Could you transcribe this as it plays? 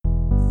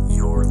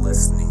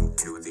listening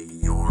to the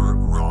You're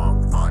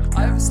Wrong podcast.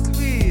 I'm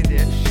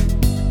Swedish.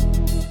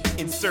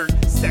 Insert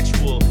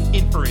sexual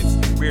inference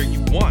where you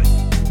want.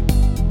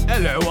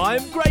 Hello, I'm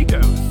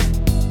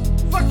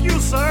Kratos. Fuck you,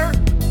 sir!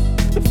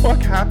 What the fuck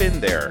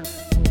happened there?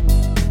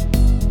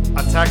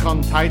 Attack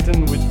on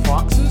Titan with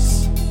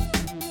foxes?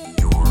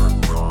 You're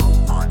Wrong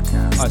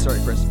podcast. Sorry,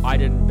 Chris. I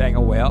didn't bang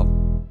a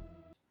whale.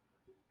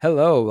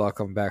 Hello,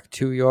 welcome back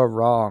to You're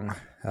Wrong.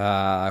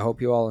 I hope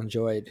you all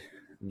enjoyed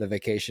the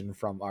vacation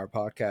from our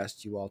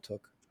podcast you all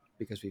took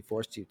because we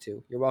forced you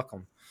to. You're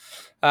welcome.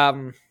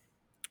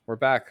 We're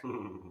back.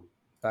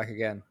 Back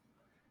again.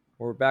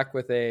 We're back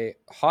with a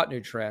hot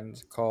new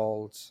trend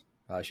called,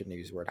 I shouldn't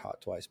use the word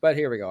hot twice, but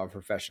here we go. I'm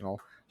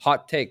professional.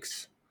 Hot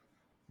Takes.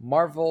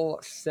 Marvel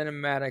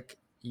Cinematic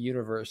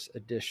Universe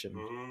Edition.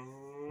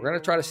 We're going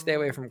to try to stay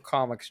away from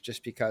comics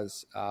just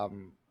because,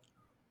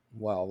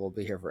 we'll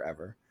be here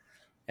forever.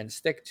 And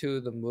stick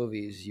to the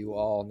movies you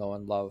all know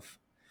and love.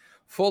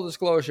 Full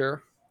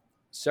disclosure,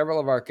 several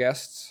of our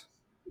guests,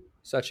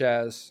 such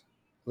as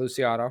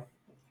Luciano.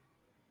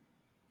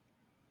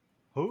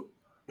 Who?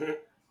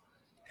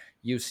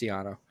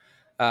 Luciano.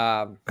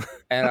 And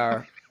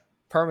our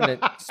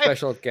permanent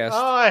special guest.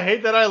 Oh, I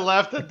hate that I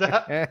laughed at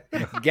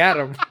that. Got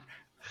him.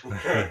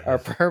 Our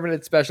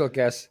permanent special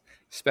guest,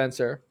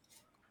 Spencer.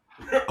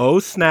 Oh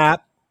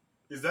snap!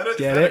 Is that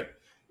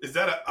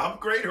an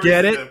upgrade or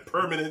Get is it? a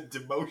permanent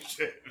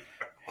demotion?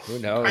 Who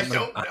knows? I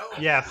don't know.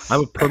 Yes.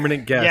 I'm a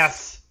permanent guest.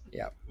 Yes.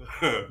 Yeah,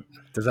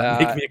 Does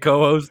that make me a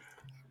co-host?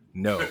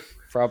 No.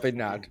 probably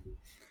not.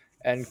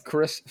 And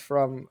Chris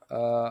from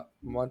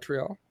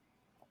Montreal.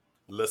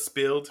 Le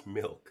spilled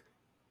milk.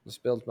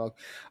 Spilled milk.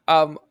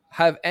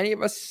 Have any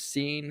of us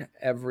seen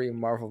every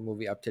Marvel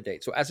movie up to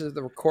date? So as of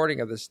the recording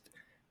of this,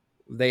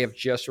 they have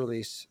just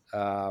released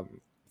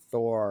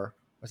Thor.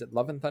 Was it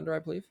Love and Thunder, I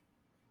believe?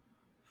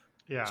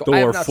 Yeah. So I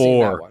have Thor not seen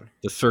that 4. one.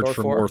 The search Thor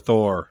for 4? more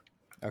Thor.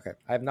 Okay.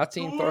 I have not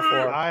seen Thor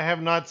 4. I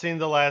have not seen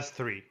the last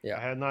three. Yeah.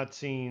 I have not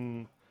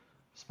seen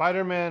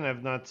Spider-Man.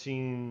 I've not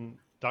seen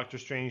Doctor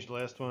Strange, the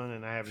last one,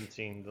 and I haven't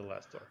seen the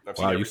last Thor. I've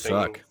Wow, seen you everything-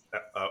 suck.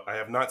 I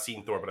have not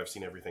seen Thor, but I've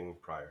seen everything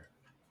prior.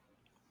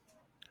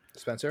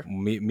 Spencer?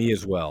 Me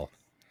as well.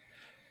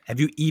 Have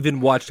you even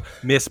watched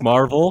Miss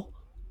Marvel?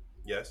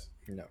 Yes.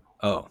 No.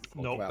 Oh,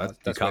 Nope. Wow, you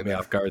that's caught way me back.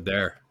 off guard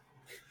there.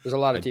 There's a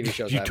lot of TV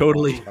shows. I You haven't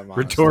totally watched, if I'm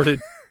honest. retorted,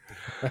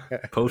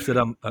 posted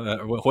on,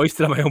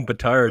 hoisted on my own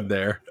petard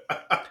there.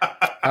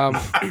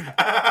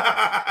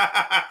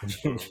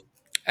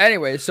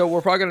 Anyway, so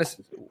we're probably going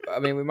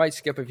to, we might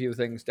skip a few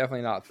things.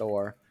 Definitely not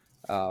Thor.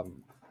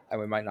 And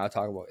we might not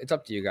talk about, it's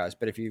up to you guys.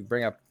 But if you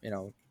bring up,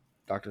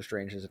 Doctor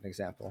Strange as an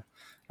example,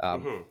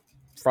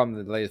 from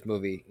the latest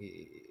movie,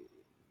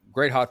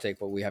 great hot take,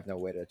 but we have no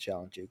way to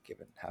challenge you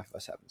given half of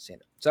us haven't seen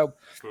it. So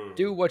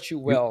do what you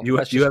will. You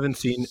Let's just- haven't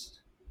seen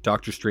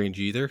Doctor Strange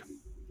either?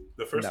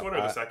 The first No, one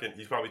or the second?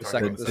 He's probably the talking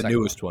second- about The second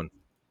newest one.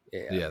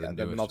 Yeah, the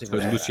the newest.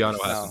 multiverse. So Luciano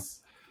No.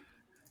 has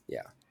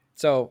Yeah.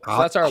 So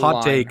hot, that's our hot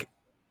line. take.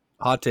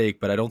 Hot take,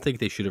 but I don't think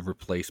they should have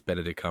replaced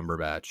Benedict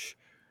Cumberbatch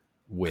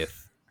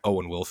with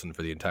Owen Wilson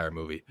for the entire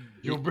movie.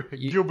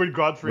 Gilbert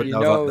Godfrey. You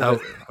That know was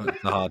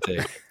the hot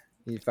take.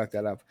 You fucked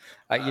that up.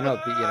 The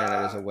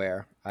internet is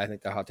aware. I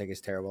think the hot take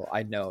is terrible.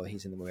 I know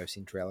he's in the movie. I've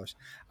seen trailers.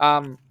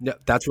 No,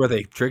 that's where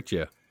they tricked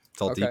you.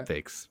 It's all Okay. deep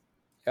fakes.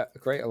 Yeah,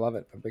 great. I love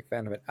it. I'm a big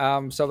fan of it.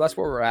 So that's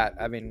where we're at.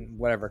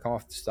 Whatever. Come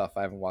off the stuff.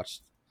 I haven't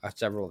watched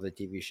several of the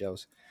TV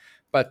shows,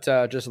 but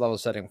just level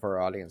setting for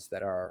our audience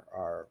that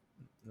our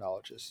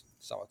knowledge is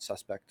somewhat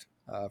suspect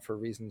for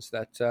reasons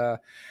that,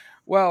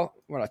 we're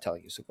not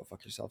telling you, so go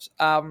fuck yourselves.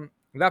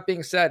 That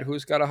being said,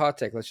 who's got a hot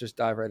take? Let's just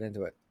dive right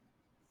into it.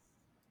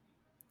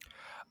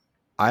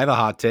 I have a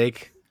hot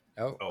take.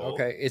 Oh,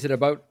 okay. Is it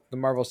about the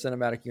Marvel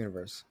Cinematic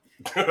Universe?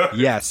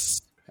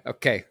 Yes.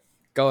 Okay,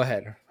 go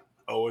ahead.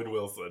 Owen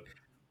Wilson.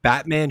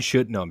 Batman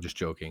should. No, I'm just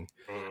joking.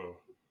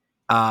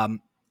 Mm.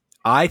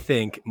 I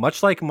think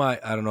much like I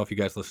don't know if you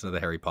guys listened to the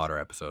Harry Potter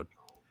episode,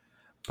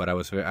 but I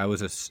was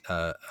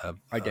I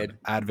did. an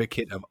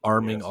advocate of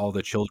arming Yes. all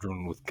the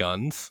children with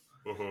guns.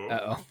 Mhm.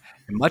 Uh-oh.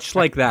 And much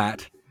like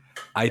that,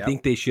 I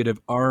think they should have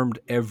armed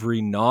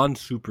every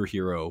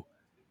non-superhero,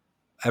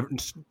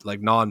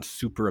 like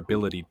non-super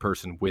ability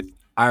person with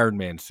Iron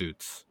Man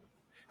suits.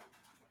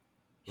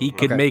 He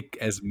could Okay. make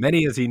as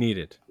many as he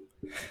needed.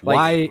 Like-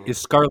 Why is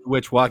Scarlet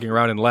Witch walking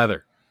around in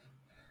leather?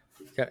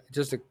 Okay,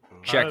 just a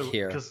check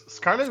here. Because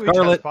Scarlet Witch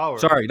has power.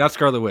 Sorry, not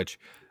Scarlet Witch.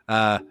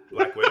 Black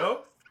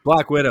Widow?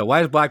 Black Widow.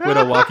 Why is Black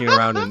Widow walking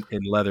around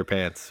in leather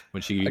pants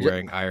when she just-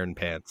 wearing iron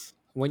pants?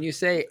 When you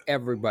say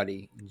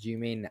everybody, do you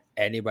mean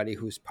anybody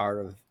who's part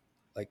of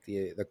like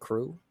the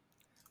crew,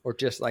 or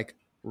just like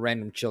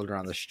random children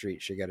on the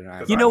street should get an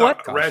Iron You Man know what?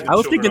 costume? Random I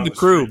was children thinking on the the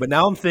crew, street. but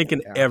now I'm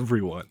thinking Yeah.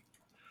 everyone.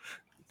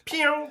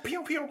 Pew,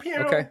 pew, pew, pew.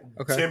 Okay.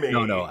 Timmy.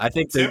 No. I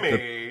think that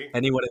Timmy.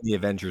 anyone in the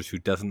Avengers who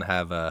doesn't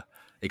have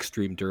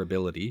extreme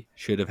durability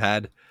should have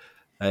had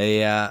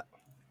an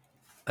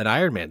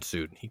Iron Man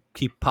suit.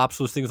 He pops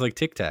those things like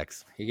Tic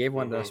Tacs. He gave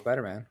one to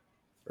Spider-Man.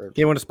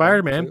 Gave one to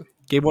Spider-Man.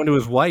 Gave one to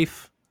his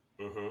wife.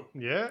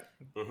 Yeah,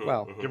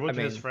 Well, give one I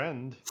to his mean,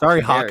 friend.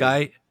 Sorry, She married.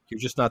 Hawkeye. You're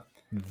just not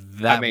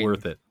that I mean-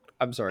 worth it.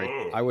 I'm sorry.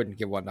 I wouldn't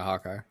give one to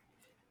Hawkeye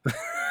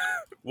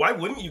Why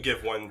wouldn't you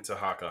give one to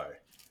Hawkeye?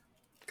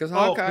 because Oh,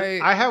 Hawkeye.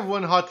 I have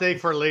one hot take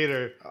for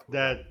later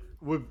that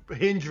would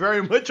hinge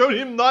very much on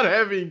him not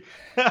having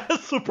a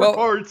super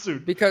powered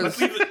suit because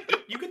Let's leave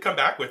it. You could come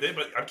back with it,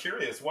 but I'm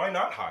curious. Why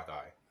not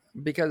Hawkeye?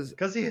 because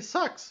because he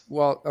sucks.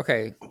 well,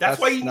 okay. That's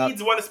why he not-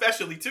 needs one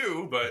especially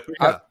too. But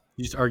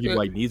You just argue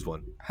why he needs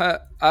one.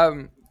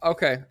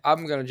 Okay,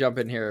 I'm gonna jump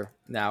in here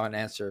now and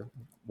answer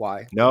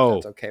why. No.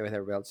 If that's okay with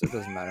everybody else. It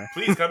doesn't matter.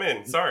 please come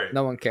in. Sorry,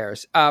 No one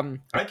cares. I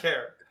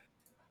care.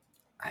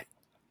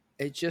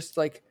 It's just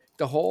like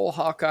the whole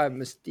Hawkeye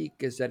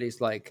mystique is that he's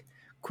like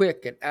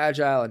quick and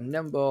agile and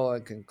nimble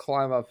and can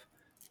climb up.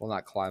 Well,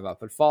 not climb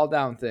up, but fall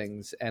down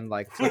things and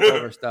like flip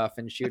over stuff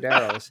and shoot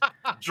arrows.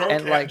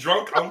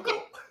 Drunk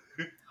uncle.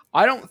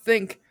 I don't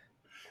think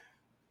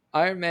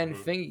Iron Man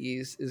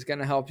fingies is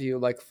gonna help you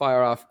like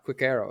fire off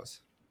quick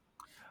arrows.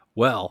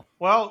 Well,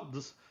 Well,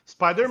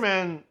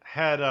 Spider-Man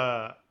had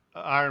a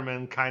Iron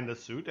Man kind of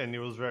suit, and he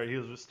was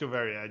still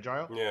very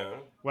agile. Yeah,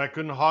 Why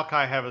couldn't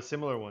Hawkeye have a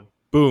similar one?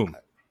 boom.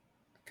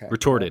 Okay.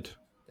 Retorted.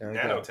 There we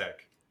go. nanotech.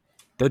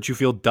 Don't you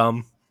feel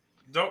dumb?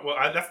 Don't. Well,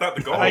 that's not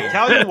the goal. I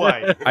tell you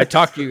why. I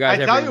talk to you guys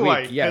I tell every you week. why,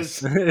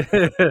 Yes.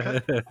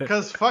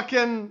 Because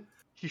fucking,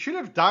 he should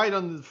have died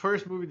on the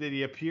first movie that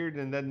he appeared,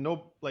 and then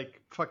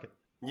fuck it,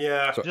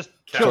 Yeah, So- just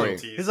kill him.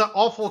 casualties. He's an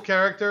awful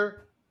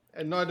character,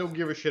 and no, I don't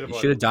give a shit He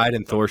about should have him. died,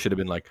 and Thor should have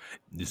been like,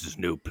 "This is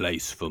no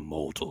place for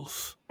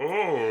mortals."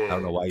 I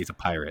don't know why he's a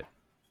pirate.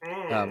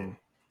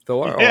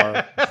 Thor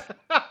Yeah.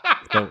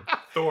 So,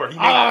 Thor. He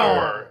made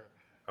Arr! Thor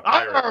a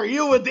pirate. Arr,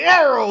 you with the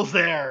arrows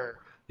there.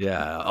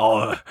 yeah.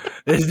 Oh,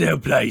 there's no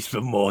place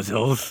for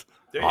mortals.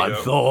 There you I'm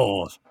go.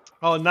 Thor.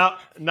 Oh,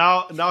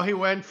 now he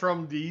went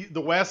from the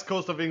west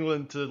coast of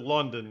England to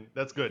London.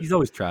 That's good. He's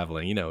always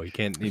traveling. You know, he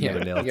can't. He Yeah,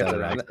 never nails he gets down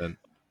an around it. accent.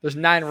 There's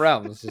 9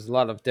 realms. There's a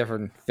lot of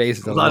different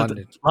phases A of lot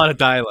London. of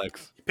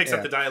dialects. He picks Yeah.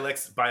 up the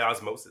dialects by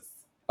osmosis.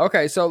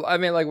 Okay, so I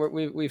mean, like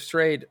we've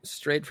strayed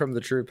from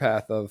the true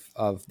path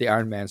of the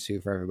Iron Man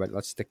suit for everybody.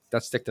 Let's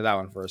stick to that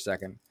one for a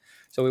second.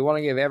 So we want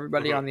to give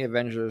everybody on the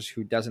Avengers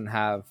who doesn't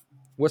have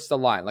what's the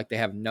line? Like they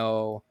have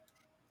no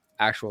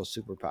actual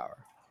superpower.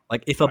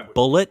 Like if a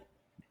bullet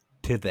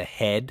to the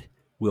head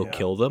will Yeah.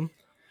 kill them,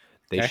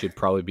 they Okay. should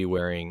probably be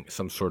wearing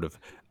some sort of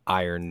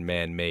Iron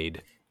Man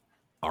made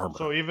armor.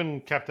 So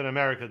even Captain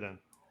America then.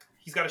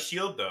 He's got a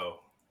shield though,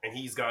 and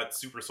he's got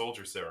super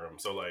soldier serum.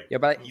 So like, Yeah,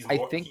 but he's I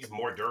more, think- he's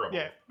more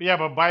durable. Yeah,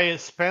 but by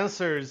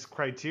Spencer's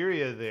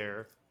criteria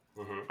there,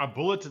 Mhm. a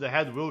bullet to the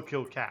head will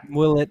kill Cap.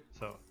 Will it?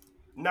 So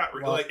Not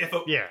Well, like if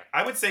a, yeah.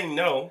 I would say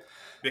no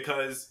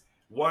because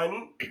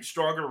one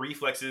stronger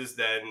reflexes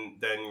than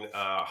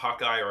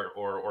Hawkeye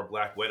or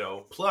Black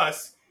Widow.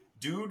 Plus,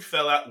 dude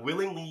fell out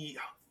willingly,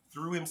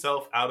 threw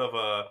himself out of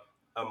a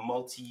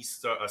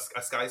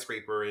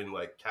skyscraper in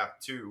like Cap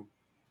 2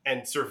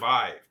 and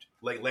survived.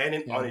 Like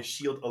landed on his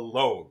shield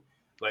alone.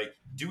 Like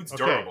dude's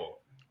Okay. durable.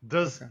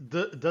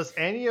 Does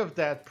any of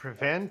that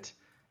prevent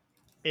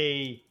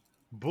a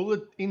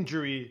bullet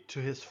injury to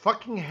his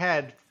fucking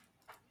head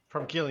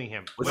from killing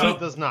him? Was Well, he- it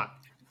does not.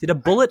 Did a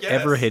bullet guess.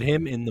 ever hit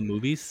him in the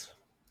movies?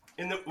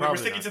 We're Probably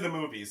sticking not. to the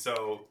movie,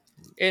 so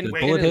In, Did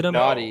Wait, in bullet his hit him?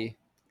 body,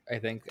 I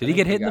think. Did I he think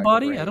get hit in the got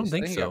body? grazed. I don't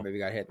think he so. maybe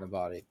got hit in the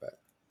body, but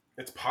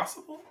it's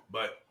possible.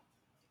 But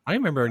I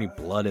don't remember any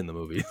blood in the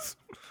movies.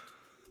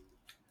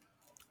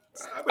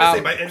 I would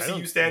say by I MCU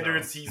don't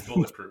standards, he's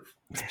bulletproof.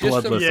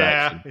 Bloodless Yeah,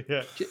 action.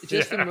 yeah.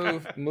 just Yeah.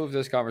 to move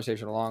this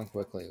conversation along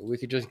quickly, we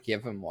could just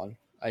give him one.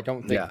 I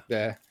don't think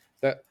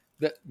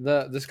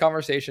this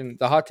conversation.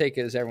 The hot take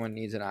is everyone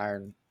needs an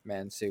Iron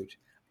Man suit.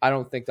 I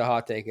don't think the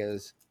hot take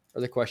is,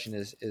 or the question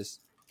is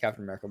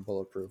Captain America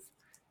bulletproof?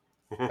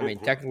 I mean,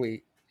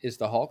 technically, is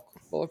the Hulk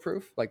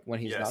bulletproof? Like when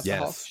he's Yes. not the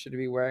Hulk, Yes. should he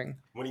be wearing?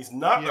 When he's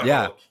not the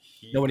Yeah. Hulk,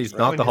 No, when he's When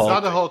not the he's Hulk.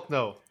 not the Hulk,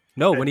 no.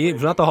 No, when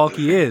he's not the Hulk,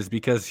 he is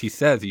because he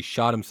says he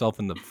shot himself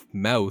in the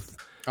mouth,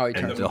 Oh, he And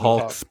turns the into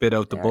Hulk spit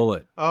out the Yeah.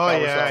 bullet. Oh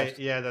Power yeah, soft.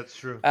 yeah, that's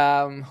true.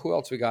 Who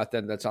else we got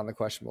then? That's on the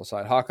questionable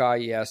side. Hawkeye,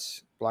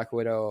 yes. Black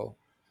Widow.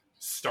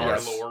 Star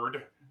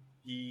Lord.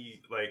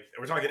 He like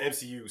we're talking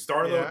MCU.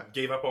 Star Lord Yeah.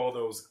 gave up all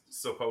those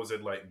supposed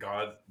like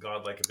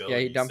godlike abilities. Yeah,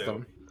 he dumped so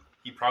them.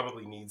 He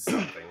probably needs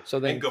something. So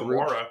then and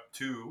Gamora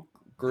too.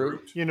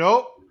 Groot. You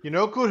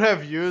know, could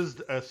have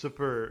used a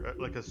super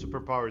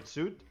powered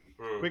suit.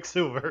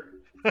 Quicksilver.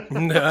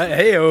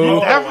 Hey-o.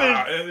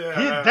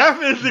 He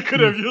definitely could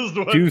have used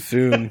one. Too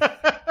soon.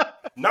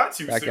 Not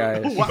too That soon. guy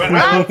is- Wow. But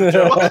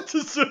how,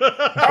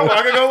 What? how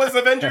long ago was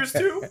Avengers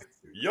 2?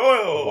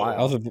 Yo.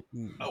 Wow.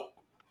 Oh,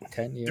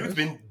 10 years.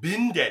 dude's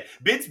been dead.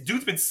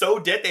 Dude's been so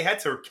dead they had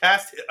to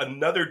cast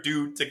another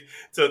dude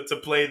to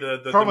play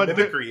the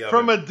mimicry of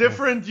from it. a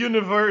different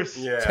universe.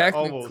 Yeah.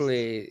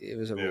 Technically, it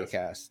was a Yes.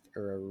 recast.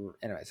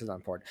 Anyways, it's not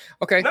important.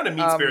 Okay. Not a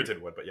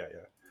mean-spirited one, but yeah.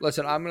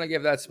 Listen, I'm going to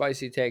give that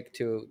spicy take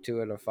 2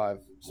 out of 5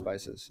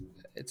 spices.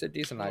 It's a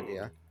decent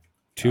idea.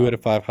 2 out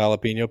of 5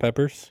 jalapeno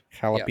peppers.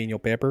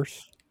 Jalapeno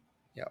peppers.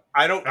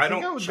 I don't. I I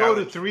think don't I would go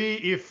to challenge. 3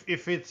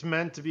 if it's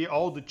meant to be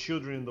all the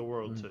children in the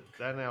world. Too.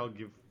 Then I'll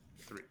give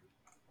 3.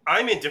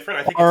 I'm indifferent.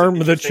 I think Arm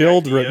it's the an interesting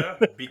children.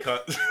 idea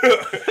because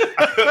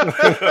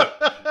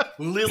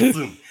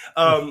listen.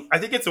 I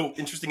think it's an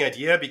interesting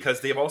idea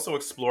because they've also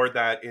explored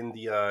that in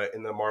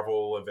the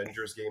Marvel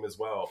Avengers game as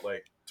well.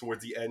 Like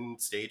towards the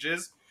end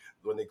stages,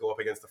 when they go up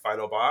against the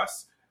final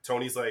boss,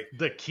 Tony's like,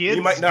 The "We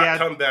kids might not get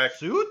come back."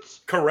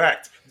 suits.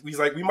 Correct. He's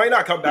like, "We might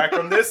not come back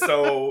from this,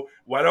 so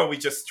why don't we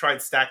just try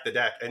and stack the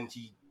deck?" And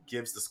he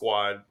gives the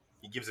squad.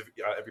 He gives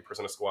every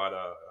person a squad,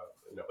 a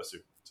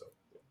suit. So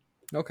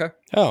Okay.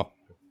 Oh.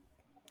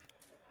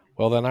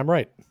 Well, then I'm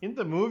right. In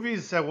the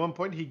movies, at one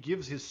point, he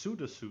gives his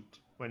suit a suit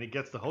when he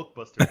gets the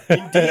Hulkbuster.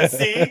 indeed,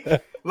 see,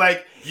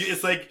 like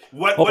it's like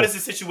what Oh. does the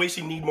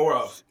situation need more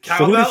of? So who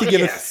Cowbell, does he give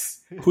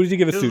yes. Who did he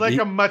give a He's suit? like a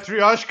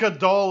matryoshka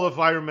doll of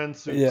Iron Man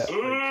suits. Yeah.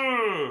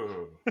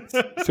 Mm.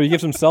 So he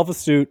gives himself a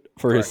suit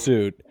for his Right.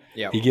 suit.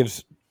 Yeah. He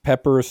gives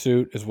Pepper a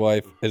suit, his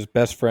wife, his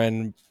best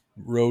friend,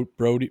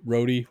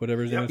 Rhodey,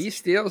 whatever his name He is.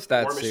 steals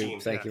that War suit. Machine,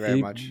 Thank you yeah. very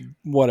He- much.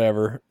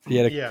 Whatever. He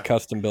had a Yeah.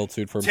 custom built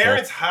suit for himself.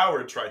 Terrence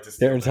Howard tried to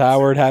steal. Terrence that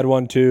Howard suit. had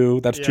one too.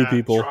 That's two Yeah.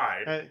 people.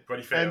 tried, but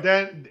he failed. And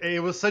then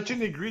it was such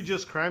an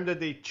egregious crime that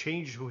they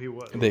changed who he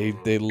was.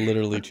 They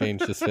literally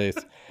changed his face.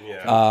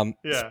 yeah,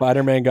 Yeah.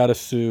 Spider-Man got a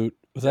suit.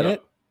 Was that Yeah.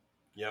 it?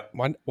 yeah.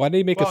 Why did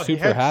he make Well, a suit he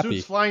for had Happy?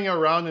 suits flying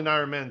around in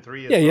Iron Man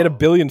 3 as Yeah, he had a well.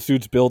 billion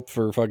suits built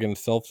for fucking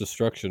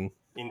self-destruction.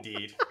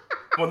 Indeed.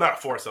 Well,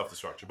 not for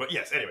self-destruction, but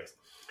yes. Anyways,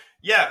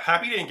 yeah.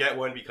 Happy didn't get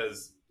one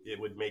because it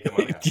would make him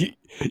unhappy.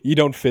 You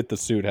don't fit the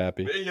suit,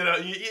 Happy. you know,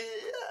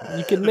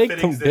 You can the make them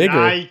fittings didn't- bigger.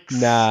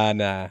 Yikes.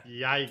 Nah.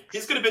 Yikes.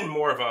 He's could have been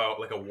more of a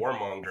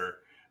warmonger,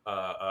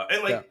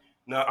 and like Yeah.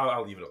 no,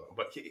 I'll leave it alone.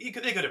 But they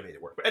could have made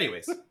it work. But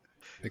anyways,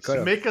 They could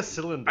have. Make a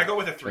cylinder. I go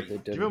with a But 3. they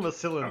Give didn't. him a I'm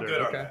cylinder.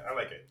 good on Okay. that. I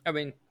like it. I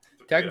mean,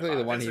 technically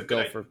the one It's he a good built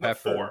idea. for Not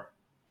Pepper. 4.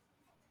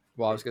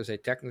 Well, I was going to say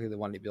technically the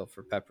one he built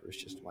for Pepper is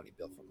just the one he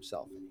built for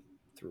himself and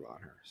he threw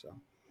on her. So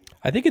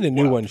I think in the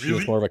new Wow, one she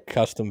was really? more of a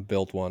custom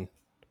built one.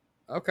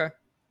 okay.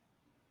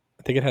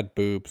 I think it had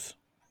boobs.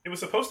 It was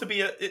supposed to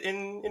be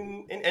in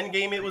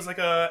Endgame. It was like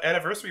a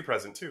anniversary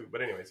present too.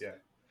 But anyways, yeah.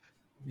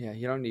 Yeah,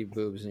 you don't need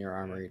boobs in your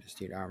armor. You just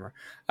need armor.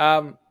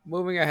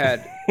 Moving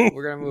ahead,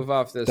 we're gonna move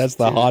off this. That's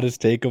the to- hottest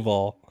take of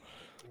all.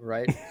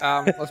 right?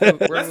 Let's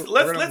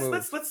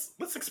move.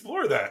 Let's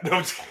explore that. No,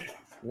 I'm just kidding.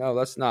 No,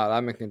 let's not.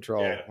 I'm in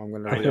control. Yeah. I'm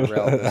gonna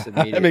derail this I'm in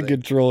immediately.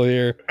 control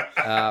here.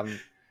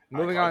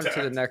 Moving on to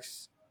the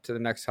contact.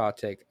 next hot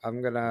take.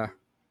 I'm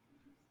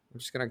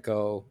just gonna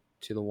go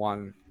to the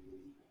one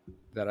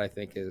that I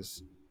think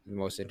is the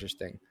most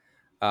interesting.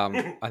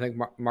 I think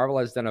Marvel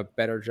has done a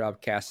better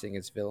job casting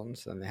its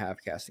villains than they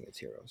have casting its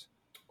heroes.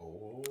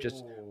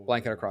 Just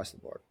blanket across the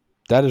board.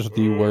 That is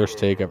the worst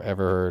take I've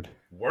ever heard.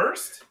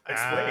 Worst?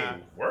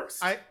 Explain.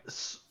 Worst?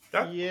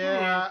 That-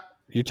 Yeah.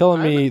 You're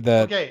telling me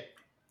that Okay.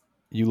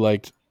 you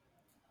liked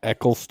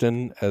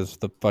Eccleston as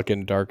the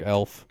fucking dark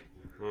elf?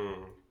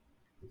 Hmm.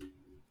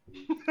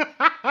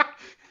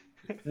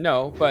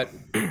 No, but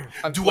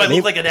Do I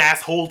look like an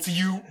asshole to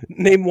you?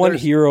 Name one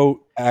There's-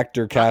 hero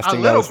actor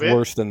casting that little was bit.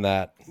 worse than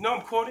that. No,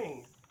 I'm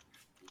quoting.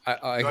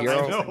 a I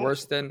hero know.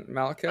 worse than I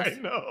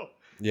Malekith? know.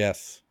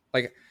 Yes.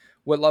 Like,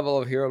 what level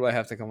of hero do I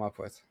have to come up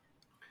with?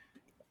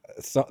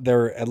 So,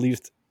 they're at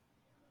least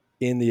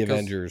in the 'Cause-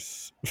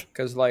 Avengers.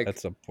 Because like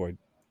That's a point.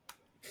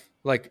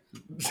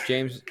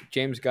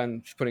 James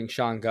Gunn putting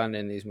Sean Gunn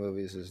in these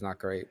movies is not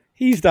great,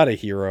 He's not a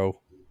hero.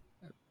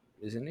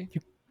 isn't he?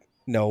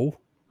 No.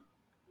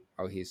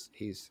 Oh, he's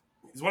He's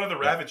one of the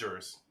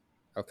Ravagers,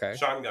 okay.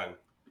 Sean Gunn,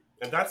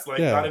 and that's like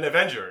Yeah. not an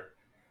Avenger.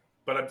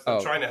 But I'm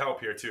Oh. trying to help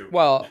here too.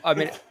 Well, I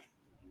mean,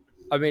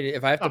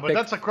 if I have to Oh, but pick,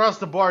 that's across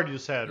the board, you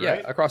said, yeah,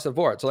 right? across the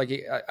board. So like,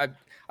 I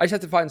just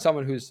have to find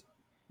someone who's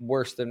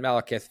worse than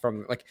Malekith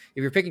from like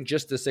if you're picking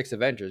just the 6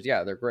 Avengers,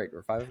 yeah, they're great.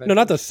 Or 5 Avengers. No,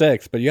 not the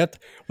 6, but you have to,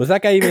 was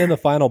that guy even in the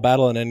final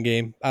battle in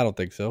Endgame? I don't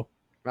think so.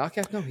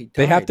 Malekith. No, he died.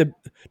 They have to,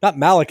 not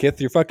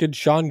Malekith, you're fucking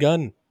Sean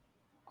Gunn.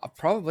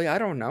 Probably. I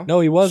don't know. No,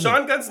 he wasn't.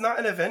 Sean Gunn's not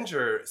an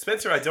Avenger.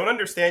 Spencer, I don't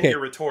understand Okay. your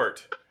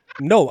retort.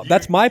 No,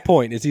 that's my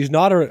point. Is he's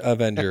not an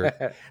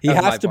Avenger. He That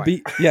was has my to point.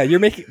 be. Yeah, you're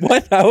making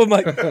what? How am I?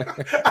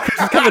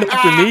 He's coming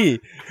after me.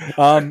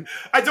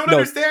 I don't no.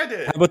 understand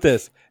it. How about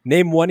this?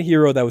 Name one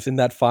hero that was in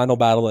that final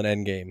battle in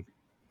Endgame.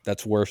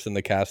 That's worse than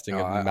the casting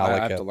No, of I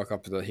have to Malekith. look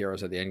up the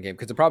heroes at the end game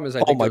because the problem is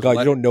I Oh think my there's god,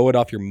 less- you don't know it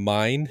off your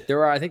mind?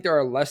 I think there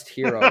are less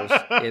heroes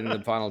in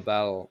the final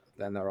battle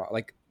than there are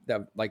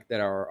that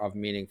are of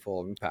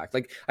meaningful impact.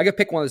 Like I could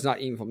pick one that's not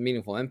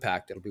meaningful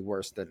impact. It'll be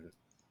worse than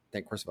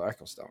Christopher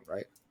Ecclestone,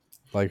 right?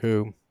 Like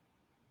who?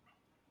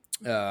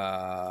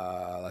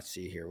 Let's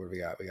see here. What do we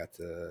got? We got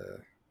the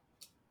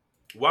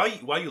While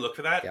you look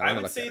for that, Yeah, I'm I gonna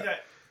would look say that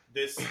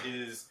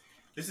that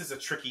this is a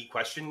tricky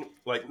question.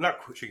 Like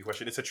not tricky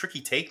question. It's a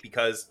tricky take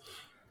because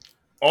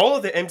all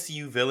of the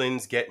MCU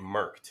villains get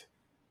murked.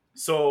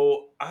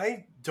 So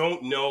I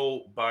don't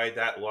know by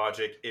that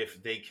logic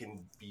if they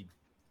can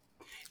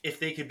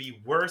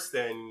be worse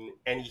than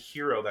any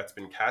hero that's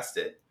been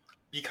casted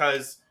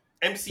because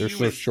MCU They're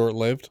so is short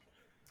lived.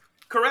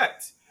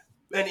 correct.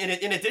 And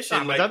in addition,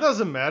 but like that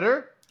doesn't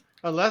matter.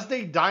 Unless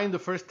they die in the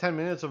first 10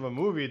 minutes of a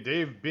movie,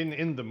 they've been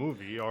in the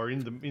movie or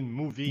in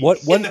movies. What-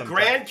 in the sometimes.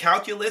 grand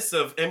calculus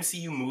of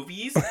MCU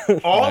movies,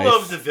 all Nice.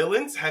 of the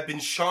villains have been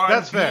Sean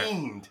That's fair.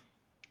 Beamed.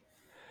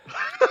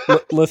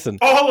 Listen,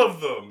 All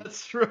of them.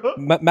 That's true.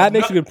 Matt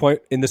makes a good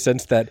point in the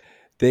sense that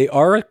they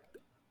are,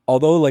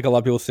 although like a lot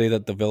of people say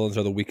that the villains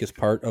are the weakest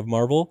part of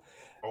Marvel,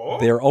 Oh,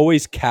 they're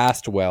always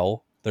cast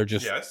well. They're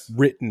just yes.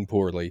 written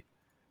poorly.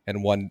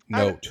 And one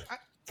note I-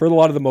 for a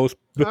lot of the most,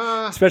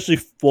 Uh, especially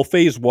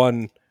phase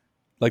 1,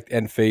 like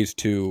and phase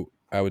 2,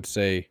 I would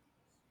say,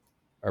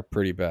 are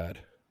pretty bad.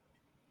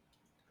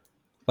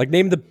 Like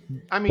name the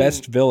I mean,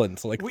 best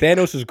villains. Like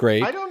Thanos is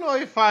great. I don't know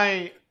if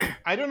I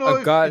don't know Oh,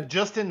 if God.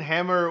 Justin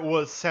Hammer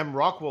was Sam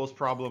Rockwell's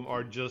problem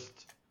or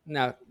just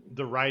No,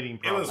 the writing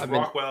It problem. was I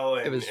mean, Rockwell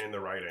and, it was- and the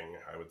writing,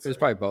 I would it say. was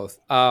probably both.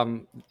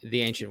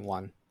 The Ancient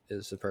One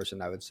is the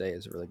person I would say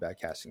is a really bad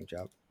casting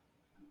job.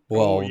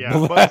 Well, yeah,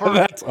 but for-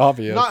 that's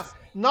obvious.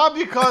 Not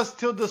because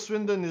Tilda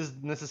Swinton is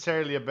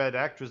necessarily a bad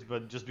actress,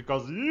 but just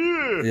because.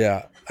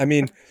 Yeah, I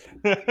mean,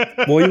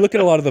 well, you look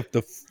at a lot of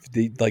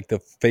the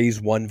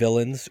phase 1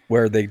 villains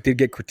where they did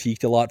get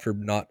critiqued a lot for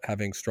not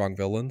having strong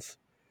villains,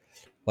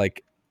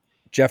 like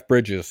Jeff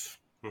Bridges.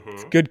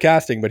 Mhm. Good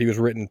casting, but he was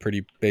written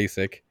pretty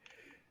basic.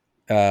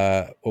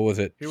 What was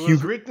it? He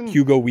was written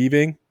Hugo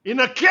Weaving. in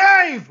a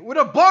cave with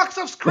a box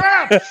of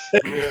scraps.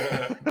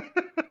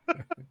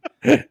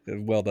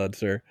 Well done,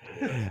 sir.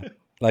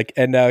 Like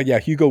and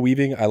Hugo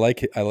Weaving. I like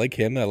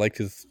him. I liked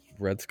his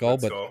Red Skull,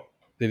 Let's but go.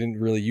 they didn't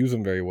really use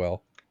him very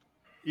well.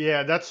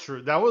 Yeah, that's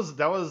true. That was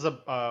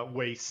a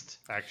waste,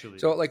 actually.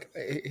 So, like,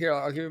 here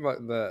I'll give you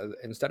the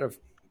instead of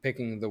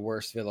picking the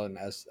worst villain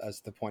as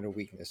the point of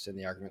weakness in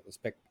the argument,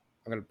 I'm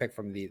going to pick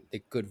from the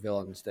good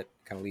villains that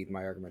kind of lead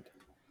my argument.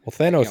 Well,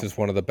 Thanos You know, is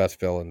one of the best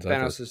villains ever.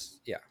 Thanos is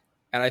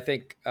and I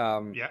think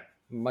yeah,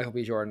 Michael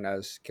B. Jordan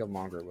as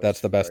Killmonger was That's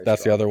the best. very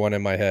That's the strong. other one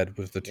in my head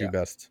was the two Yeah.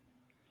 best.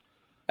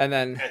 And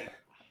then And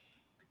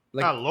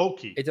like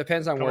Loki. it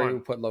depends on Come where on. you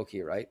put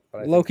Loki, right?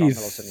 But I Loki's- think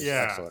Tom Hiddleston is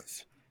Yeah.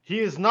 excellent. He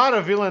is not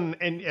a villain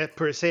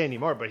per se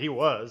anymore, but he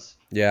was,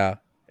 Yeah,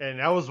 and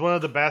that was one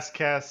of the best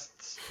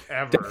casts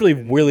ever. definitely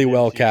in really the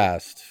well MCU.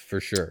 cast for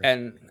sure.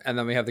 And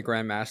then we have the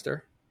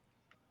Grandmaster.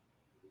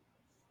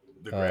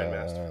 the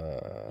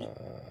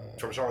Grandmaster.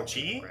 From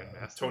Shang-Chi?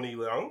 Grandmaster? Tony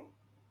Leung?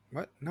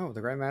 What? No,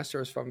 the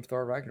Grandmaster is from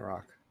Thor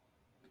Ragnarok.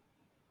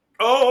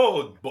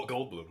 Oh,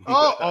 Goldblum.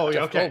 Oh, yeah,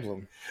 Jeff okay.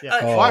 Goldblum. Yeah.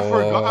 Oh,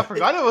 I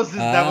forgot it was his,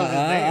 that was his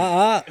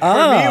name.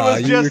 For me, it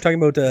was you were just- talking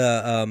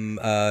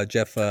about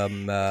Jeff.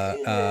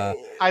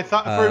 I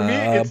thought for me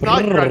it's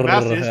not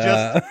Grandmaster. It's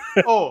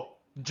just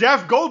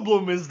Jeff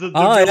Goldblum is the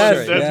Oh villain.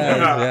 yes,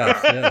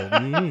 That's yes, yes.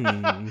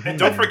 Mm. And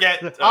don't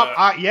forget. yes,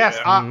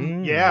 yeah.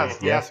 yes,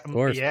 yes, of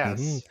course.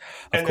 yes. Mhm.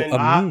 And Of,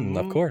 then-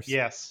 of course.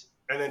 Yes.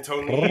 And then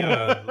Tony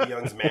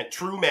Leung's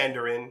true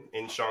Mandarin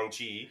in Shang-Chi.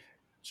 He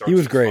was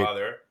Shang-Chi's great.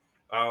 Father.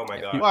 Oh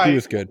my god. Why? He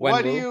was good. What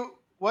Wen do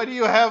Wu?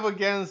 you have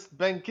against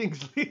Ben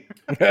Kingsley?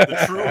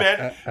 The true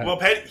man. Well,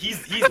 he's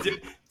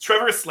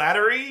Trevor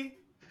Slattery.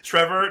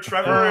 Trevor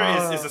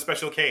is a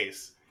special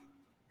case.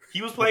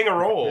 He was playing a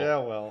role. Yeah,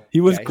 well. He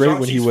was Yeah, great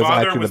when he Shang-Chi's was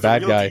father acting the was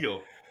bad real guy.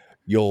 deal.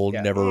 You'll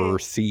Yeah. never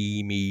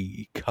see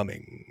me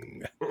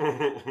coming. I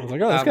was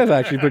like, oh, this Um, guy's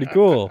actually pretty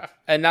cool.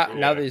 And now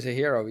Yeah. that he's a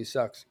hero, he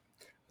sucks.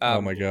 Oh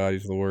my god,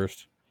 he's the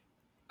worst.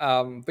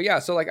 But yeah,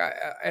 so like,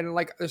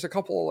 there's a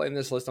couple in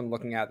this list I'm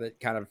looking at that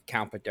kind of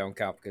count but don't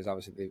count because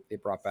obviously they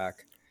brought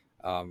back,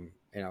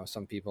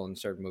 some people in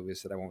certain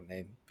movies that I won't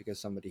name because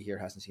somebody here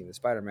hasn't seen the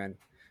Spider-Man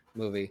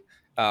movie.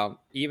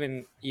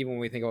 Even when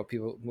we think about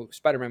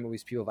Spider-Man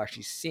movies people have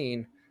actually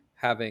seen,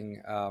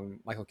 having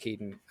Michael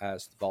Keaton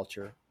as the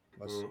Vulture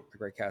was a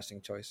great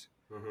casting choice.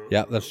 Mhm.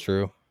 Yeah, that's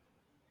true.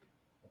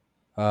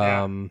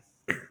 Yeah.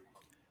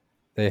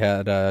 They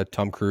had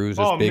Tom Cruise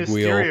as Oh, Big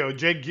Wheel. Mysterio.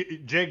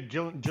 Jake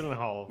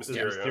Gyllenhaal.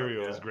 Mysterio,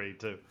 Mysterio yeah. is great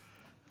too.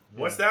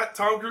 What's that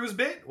Tom Cruise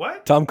bit?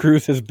 What? Tom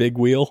Cruise as Big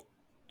Wheel.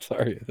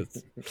 Sorry,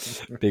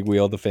 it's Big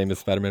Wheel, the famous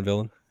Spider-Man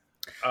villain.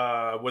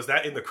 Was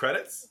that in the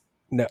credits?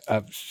 No,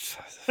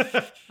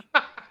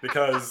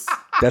 Because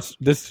that's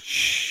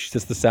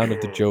the sound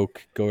of the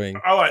joke going.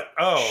 I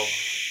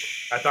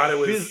thought it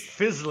was.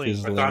 Fizzling.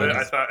 Fizzling. I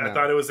No.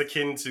 thought it was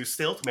akin to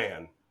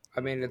Stiltman. I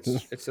mean,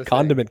 it's a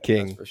Condiment thing,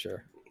 King. that's for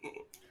sure.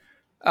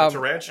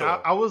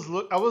 Tarantula. I was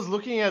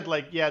looking at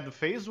the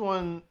phase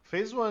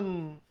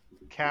one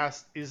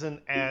cast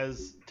isn't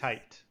as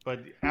tight, but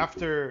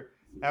after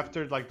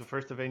like the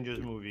first Avengers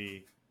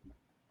movie,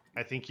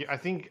 I think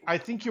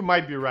you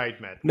might be right,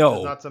 Matt. No.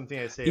 It's not something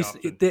I say It's-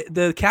 often.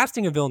 the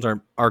casting of villains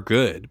are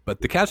good, but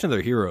the casting of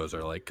their heroes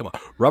are like, come on.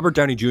 Robert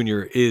Downey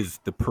Jr. is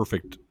the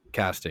perfect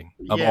casting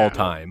of Yeah. all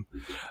time.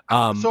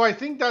 So I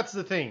think that's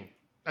the thing.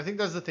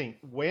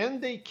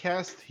 When they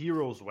cast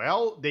heroes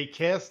well, they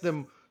cast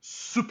them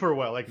super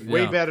well, like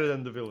way Yeah. better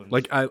than the villains,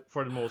 Like,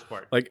 for the most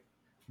part. like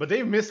But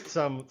they missed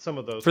some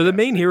of those. for the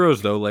main castings.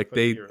 heroes though, like For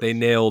the they heroes.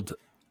 nailed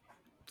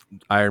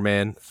Iron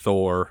Man,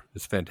 Thor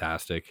is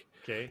fantastic.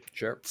 Okay.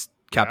 Sure.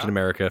 Captain Yeah.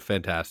 America,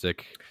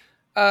 fantastic.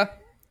 Yeah.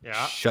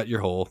 Shut your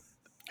hole.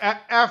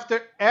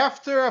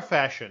 after a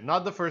fashion,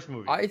 not the first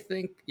movie. I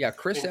think,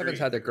 Chris Agreed, Evans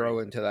had to grow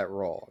agreed. into that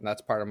role, and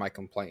that's part of my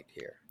complaint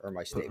here, or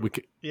my statement.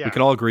 We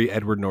can all agree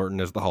Edward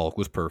Norton as the Hulk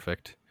was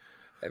perfect.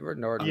 Edward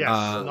Norton. Yes,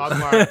 Uh,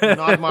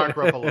 not Mark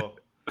Ruffalo.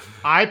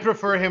 I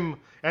prefer him,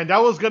 and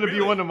that was gonna be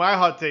Really? one of my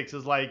hot takes.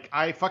 Is like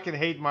I fucking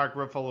hate Mark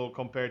Ruffalo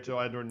compared to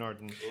Edward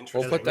Norton. We'll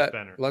Interesting. put Bruce that.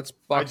 Banner. Let's I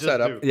box just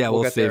that up. do. Yeah,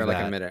 we'll get there save in like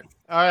a that. minute.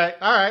 All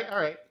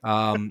right.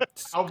 Um,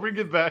 I'll bring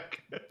it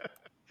back.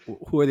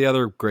 who are the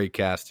other great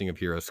casting of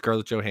heroes?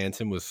 Scarlett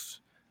Johansson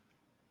was.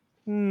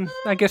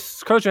 I guess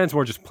Scarlett Johansson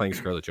more just playing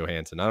Scarlett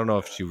Johansson. I don't know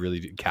if she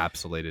really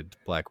encapsulated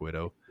Black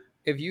Widow.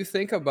 If you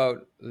think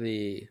about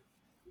the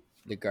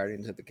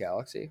Guardians of the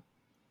Galaxy,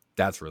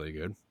 That's really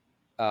good.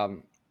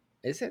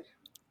 is it?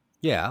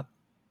 Yeah.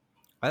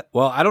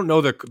 I don't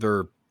know their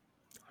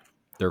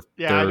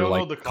Yeah, I don't know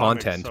like the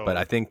comics, content, so- but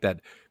I think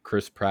that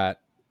Chris Pratt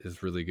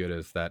is really good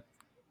as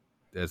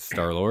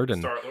Star Lord,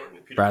 and Star-Lord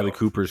and Peter Bradley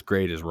Quill. Cooper's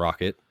great as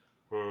Rocket.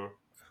 Hmm.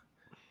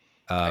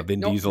 Vin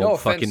no- Diesel no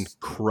fucking offense.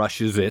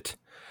 crushes it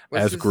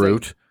What's as his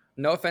Groot. thing?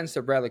 No offense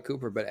to Bradley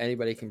Cooper, but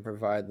anybody can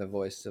provide the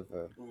voice of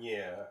a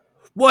Yeah.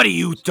 What are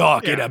you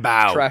talking Yeah.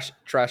 about? trash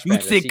You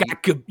fantasy. think I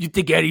could? You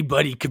think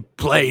anybody could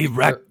play You're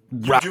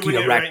Rocky doing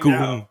the it right Raccoon?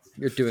 now.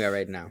 You're doing it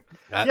right now.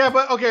 Yeah,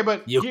 but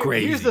You're here's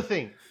crazy. the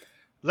thing.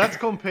 Let's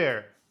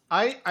compare.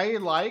 I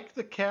like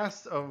the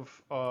cast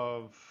of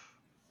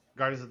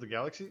Guardians of the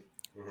Galaxy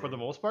for the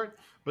most part,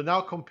 but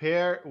now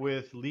compare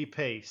with Lee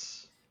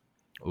Pace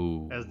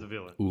Ooh, as the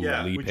villain.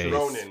 Yeah, Lee with Pace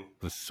Ronan.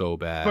 was so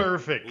bad.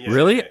 Perfect. Yeah.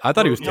 Really? I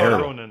thought he was No,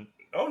 terrible. Ronan.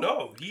 Oh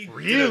no, he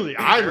Really? did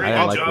a I very didn't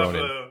good like job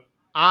Ronan. of-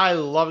 I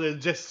loved it.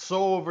 Just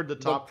so over the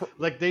top. pro-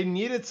 Like they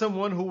needed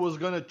someone who was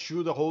gonna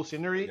chew the whole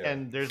scenery, Yeah.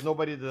 and there's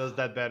nobody that does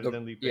that better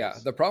than Lee Pace. Yeah,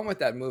 the problem with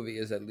that movie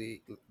is that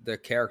the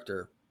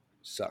character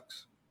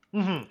sucks.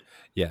 Mhm.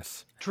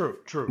 Yes. True.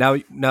 Now,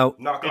 knock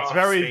It's off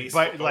very space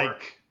but, before.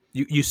 like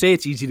you say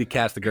it's easy to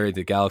cast the Guardians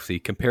of the Galaxy.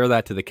 Compare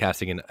that to the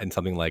casting in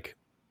something like,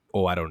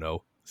 I don't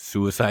know,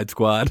 Suicide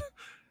Squad.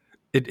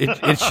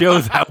 It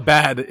shows how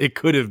bad it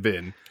could have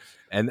been,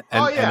 and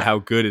yeah. how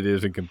good it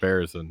is in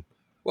comparison.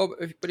 Well,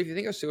 but if you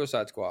think of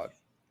Suicide Squad,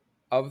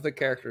 of the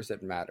characters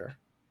that matter,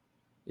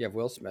 you have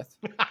Will Smith.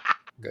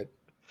 Good.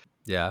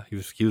 Yeah, he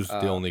was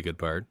the only good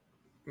part.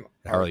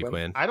 Harley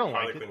Quinn. I don't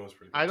Harley like it. Quinn was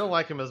pretty good. I don't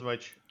like him as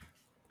much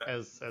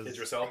as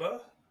Idris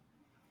Elba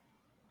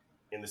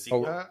in the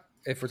sequel.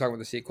 If we're talking about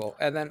the sequel,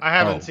 and then I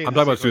haven't seen. I'm the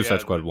talking about sequel Suicide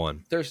yet, Squad but-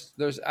 1.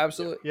 there's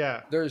absolutely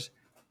Yeah. there's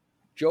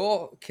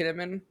Joel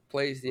Kinnaman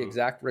plays the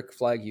exact Rick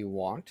Flag you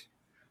want.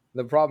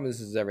 The problem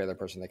is every other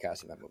person they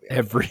cast in that movie.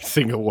 Every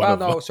single one Well, of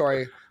no, them.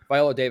 sorry,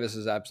 Viola Davis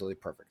is absolutely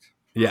perfect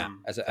Yeah.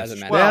 as a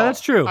man. Well, that's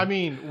true. I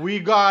mean, we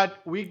got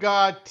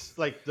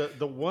like the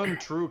one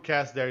true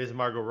cast there is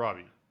Margot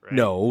Robbie. Right?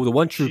 No, the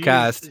one true She's-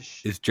 cast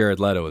she- is Jared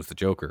Leto as the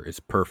Joker. It's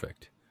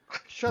perfect.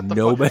 Shut the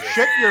Nobody- fuck.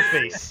 Shut your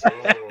face.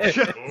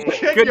 Shut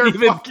Couldn't your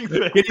even- fucking face.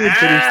 Can't even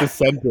finish the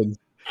sentence.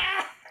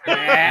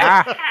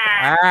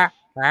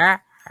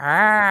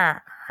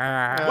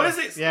 What is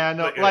it? Yeah,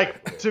 no, Like,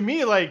 like to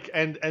me, like,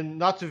 and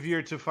not to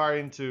veer too far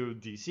into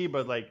DC,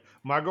 but like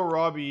Margot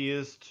Robbie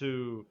is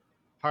to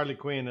Harley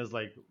Quinn as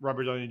like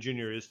Robert Downey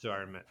Jr. is to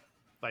Iron Man.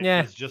 Like,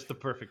 Yeah. it's just the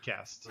perfect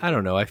cast. I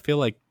don't know. I feel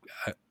like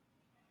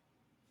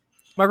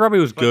Mark Robbie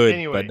was But good,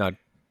 anyway. but not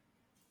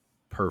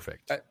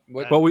perfect.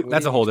 What Well, are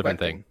that's you a whole different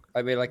expecting? thing.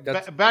 I mean, like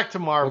that's Back to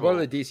Marvel. we'll go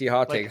to the DC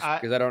hot Like, takes I-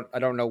 because I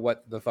don't know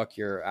what the fuck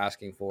you're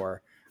asking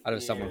for out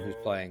of someone who's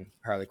Yeah. playing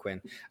Harley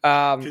Quinn.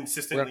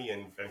 consistently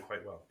and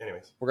quite well.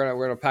 Anyways, We're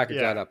gonna package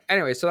Yeah. that up.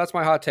 Anyway, so that's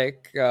my hot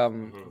take.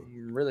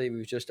 Really,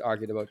 we've just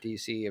argued about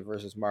DC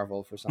versus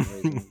Marvel for some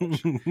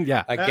reason. Which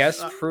Yeah. I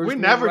guess we proves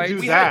me never right. do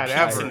we that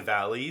had peaks ever. and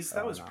valleys.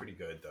 That Oh, was no. pretty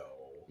good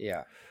though.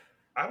 Yeah,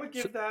 I would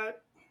give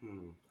that.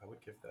 I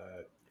would give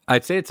that.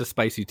 I'd say it's a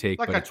spicy take,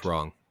 Like but a- it's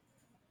wrong.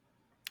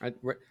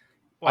 Well,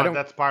 Well,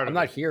 that's part I'm of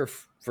not it. here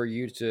for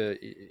you to.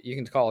 You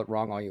can call it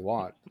wrong all you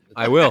want.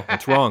 I will.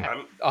 It's wrong.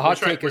 A hot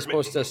take is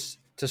supposed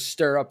to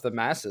stir up the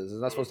masses.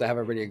 It's not supposed to have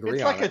everybody agree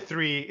It's on like a it.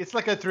 3. It's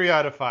like a 3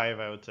 out of 5,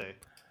 I would say.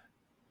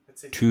 I'd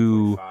say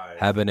 2 2.5.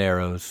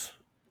 habaneros.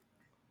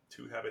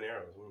 2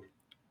 habaneros.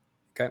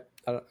 Okay,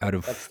 Out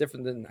of- that's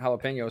different than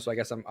jalapeno, so I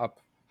guess I'm up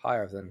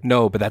higher than.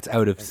 No, but that's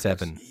out of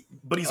 7.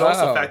 But he's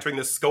also Oh. factoring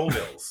the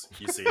Scovilles.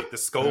 You see, the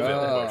Scoville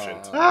Oh.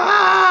 quotient.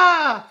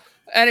 Ah!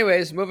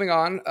 Anyways, moving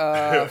on.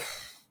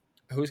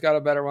 Who's got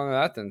a better one than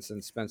that then?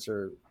 Since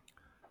Spencer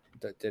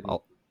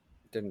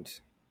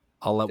didn't.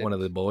 I'll let one of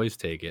the boys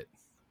take it.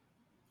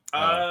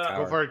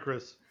 Go for it,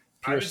 Chris.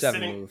 Pure I've been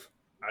 7 sitting- move.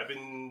 I've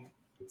been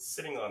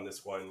sitting on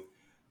this one.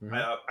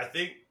 Mhm. I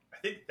think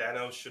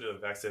Thanos should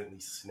have accidentally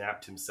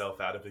snapped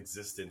himself out of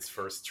existence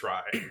first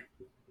try.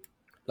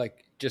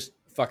 Like just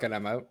fucking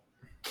him out.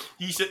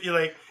 He should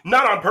like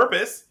not on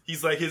purpose.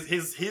 He's like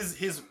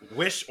his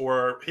wish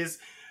or his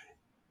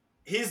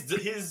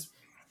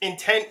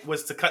intent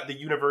was to cut the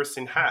universe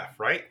in half,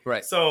 right?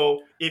 Right.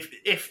 So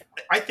if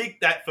I think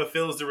that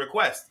fulfills the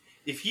request.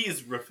 If he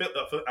is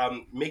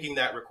making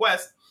that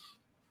request,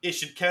 it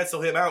should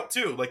cancel him out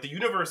too. Like the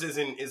universe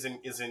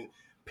isn't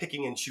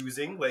picking and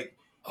choosing. Like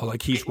Oh,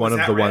 like he's It one was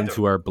of that the ones random.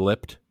 who are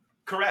blipped.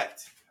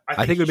 Correct.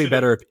 I think it would be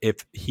better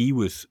if he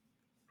was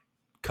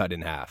cut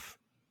in half.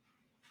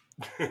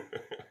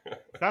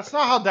 That's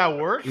not how that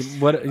works.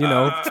 What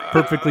it's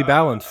perfectly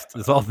balanced,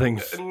 as all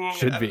things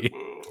should be.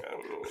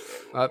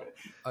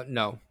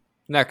 No.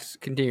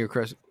 Next, continue,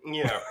 Chris.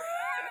 Yeah.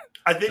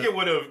 I think it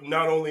would have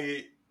not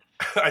only.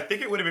 I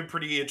think it would have been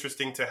pretty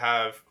interesting to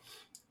have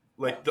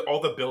like all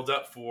the build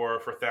up for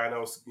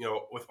Thanos,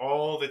 with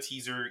all the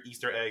teaser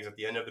Easter eggs at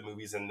the end of the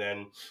movies, and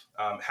then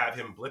have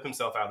him blip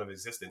himself out of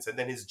existence, and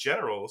then his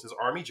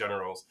army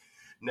generals,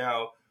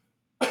 now,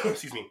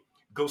 excuse me,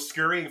 go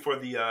scurrying for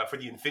the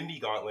Infinity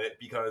Gauntlet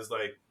because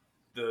like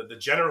the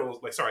generals,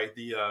 like sorry,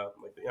 I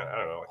don't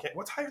know, I can't.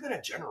 What's higher than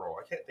a general?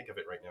 I can't think of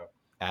it right now.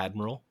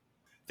 Admiral.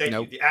 Thank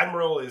Nope. you. The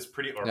admiral is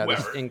pretty, or No, this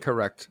whoever. is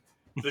incorrect.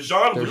 The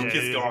Jean There's- Luc Yeah,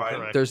 it is is gone.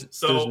 incorrect. There's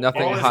So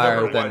nothing all his higher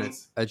number than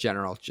ones- a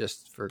general,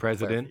 just for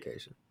President?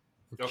 clarification.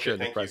 Okay, Sure, the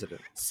thank you.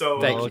 president. So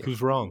Thank Well, you. look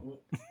who's wrong.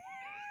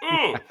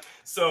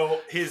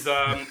 So his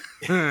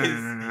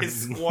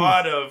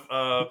squad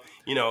of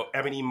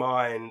Ebony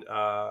Mind, et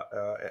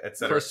cetera,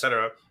 et Chris,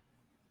 cetera.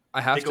 I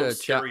They have go to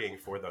scurrying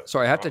for the.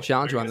 Sorry, I have to gauntlet.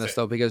 challenge you What on are this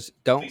gonna though, because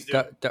don't Please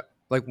do.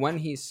 like when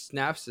he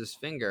snaps his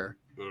finger,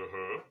 say?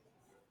 Mhm.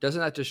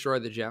 doesn't that destroy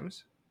the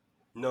gems?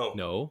 No,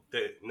 No.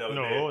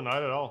 No,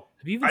 not at all.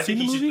 Have you even I seen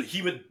think the movie?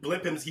 he would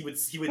blip him. He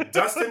would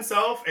dust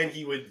himself, and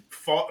he would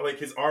fall. Like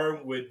his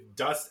arm would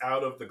dust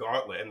out of the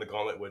gauntlet, and the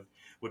gauntlet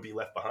would be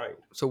left behind.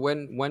 So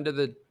when did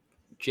the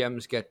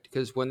gems get?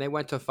 Because when they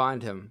went to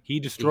find him, He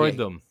destroyed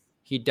Yeah. them.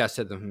 he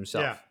dusted them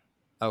himself.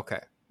 Yeah.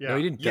 Okay. Yeah. No,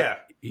 he didn't. Yeah.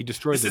 He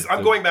destroyed. This is. the-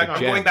 I'm going back. the I'm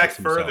gems going back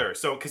himself. further.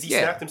 So because he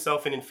Yeah. snapped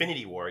himself in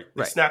Infinity War, he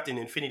Right. snapped in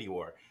Infinity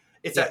War.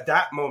 It's Yeah. at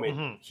that moment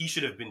Mhm. he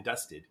should have been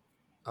dusted,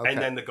 Okay.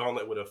 and then the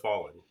gauntlet would have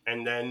fallen,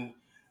 and then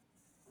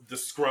the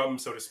scrum,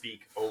 so to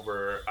speak,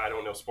 over I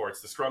don't know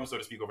sports. The scrum, so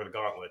to speak, over the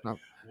gauntlet. No.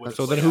 would have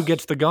So then, played who out.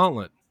 gets the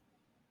gauntlet?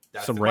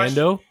 That's Some the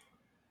question. rando,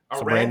 A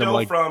some rando random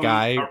like from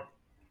guy a-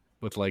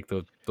 with like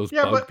those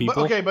Yeah, bug but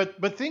people. okay,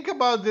 but think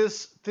about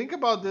this. Think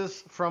about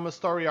this from a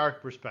story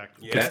arc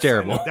perspective. Yes,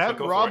 terrible. I know, That but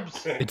go for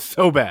robs- it. It's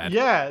so bad.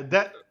 Yeah,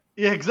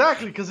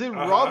 exactly, because it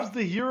Uh-huh. robs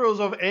the heroes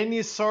of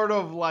any sort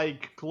of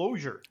like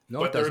closure. no,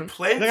 but it there are doesn't.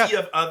 plenty They got-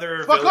 of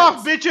other Fuck villains.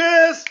 off,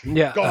 bitches!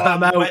 Yeah, Gone.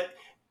 I'm out. But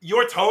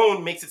your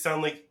tone makes it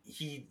sound like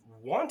he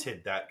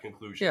wanted that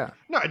conclusion. Yeah.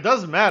 No, it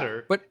doesn't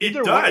matter. But It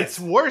Either does. way, it's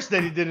worse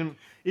that he didn't.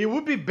 It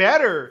would be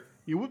better.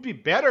 It would be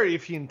better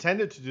if he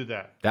intended to do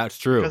that, That's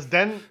true. because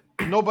then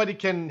nobody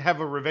can have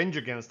a revenge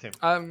against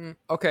him,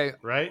 Okay.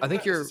 right? I think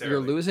Not you're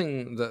necessarily.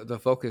 losing the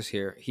focus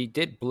here. He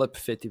did blip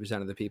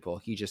 50% of the people.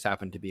 He just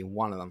happened to be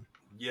one of them.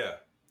 Yeah.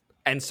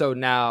 And so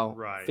now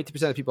Right.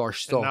 50% of the people are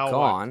still now what?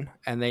 gone,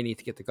 and they need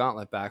to get the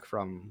gauntlet back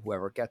from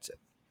whoever gets it.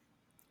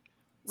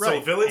 So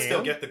Right, villains still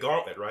and- get the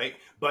gauntlet, right?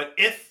 But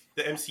if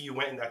the MCU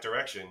went in that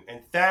direction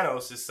and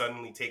Thanos is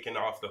suddenly taken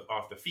off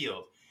the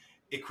field,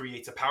 it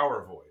creates a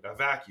power void, a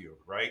vacuum,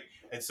 right?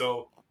 And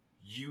so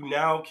you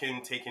now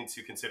can take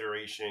into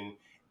consideration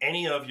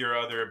any of your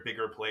other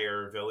bigger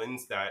player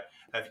villains that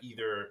have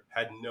either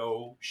had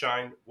no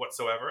shine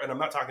whatsoever, and I'm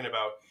not talking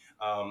about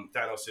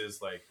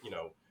Thanos's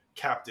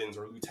captains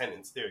or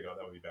lieutenants. There you go,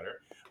 that would be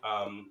better.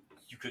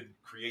 You could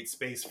create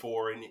space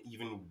for an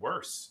even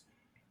worse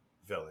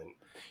villain.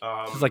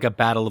 This is like a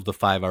battle of the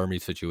five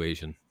armies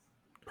situation.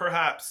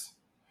 Perhaps.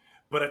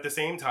 But at the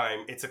same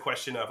time, it's a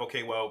question of,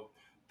 okay, well,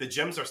 the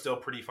gems are still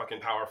pretty fucking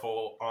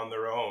powerful on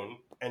their own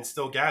and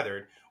still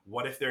gathered.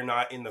 What if they're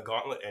not in the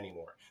gauntlet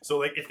anymore? So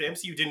like if the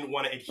MCU didn't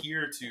want to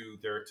adhere to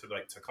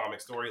comic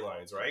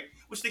storylines, right?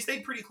 Which they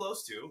stayed pretty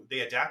close to, they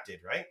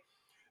adapted, right?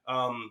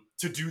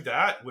 To do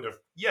that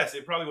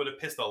it probably would have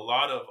pissed a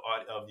lot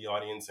of the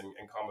audience and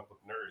comic book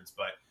nerds,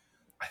 but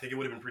I think it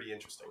would have been pretty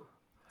interesting.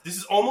 This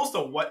is almost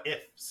a what if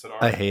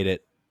scenario. I hate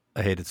it.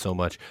 I hate it so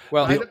much.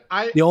 Well,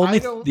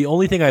 The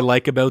only thing I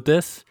like about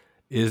this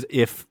is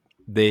if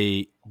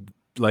they,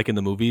 like in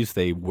the movies,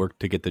 they work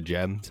to get the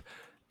gems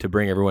to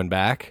bring everyone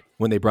back.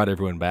 When they brought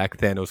everyone back,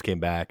 Thanos came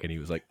back and he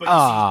was like, But you see,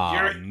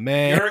 "Ah,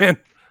 man."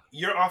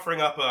 You're offering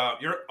up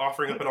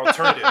an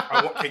alternative.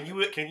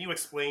 Can you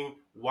explain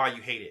why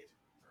you hate it?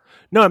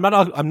 No,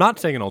 I'm not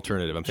saying an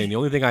alternative. I'm saying the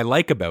only thing I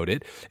like about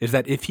it is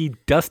that if he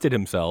dusted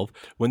himself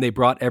when they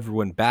brought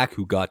everyone back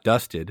who got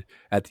dusted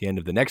at the end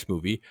of the next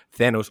movie,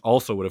 Thanos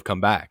also would have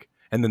come back,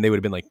 and then they would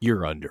have been like,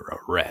 "You're under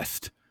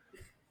arrest."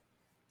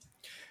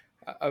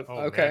 Oh,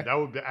 okay. man, that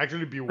would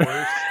actually be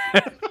worse.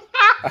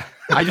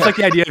 I just like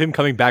the idea of him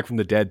coming back from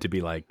the dead to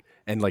be like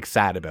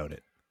sad about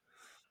it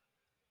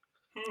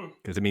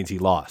because it means he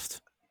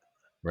lost,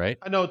 right?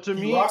 I know. To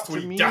He me, lost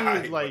when he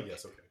died. but like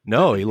yes, okay.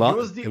 No, he he lost.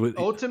 was the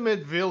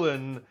ultimate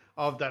villain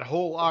of that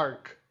whole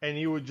arc, and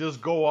he would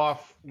just go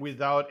off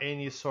without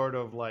any sort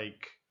of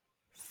like.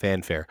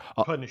 fanfare.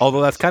 Punishments.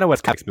 Although that's kind of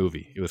what's Cap's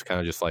movie. It was kind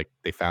of just like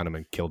they found him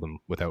and killed him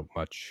without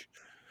much.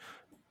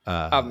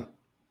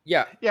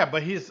 Yeah, Yeah,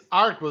 but his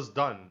arc was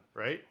done,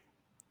 right?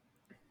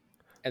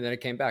 and then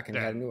it came back and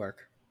he had a new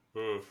arc.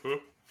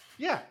 Mhm.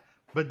 Yeah,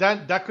 but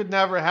that could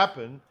never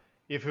happen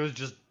if it was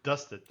just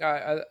dusted.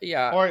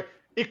 Yeah,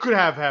 It could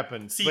have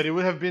happened, See- but it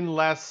would have been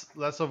less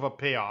of a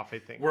payoff, I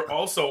think. We're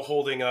also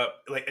holding up,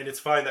 like, and it's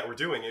fine that we're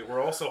doing it.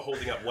 We're also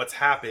holding up what's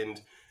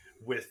happened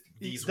with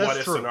these That's what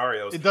if true.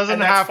 scenarios. It doesn't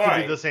And that's have to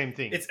fine. be the same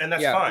thing. That's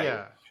Yeah. fine.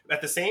 Yeah.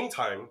 At the same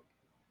time,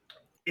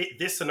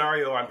 this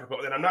scenario I'm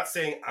proposing, and I'm not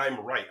saying I'm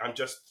right. I'm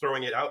just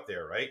throwing it out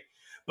there, right?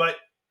 But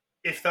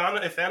if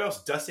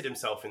Thanos dusted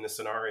himself in this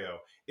scenario,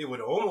 it would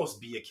almost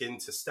be akin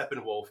to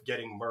Steppenwolf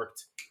getting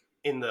murked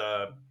in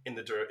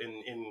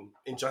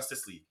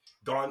Justice League,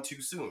 gone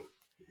too soon,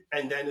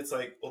 and then it's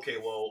like, okay,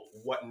 well,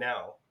 what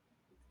now?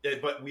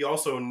 But we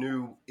also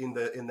knew in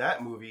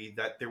that movie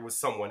that there was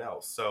someone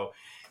else. So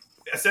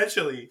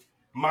essentially,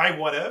 my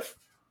what if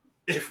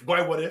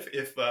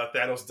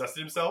Thanos dusted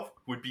himself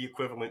would be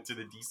equivalent to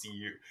the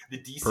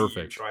DCU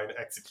Perfect. trying to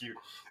execute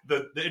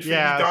the Infinity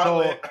Yeah,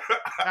 Gauntlet.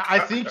 I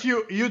think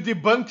you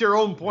debunked your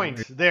own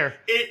point there.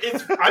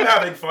 I'm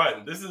having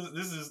fun. This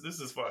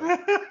is fun.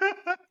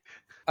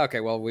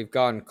 Okay, well, we've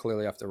gone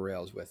clearly off the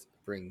rails with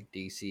bring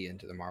DC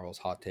into the Marvel's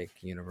hot take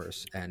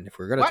universe, and if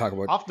we're going to What? talk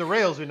about, Off the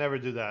rails, we never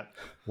do that.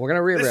 we're going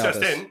to This re-rail just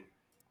this. in.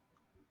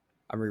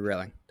 I'm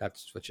re-railing.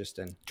 That's what's just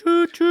in.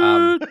 Toot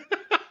toot.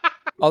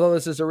 Although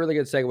this is a really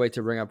good segue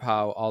to bring up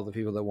how all the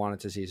people that wanted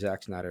to see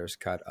Zack Snyder's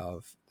cut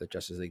of the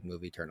Justice League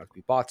movie turned out to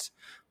be bots.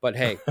 But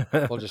hey,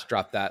 we'll just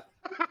drop that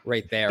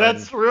right there.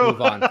 That's and true.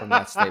 Move on from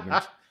that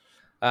statement.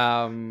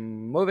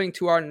 Moving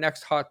to our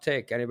next hot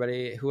take.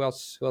 Anybody? Who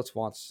else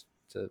wants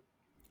to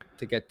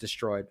get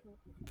destroyed?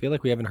 I feel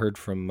like we haven't heard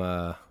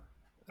from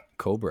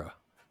Cobra.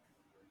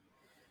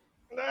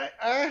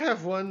 I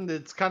have one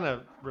that's kind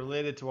of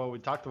related to what we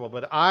talked about,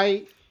 but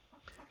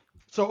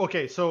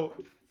so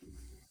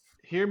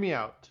hear me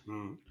out.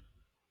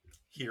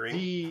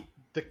 Hearing.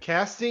 The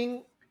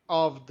casting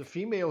of the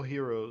female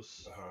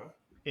heroes Uh-huh.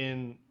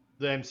 in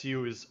the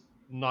MCU is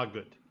not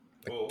good.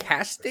 Oh.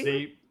 Casting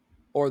They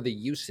or the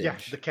usage? yeah,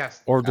 the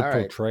casting. Or the All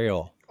right.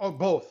 portrayal. Oh,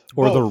 both.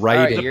 Or the Both.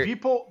 writing. All right,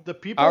 The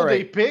people All they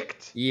right.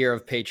 picked. Year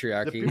of The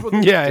patriarchy. people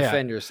they Yeah,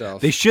 Defend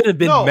yourself. They should have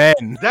been no,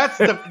 men. That's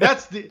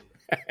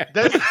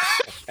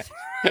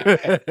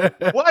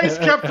why is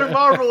Captain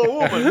Marvel a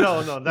woman?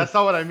 No, that's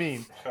not what I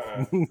mean.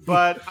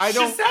 But I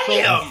don't.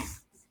 Shazam!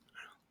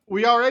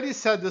 We already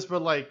said this,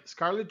 but like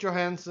Scarlett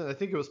Johansson, I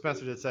think it was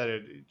Spencer that said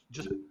it.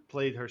 Just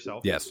played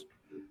herself. Yes.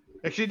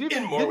 Actually, In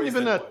didn't more ways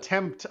even than one.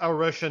 attempt a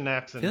Russian I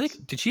accent. feel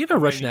like, did she have a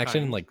Russian many accent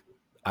in times. like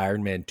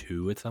Iron Man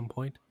 2 at some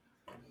point?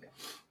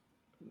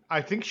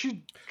 I think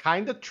she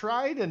kind of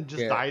tried and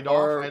just Yeah, died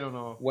or off. I don't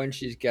know. when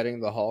she's getting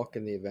the Hulk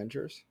in the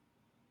Avengers.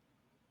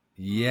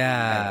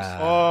 Yeah.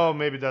 Oh,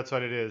 maybe that's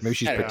what it is. Maybe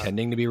she's Yeah.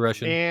 pretending to be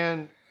Russian.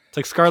 And It's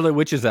like Scarlet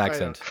Witch's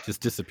accent. Just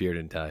disappeared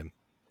in time.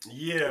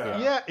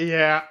 Yeah.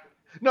 yeah.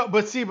 No,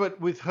 but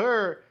with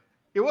her,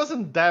 it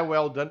wasn't that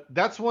well done.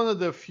 That's one of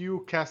the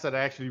few casts that I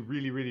actually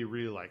really, really,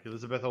 really like.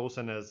 Elizabeth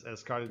Olsen as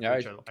Scarlet Yeah,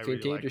 Witch. I really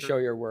continue like to her. show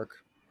your work.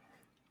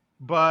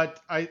 But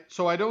I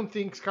don't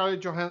think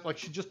Scarlett Johansson, like,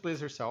 she just plays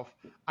herself.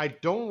 I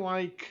don't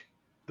like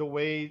the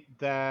way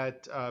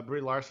that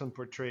Brie Larson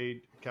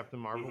portrayed Captain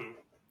Marvel. Mhm.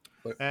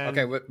 But, And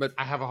okay, but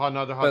I have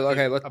another hot but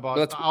okay, take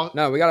let's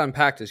no, we gotta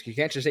unpack this. You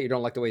can't just say you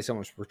don't like the way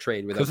someone's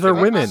portrayed without 'Cause they're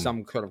giving women.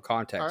 some sort of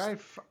context. All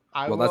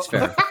right, Well, that's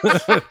fair.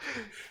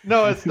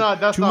 No, it's not.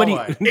 That's Too not many-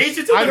 why.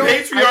 Agents of I the don't-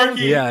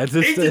 patriarchy. Yeah, it's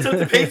just- Agents of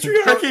the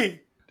patriarchy.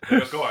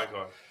 Go on.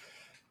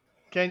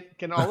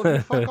 Can all of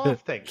you fuck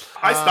off? Thanks.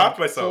 I stopped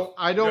myself. So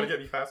I You gotta don't. get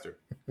me faster.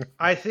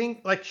 I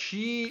think like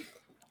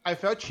I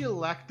felt she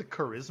lacked the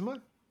charisma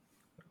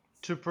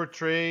to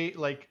portray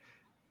like.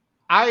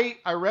 I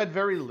read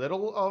very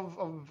little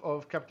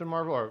of Captain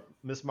Marvel or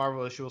Miss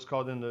Marvel as she was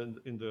called in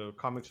the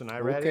comics when I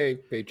read Okay,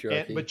 it.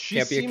 patriarchy. But she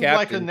Can't be a seemed captain,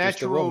 like a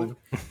just a natural.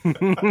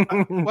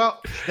 woman.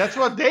 Well, that's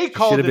what they Should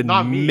called have it, been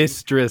not me.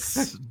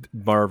 Mistress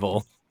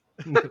Marvel.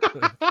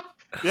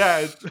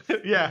 Yeah,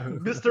 yeah.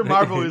 Mr.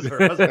 Marvel is her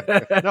husband.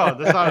 No,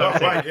 that's not Oh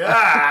what I'm my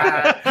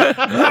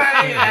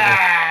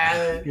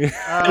saying.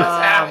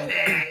 god!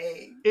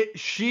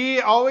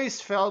 She always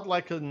felt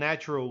like a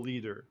natural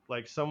leader,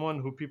 like someone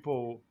who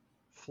people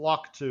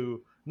flock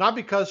to, not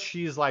because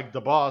she's like the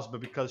boss,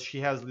 but because she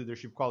has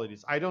leadership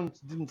qualities. I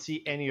didn't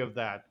see any of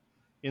that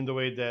in the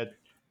way that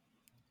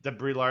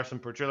Brie Larson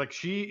portrayed. Like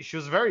she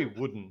was very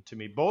wooden to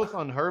me, both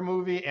on her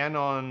movie and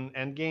on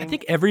Endgame. I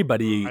think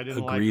everybody I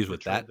didn't like agrees the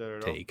with that portrayal there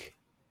at all. take.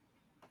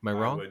 Am I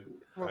wrong?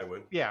 I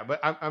would. Yeah, but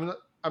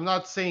I'm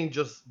not saying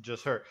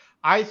just her.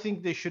 I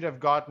think they should have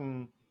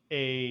gotten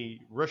a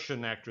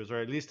Russian actress, or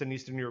at least an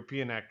Eastern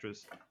European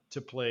actress,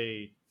 to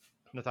play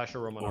Natasha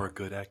Romanoff. Or a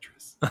good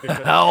actress. Because-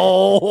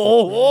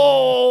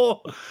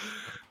 Oh,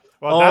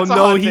 well, that's a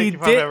no, hot he take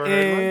if I've ever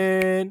heard one.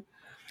 didn't.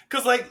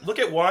 Because, like, look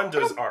at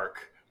Wanda's arc.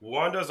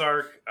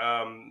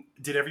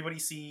 Did everybody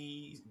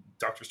see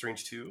Doctor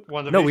Strange 2?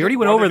 No, we already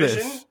went over WandaVision?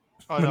 this.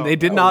 Oh, no. They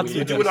did Oh, not we see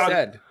do just it on-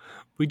 said.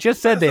 We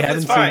just said they It's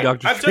haven't fine. seen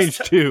Doctor I'm Strange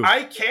just, 2.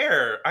 I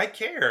care.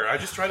 I'm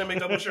just trying to make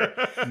double sure.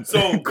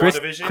 So, Chris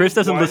WandaVision,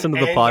 doesn't 1 listen to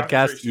the and Doctor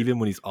podcast Strange 2. even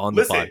when he's on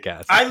Listen, the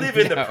podcast. I live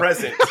in the No.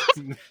 present.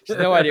 There's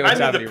no idea what's I'm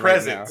in happening the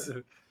right now.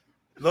 present.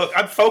 Look,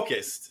 I'm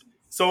focused.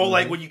 So,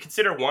 like, when you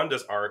consider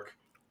Wanda's arc,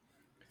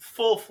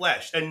 full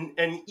flesh. And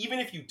even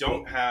if you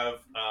don't have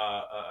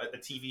a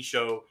TV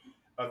show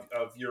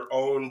of your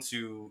own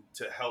to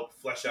help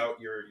flesh out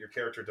your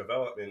character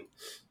development,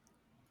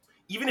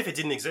 even if it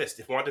didn't exist,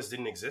 if Wanda's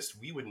didn't exist,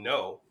 we would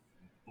know.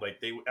 Like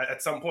they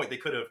at some point they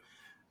could have,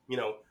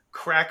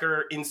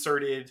 Cracker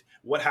inserted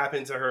what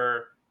happened to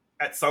her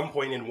at some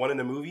point in one of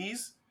the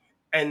movies,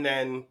 and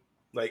then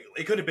like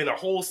it could have been a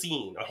whole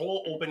scene, a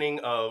whole opening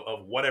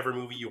of whatever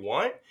movie you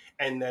want,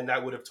 and then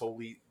that would have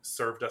totally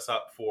served us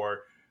up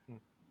for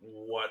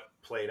what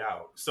played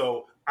out.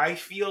 So I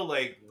feel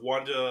like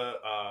Wanda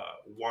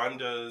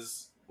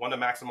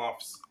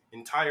Maximoff's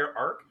entire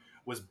arc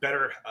was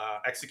better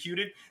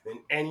executed than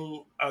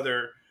any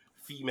other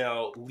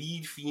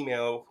lead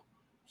female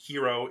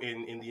hero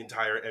in the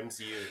entire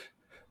MCU.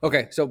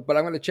 Okay, but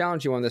I'm going to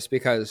challenge you on this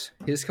because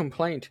his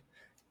complaint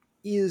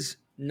is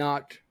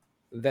not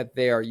that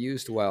they are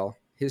used well.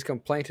 His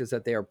complaint is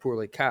that they are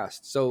poorly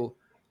cast. So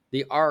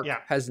the arc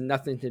has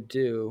nothing to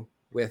do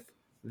with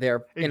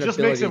their inability just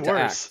makes it to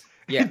worse. act.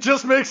 Yeah. It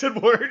just makes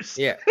it worse.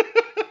 Yeah.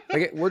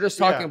 Like, we're just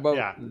talking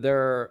about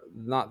they're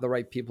not the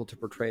right people to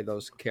portray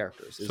those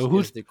characters. So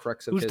who's the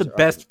crux of who's his the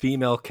best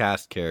female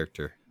cast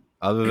character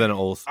other than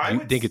Olsen? You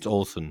think it's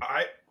Olsen?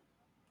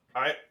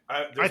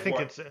 I think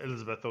it's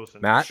Elizabeth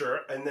Olsen. Matt?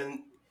 Sure, and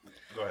then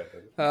go ahead.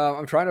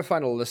 I'm trying to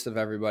find a list of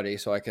everybody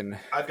so I can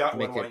I've got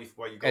make one an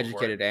while you go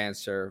educated for it.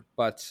 answer.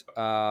 But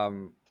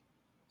I'm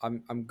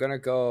gonna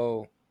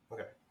go.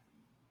 Okay.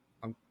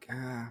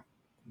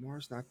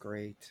 Moore's not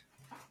great.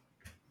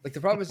 Like,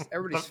 the problem is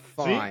everybody's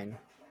fine.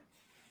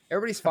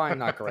 Everybody's fine,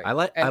 not great. I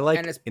like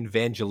and it's,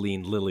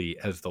 Evangeline Lilly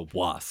as the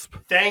Wasp.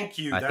 Thank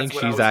you. I think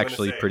what I she's was gonna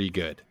actually say. pretty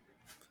good.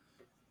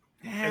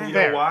 And you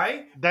Fair. know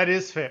why? That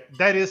is fair.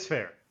 That is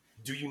fair.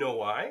 Do you know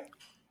why?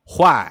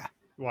 Why?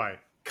 Why?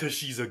 Because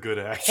she's a good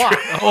actress.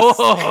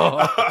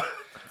 Oh.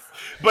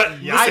 But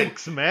Yikes,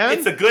 listen, man!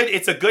 it's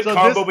a good So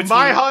combo this- between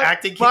my hot-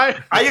 acting. my-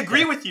 I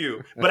agree with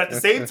you, but at the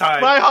same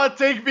time, My hot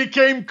take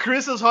became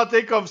Chris's hot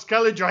take of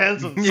Scarlett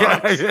Johansson. Yeah,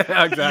 Sucks.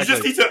 exactly. you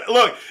just need to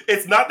look.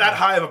 It's not that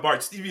high of a bar. You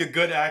just need to be a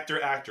good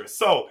actress.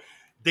 So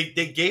they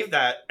gave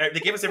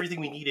us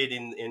everything we needed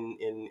in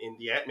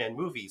the Ant-Man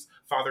movies.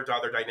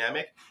 Father-daughter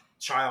dynamic,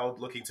 child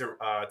looking to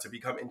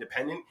become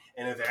independent,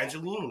 and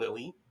Evangeline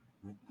Lilly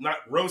not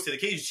rose to the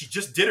occasion. She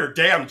just did her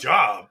damn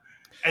job.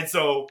 And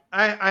so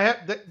I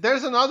have.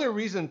 There's another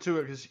reason to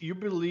it because you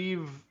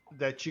believe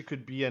that she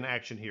could be an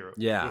action hero.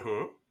 Yeah.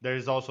 mhm. There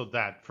is also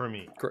that for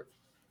me.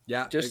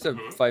 Yeah. just to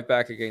fight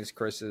back against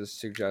Chris's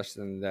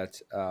suggestion that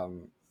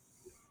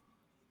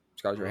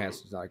Scarlett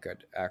Johansson's not a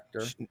good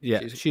actor. Yeah,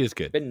 She's she is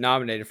good. been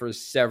nominated for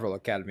several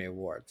Academy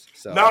Awards.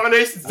 So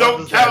Nominations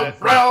don't does that count, have-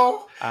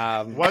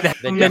 bro. What? they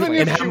Even definitely-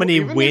 if And how she- many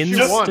even if she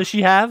wins won- does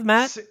she have,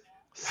 Matt?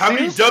 How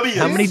many Since- W's?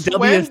 How many since Ws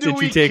when did do she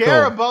we take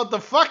care home? about the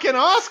fucking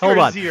Oscars Hold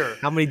on. here?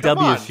 How many Come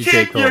W's on. did she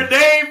take Keep your home?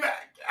 name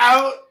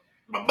out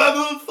my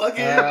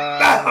motherfucking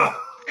mouth.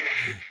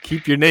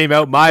 Keep your name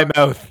out my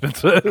mouth.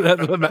 That's what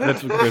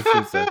Chris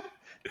just said.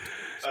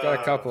 She's got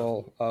a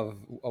couple of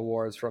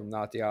awards from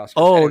not the Oscars.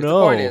 Oh, Anyways, no.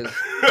 The point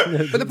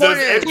is, but the point Does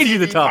is, Change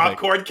the MTV topic.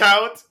 popcorn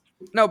count?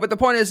 no. But the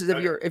point is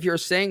if you're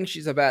saying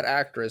she's a bad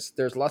actress,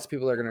 there's lots of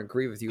people that are going to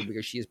agree with you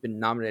because she's been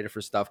nominated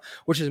for stuff,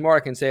 which is more I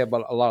can say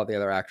about a lot of the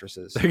other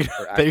actresses. They're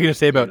going to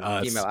say about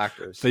us. female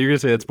actors. So you're going to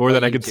say that's more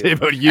than I can too. say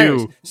about you.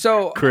 Anyways,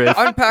 so Chris.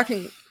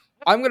 unpacking,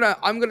 I'm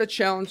gonna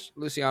challenge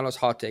Luciano's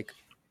hot take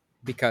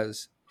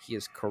because he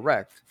is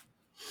correct,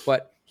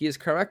 but he is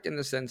correct in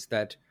the sense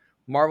that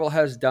Marvel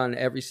has done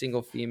every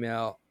single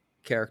female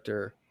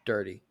character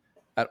dirty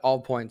at all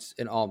points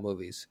in all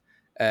movies.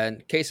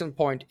 And case in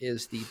point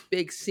is the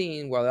big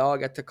scene where they all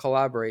get to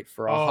collaborate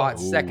for a hot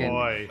second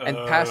Boy. and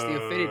pass the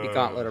Affinity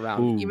Gauntlet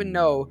around. Ooh. Even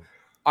though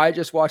I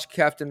just watched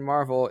Captain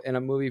Marvel in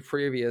a movie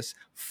previous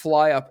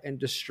fly up and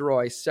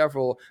destroy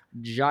several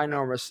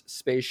ginormous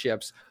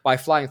spaceships by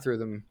flying through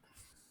them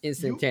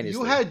instantaneously.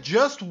 You had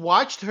just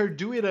watched her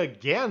do it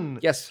again.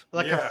 Yes,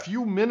 Like Yeah. a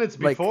few minutes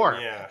Like- before.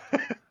 Yeah.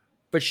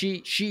 but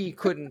she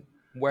couldn't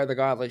wear the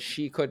gauntlet.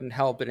 She couldn't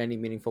help in any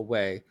meaningful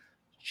way.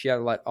 She had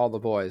to let all the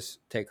boys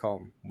take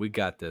home. We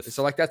got this.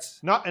 So like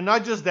that's Not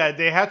just that.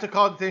 They had to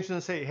call attention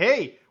and say,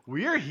 "Hey,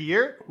 we're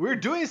here. We're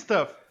doing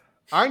stuff.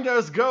 Aren't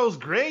those girls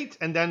great?"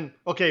 And then,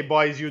 okay,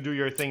 boys, you do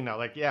your thing now.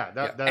 Like,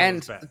 that and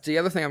was bad. the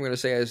other thing I'm going to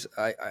say is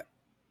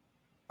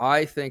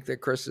I think that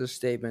Chris's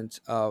statement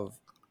of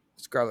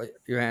Scarlett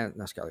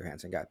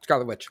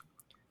Witch.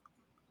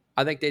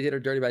 I think they did her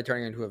dirty by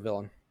turning her into a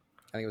villain.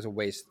 I think it was a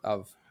waste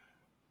of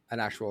an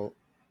actual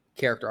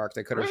character arc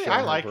that could have Really? shown I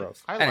her like it.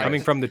 growth. I like Anyways,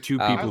 Coming from the two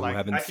people I like who it.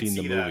 haven't I can seen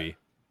the see that. movie.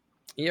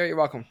 yeah, you're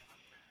welcome.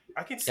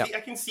 I can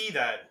see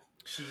that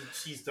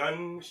she's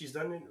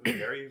done a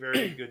very,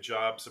 very good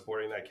job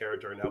supporting that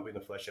character and helping to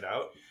flesh it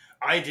out.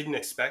 I didn't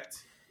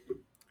expect.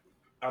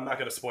 I'm not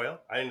going to spoil.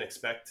 I didn't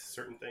expect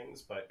certain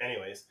things, but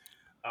anyways,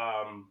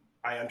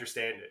 I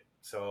understand it.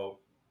 So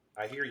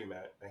I hear you,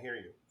 Matt. I hear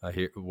you. I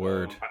hear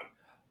word.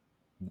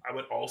 I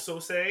would also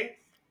say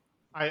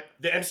I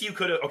the MCU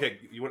could have. Okay,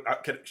 you want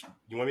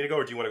me to go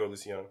or do you want to go,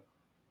 Luciano?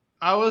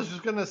 I was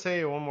just gonna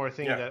say one more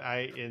thing Yeah.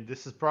 and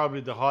this is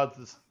probably the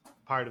hottest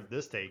part of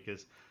this take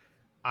is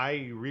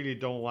I really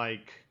don't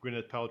like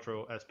Gwyneth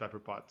Paltrow as Pepper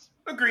Potts.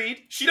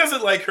 Agreed. She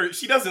doesn't like her.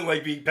 She doesn't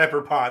like being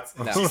Pepper Potts.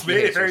 No, She's she made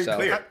it hates very herself.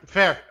 clear.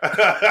 Fair,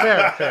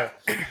 fair.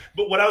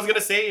 But what I was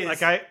gonna say is,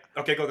 Like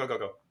okay, go.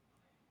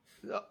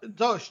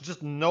 no, it's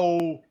just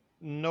no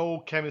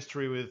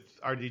chemistry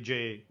with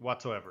RDJ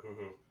whatsoever.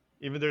 Mhm.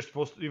 Even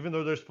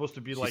though they're supposed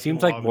to be She like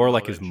seems in like love more and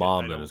like all his that shit, mom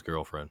I than don't- his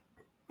girlfriend.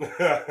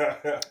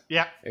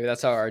 Yeah. Maybe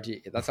that's how Iron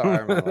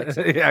Man likes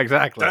it. Yeah,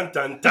 exactly. Dun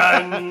dun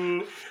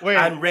dun. Wait,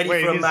 I'm ready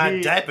for is my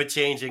he- diaper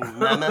changing,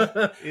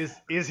 mama. Is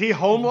he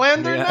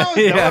Homelander Yeah. now?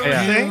 Is that what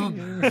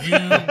Yeah. you're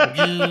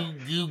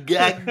saying? you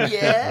got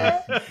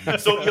yeah.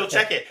 So you'll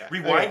check it.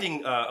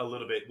 Rewinding a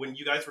little bit, when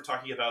you guys were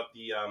talking about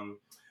the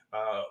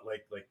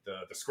like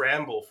the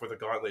scramble for the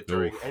gauntlet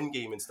during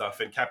Endgame and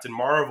stuff, and Captain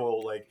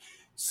Marvel like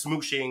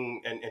smooshing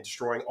and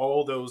destroying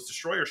all those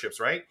destroyer ships,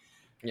 right?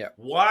 Yeah.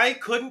 Why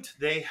couldn't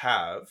they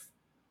have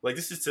like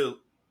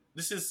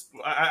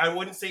I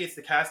wouldn't say it's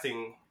the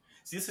casting.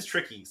 See, this is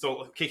tricky.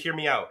 So okay, hear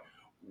me out.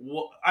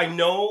 Well, I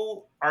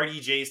know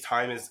RDJ's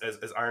time as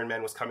Iron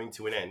Man was coming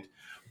to an end,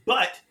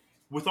 but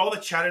with all the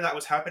chatter that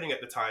was happening at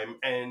the time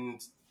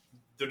and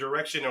the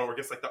direction, or I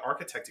guess like the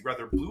architecting,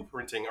 rather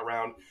blueprinting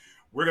around,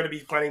 we're going to be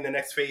planning the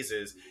next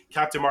phases.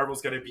 Captain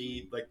Marvel's going to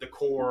be like the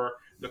core,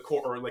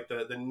 or like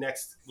the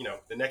next,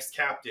 the next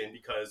captain,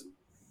 because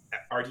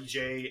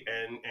RDJ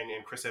and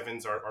Chris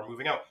Evans are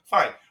moving out.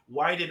 Fine.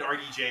 Why did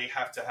RDJ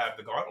have to have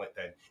the gauntlet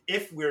then?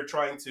 If we're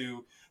trying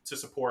to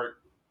support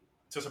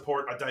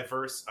a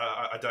diverse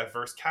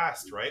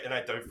cast, right, and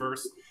a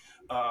diverse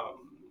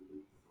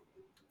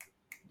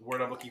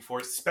word I'm looking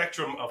for,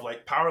 spectrum of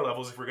like power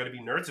levels, if we're going to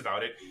be nerds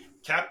about it,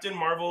 Captain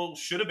Marvel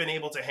should have been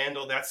able to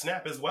handle that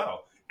snap as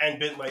well and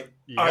been like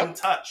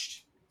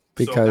untouched.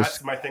 So Because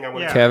that's my thing. I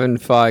want to Kevin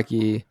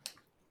Feige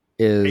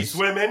hates is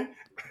women.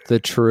 the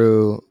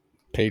true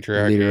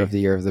Patriarchy. leader of the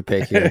year of the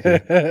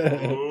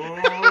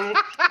patriarchy.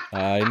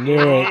 I knew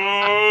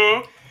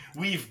it.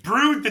 We've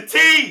brewed the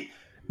tea.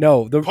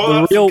 No, Pull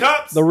up some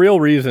cups. the real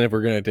reason, if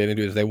we're going to get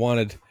into it, is they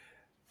wanted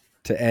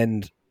to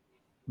end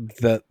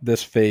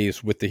this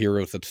phase with the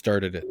heroes that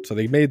started it. So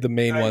they made the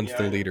main ones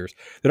the leaders.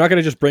 They're not going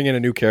to just bring in a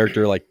new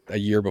character like a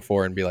year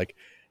before and be like,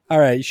 all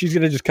right, she's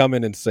going to just come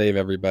in and save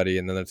everybody,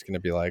 and then it's going to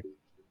be like,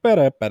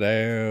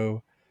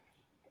 ba-da-ba-do.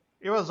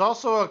 It was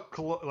also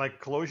a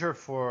closure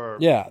for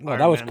Yeah, no, Iron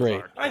that was Man's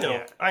great. arc. I know.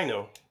 Yeah. I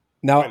know.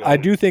 Now, I know. I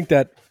do think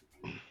that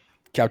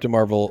Captain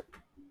Marvel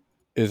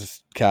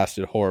is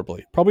casted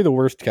horribly. Probably the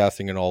worst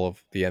casting in all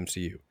of the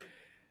MCU.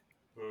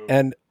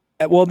 And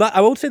well, I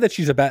won't say that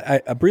she's a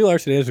bad. Brie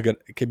Larson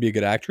can be a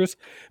good actress,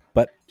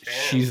 but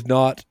she's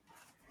not.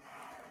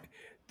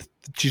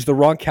 She's the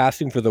wrong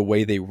casting for the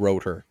way they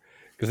wrote her,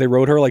 because they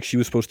wrote her like she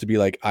was supposed to be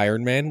like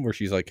Iron Man, where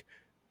she's like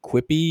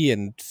quippy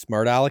and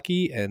smart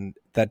alecky, and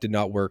that did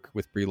not work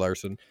with Brie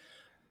Larson.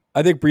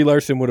 I think Brie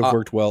Larson would have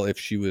worked well if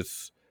she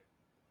was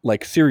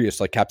like serious,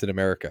 like Captain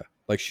America,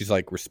 like she's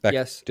like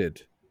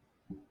respected.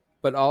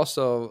 But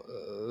also,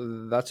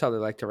 that's how they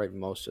like to write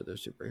most of their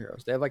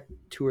superheroes. They have like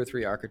 2 or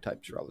 3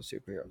 archetypes for all the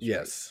superheroes.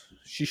 Yes, right?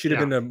 She should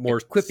have been a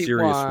more quippy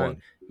serious one.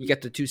 You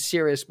got the too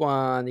serious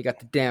one. You got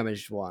the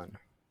damaged one.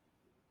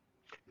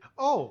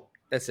 Oh,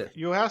 that's it.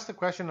 You asked the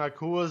question like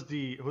who's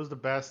the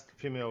best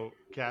female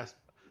cast?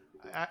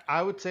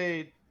 I would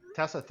say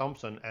Tessa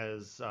Thompson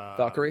as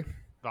Valkyrie.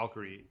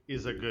 Valkyrie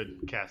is a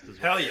good cast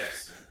as well. Hell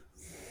yes.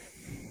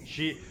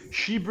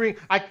 She bring.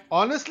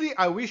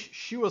 I wish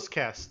she was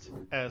cast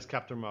as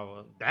Captain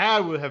Marvel.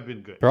 That would have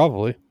been good.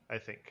 Probably. I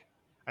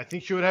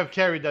think she would have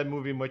carried that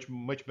movie much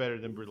better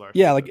than Brie Larson.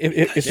 Yeah, like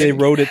if they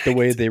wrote it the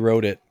way they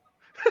wrote it.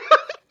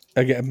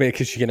 Again,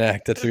 because she can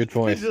act. That's a good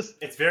point.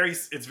 It's very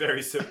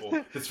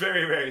simple. It's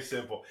very, very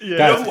simple. Yeah. You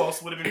Guys, know who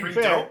else would have been pretty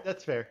Fair. dope?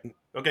 That's fair.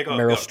 Okay, go.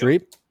 Meryl go.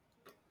 Streep,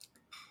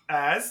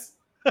 As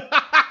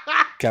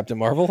Captain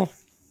Marvel.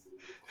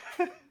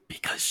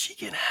 because she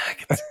can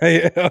act.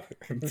 Yeah,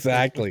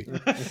 exactly.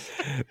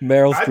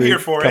 Meryl I'm Streep here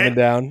for coming it.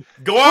 down.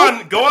 Go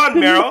on,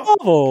 Meryl.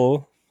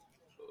 Marvel.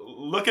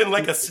 Looking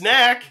like a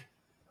snack.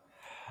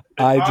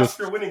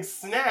 Oscar-winning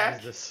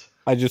snack.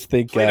 I just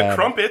think Playing the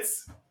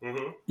crumpets.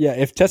 Mm-hmm. Yeah,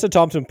 if Tessa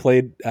Thompson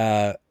played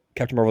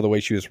Captain Marvel the way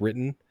she was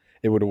written,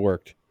 it would have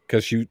worked,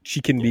 because she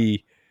can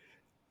be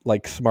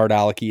like smart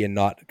alecky and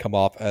not come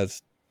off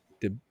as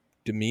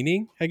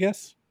demeaning, I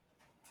guess.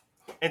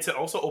 And to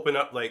also open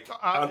up, like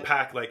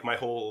unpack like my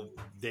whole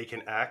they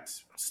can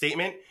act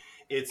statement.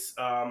 It's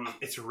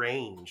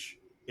range.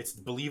 It's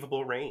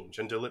believable range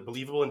and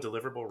believable and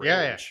deliverable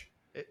range.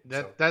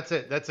 Yeah. That's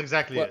it. That's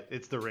exactly it.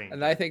 It's the range.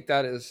 And I think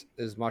that is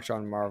as much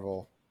on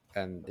Marvel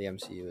and the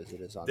MCU as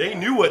it is on. They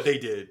knew what they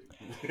did.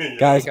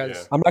 Guys,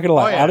 I'm not gonna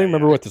lie. I don't even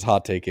remember what this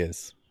hot take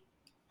is.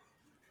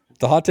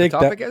 The hot take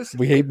that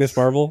we hate Miss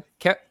Marvel,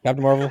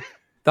 Captain Marvel.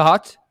 The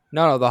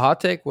hot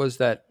take was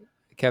that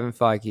Kevin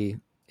Feige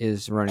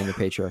is running the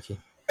patriarchy.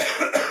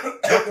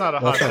 That's not a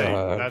hot take.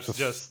 That's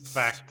just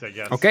fact, I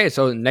guess. Okay,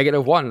 so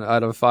 -1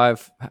 out of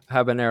 5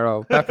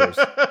 habanero peppers.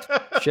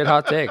 Shit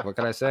hot take. What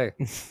can I say?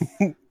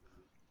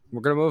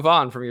 We're gonna move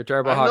on from your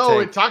terrible I hot know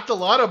take. we talked a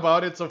lot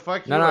about it, so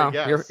fuck you. No, I no,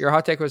 guess. your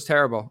hot take was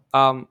terrible.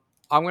 I'm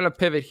gonna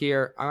pivot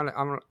here.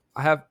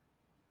 Have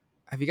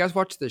you guys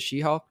watched the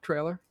She-Hulk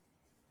trailer?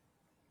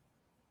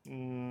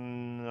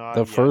 Not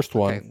The yet. first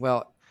one. Okay,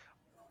 well,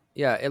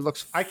 yeah, it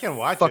looks I can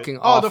watch fucking it.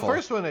 awful. Oh, the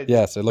first one. I did.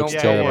 Yes, it looks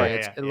Don't terrible. worry,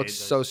 Yeah, it looks it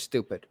so does.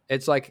 stupid.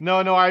 It's like No,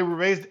 I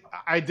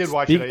did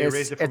watch it. I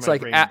erased it from it's my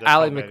like brain. That's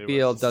Ally how bad it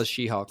McBeal was. does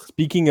She-Hulk.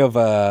 Speaking of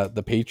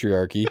the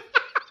patriarchy,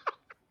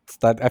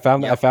 I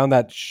found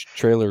that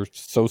trailer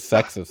so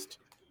sexist.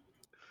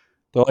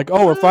 They're like,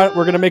 "Oh, we're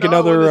gonna make Now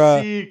I wanna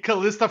another." see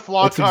Callista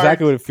Flockhart. That's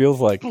exactly what it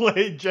feels like.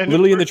 Play Jennifer.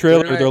 Literally in the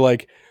trailer, Didn't I- they're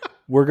like,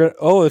 "We're gonna."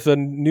 Oh, it's a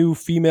new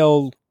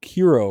female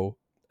hero,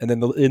 and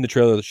then in the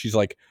trailer, she's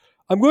like,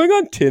 "I'm going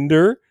on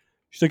Tinder."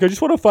 She's like, "I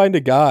just want to find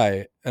a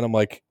guy," and I'm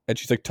like, and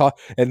she's like, "Talk,"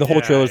 and the whole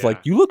Yeah, trailer's yeah. like,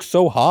 "You look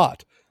so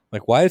hot."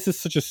 Like, why is this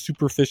such a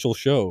superficial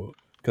show?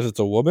 Because it's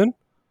a woman.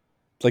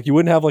 It's like you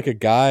wouldn't have like a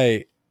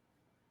guy,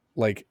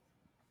 like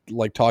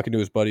talking to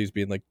his buddies,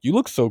 being like, "You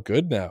look so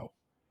good now."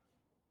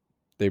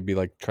 They'd be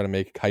like trying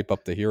to hype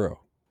up the hero.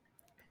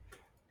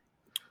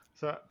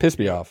 So Piss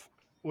me off.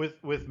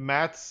 with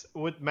Matt's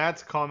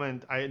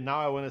comment, I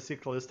want to see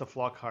Callista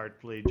Flockhart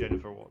play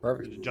Jennifer Walters.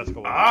 Perfect. Jessica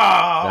Walters.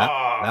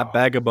 That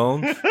bag of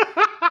bones.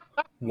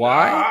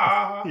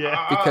 Why?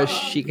 Yeah. Because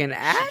she can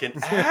act. She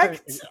can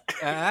act.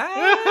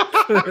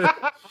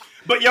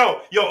 But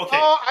yo, okay.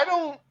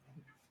 Oh,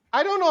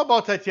 I don't know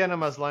about Tatiana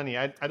Maslany.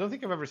 I don't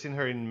think I've ever seen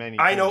her in many.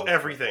 I know things.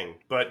 everything,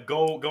 but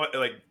go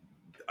like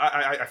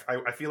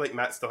I feel like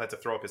Matt still had to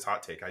throw up his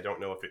hot take. I don't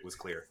know if it was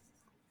clear.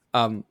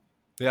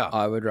 Yeah.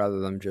 I would rather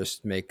them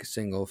just make a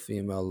single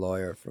female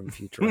lawyer from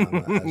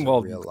Futurama as Well,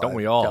 a real don't live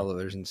we all?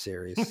 television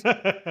series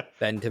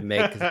than to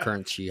make the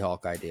current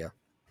She-Hulk idea.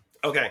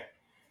 Okay,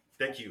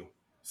 thank you.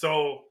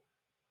 So,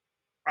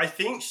 I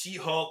think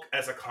She-Hulk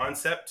as a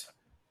concept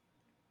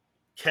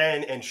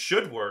can and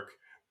should work,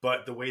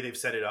 but the way they've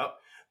set it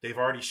up, they've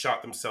already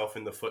shot themselves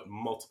in the foot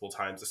multiple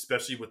times,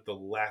 especially with the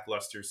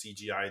lackluster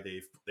CGI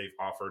they've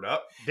offered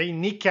up. They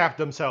kneecapped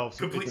themselves.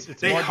 They more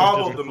than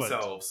hobbled just a foot.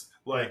 themselves.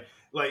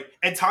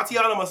 And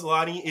Tatiana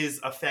Maslany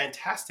is a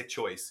fantastic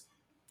choice.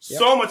 Yep.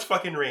 So much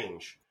fucking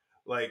range.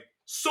 Like,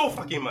 so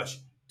fucking much.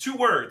 2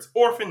 words.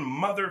 Orphan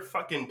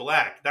motherfucking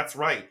black. That's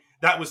right.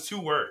 That was 2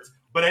 words.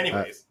 But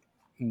anyways.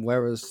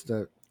 Where was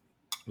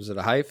it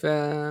a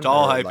hyphen? It's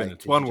all Or, hyphen. like,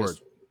 it's did one you word.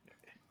 just-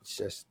 It's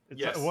just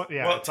Yes. Well,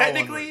 Well, it's all one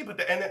technically, word.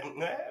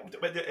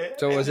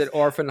 so. Was it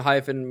orphan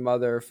hyphen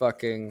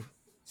motherfucking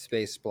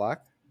space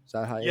black? Is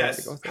that how you have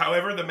to Yes. go?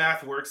 However, the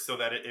math works so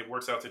that it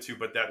works out to 2,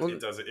 but Well, it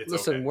does it. It's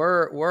Listen, okay.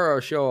 we're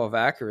a show of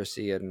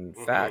accuracy and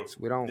Mhm. facts.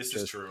 We don't This is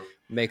just true.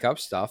 make up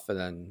stuff and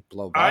then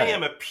blow by. I it.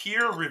 am a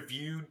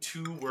peer-reviewed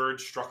 2-word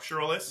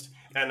structuralist,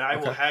 and I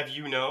will Okay. have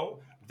you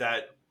know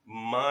that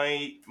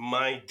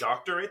my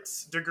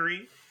doctorate's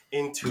degree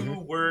in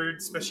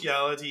 2-word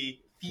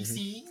speciality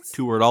theses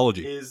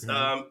 2-wordology.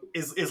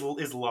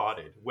 is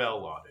lauded, well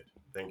lauded.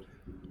 Thank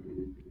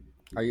you.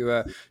 Are you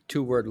a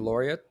 2-word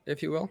laureate,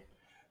 if you will?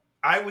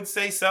 I would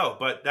say so,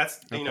 but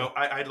that's Okay.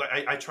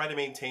 I try to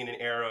maintain an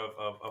air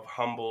of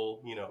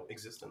humble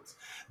existence.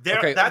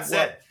 Okay, That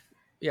said,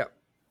 Yeah.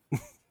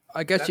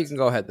 I guess you That's- can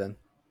go ahead then.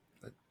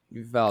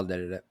 You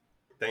validated it.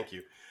 thank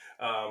you.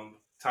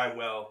 Time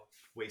well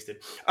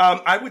wasted.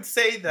 I would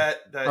say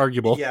that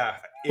Arguable. Yeah,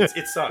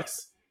 it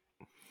sucks.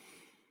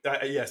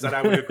 Yes, and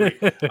I would agree.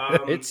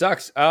 It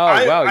sucks. Oh,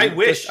 I wow. You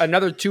wish- just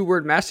another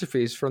 2-word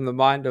masterpiece from the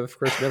mind of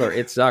Chris Miller.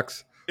 It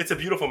sucks. It's a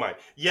beautiful mind.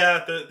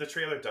 Yeah, the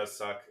trailer does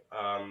suck,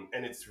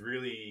 and it's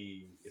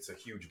a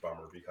huge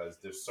bummer because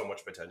there's so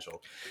much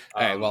potential.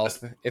 All right, well,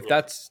 if yeah.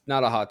 that's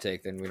not a hot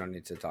take, then we don't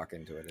need to talk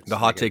into it. It's The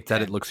hot like a take that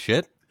 10. it looks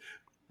shit.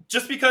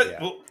 Just because,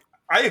 Yeah. well,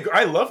 I agree.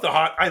 I love the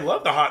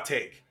hot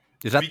take.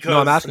 Is that Because no?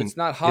 I'm asking. It's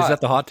not hot. Is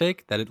that the hot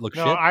take that it looks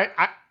No, shit?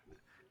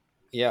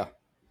 Yeah.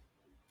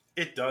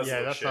 It does. Yeah,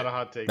 look that's shit. not a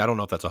hot take. I don't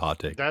know if that's a hot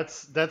take.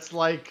 That's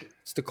like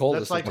It's the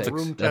coldest. that's like of takes.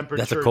 room That-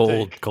 temperature. that's a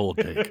cold, take. cold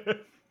take.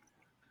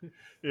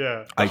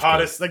 Yeah. The Ice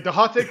hottest. Like the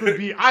hot take would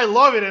be, I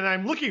love it and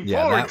I'm looking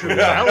Yeah, forward that to would it.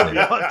 be That would hot be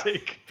a hot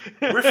take.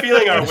 We're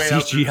feeling our The way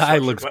out through the CGI structure,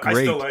 looks but I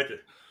still great. like it.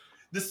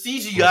 The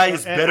CGI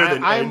is And better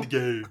than I'm-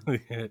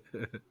 Endgame.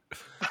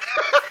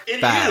 It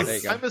Facts. is. There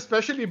you go. I'm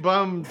especially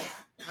bummed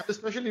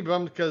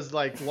because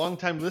like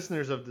longtime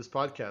listeners of this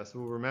podcast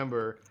will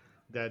remember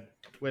that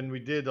when we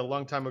did a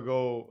long time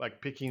ago,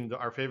 like picking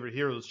our favorite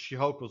heroes,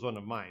 She-Hulk was one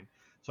of mine.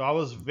 So I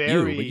was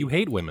very. But you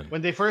hate women.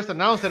 When they first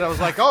announced it, I was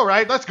like, "All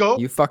right, let's go."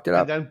 You fucked it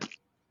up. And then,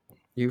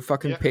 You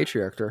fucking Yeah.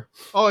 patriarcher.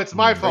 oh, it's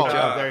my fault.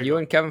 job. Oh, there You you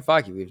and Kevin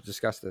Feige, we've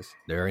discussed this.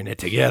 They're in it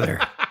together.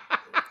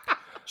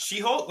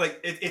 She-Hulk, like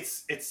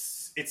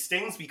it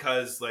stings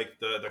because like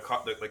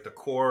the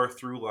core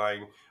through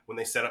line when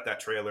they set up that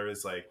trailer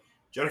is like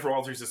Jennifer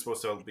Walters is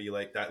supposed to be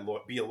like that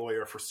be a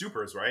lawyer for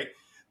supers, right?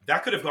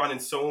 That could have gone in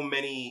so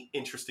many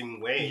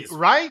interesting ways, go.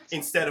 Right?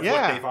 instead of Yeah.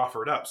 what they've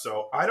offered up.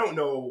 So I don't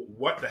know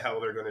what the hell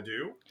they're gonna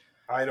do.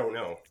 I don't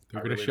know.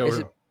 They're I gonna really show don't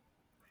her know.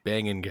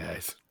 banging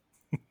guys.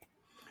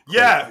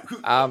 Yeah.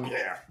 Um,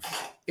 Yeah.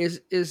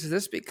 Is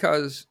this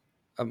because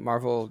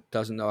Marvel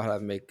doesn't know how to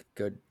make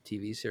good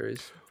TV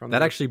series. From That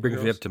their actually brings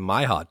me superheroes. up to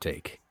my hot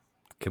take.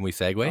 Can we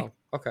segue?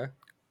 Oh, okay.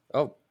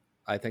 Oh,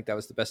 I think that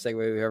was the best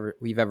segue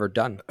we've ever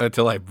done.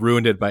 Until I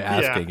ruined it by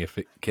asking if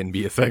it can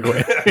be a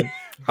segue.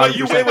 But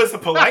you win with a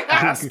polite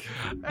ask.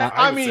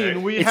 I would say.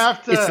 mean, we It's,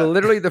 have to. it's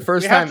literally the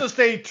first we time. have to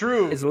stay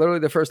true. It's literally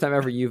the first time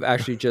ever you've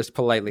actually just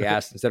politely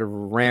asked instead of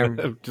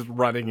Just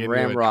running into it.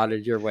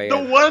 ramrodded your way the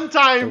in. one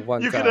time The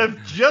one you time. could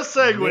have just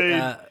segued.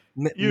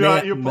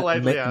 You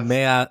politely asked.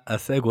 May I a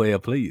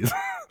segue, please?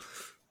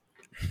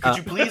 Could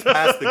you please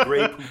pass the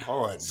Grey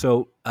Poupon?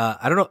 So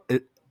I don't know.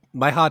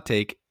 My hot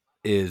take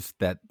is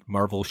that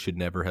Marvel should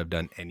never have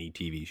done any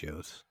TV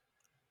shows.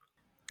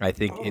 I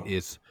think it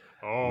is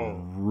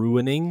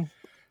ruining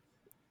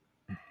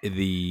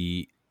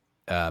the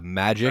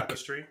magic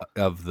Tapestry?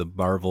 of the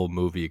Marvel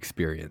movie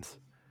experience.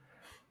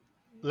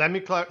 Let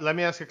me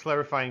ask a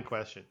clarifying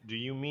question. Do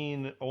you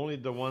mean only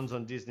the ones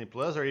on Disney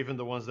Plus, or even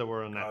the ones that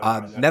were on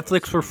Netflix?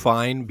 Netflix were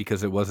fine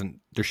because it wasn't.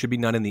 There should be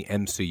none in the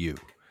MCU.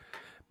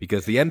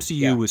 Because the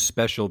MCU was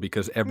special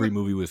because every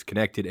movie was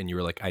connected, and you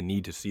were like, I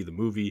need to see the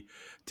movie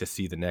to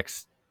see the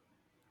next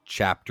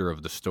chapter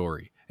of the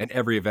story. And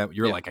every event,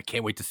 you're like, I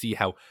can't wait to see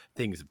how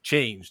things have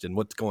changed and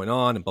what's going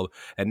on. And blah, blah.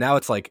 And now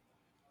it's like,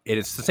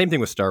 it's the same thing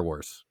with Star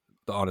Wars,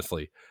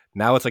 honestly.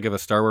 Now it's like if a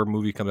Star Wars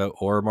movie comes out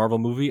or a Marvel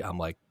movie, I'm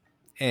like,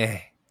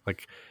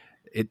 Like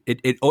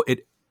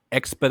it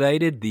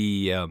expedited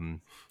the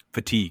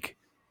fatigue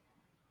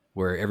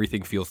where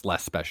everything feels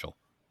less special.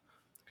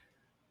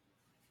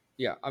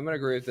 Yeah, I'm gonna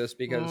agree with this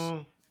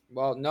because,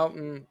 well, no.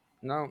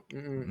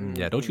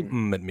 Yeah, don't you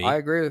at me. I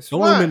agree with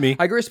Don't at me.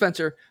 I agree with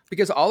Spencer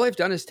because all they've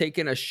done is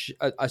taken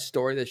a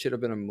story that should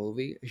have been a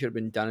movie. It should have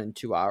been done in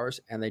 2 hours,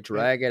 and they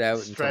drag it out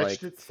into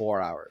Stretched like it.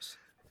 4 hours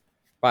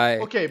by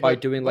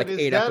doing like 8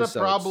 is that episodes. a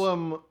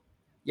problem?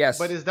 Yes,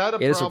 But is that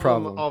it is a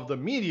problem of the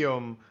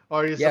medium,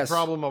 or is Yes. the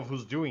problem of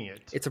who's doing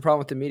it? It's a problem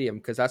with the medium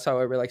because that's how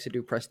everybody likes to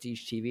do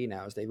prestige TV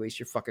now. Is they waste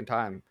your fucking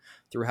time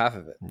through half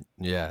of it.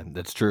 Yeah,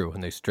 that's true.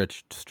 And they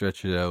stretch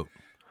it out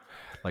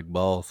like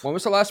balls. When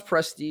was the last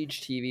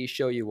prestige TV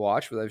show you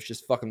watched where there was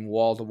just fucking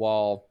wall to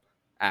wall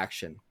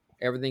action?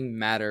 Everything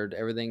mattered.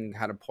 Everything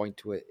had a point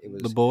to it. It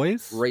was The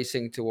Boys?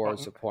 racing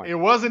towards a point. It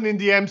wasn't in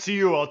the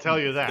MCU, I'll tell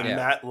you that. The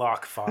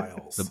Matlock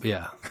Files.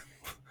 Yeah.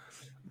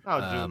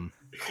 Oh, dude.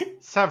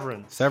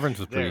 Severance. Severance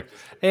was pretty,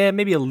 There.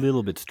 maybe a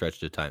little bit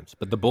stretched at times.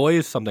 But The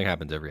Boys, something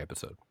happens every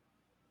episode.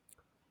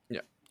 Yeah.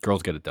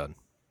 Girls get it done.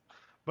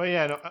 But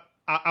yeah, no,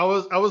 I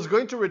was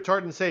going to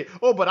retort and say,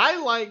 oh, but I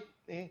like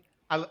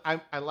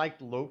I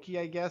liked Loki,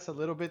 I guess, a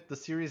little bit, the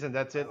series, and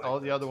that's it. All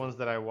the other ones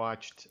that I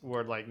watched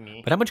were like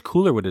me. But how much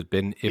cooler would it have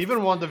been if, Even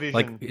WandaVision.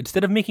 like,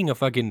 instead of making a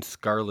fucking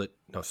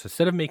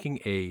instead of making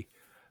a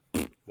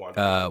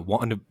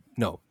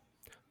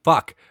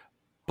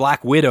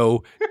Black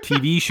Widow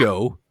TV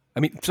show. I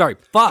mean, sorry,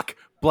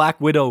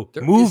 Black Widow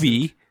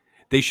movie.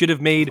 They should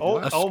have made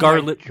a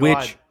Scarlet my God,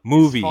 Witch it's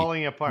movie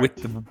falling apart. with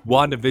the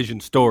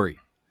WandaVision story.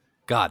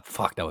 God,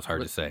 fuck, that was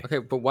hard to say. Okay,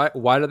 but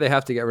why do they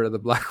have to get rid of the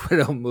Black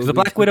Widow movie? The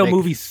Black to Widow make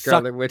movie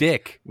Scarlet sucked Witch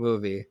dick.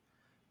 movie.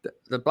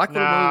 The Black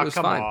Widow Nah, movie was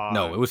come fine. on.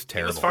 No, it was It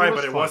terrible. was fine, It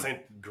was but it fun.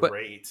 wasn't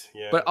great.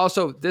 Yeah. But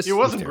also, this It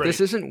wasn't great.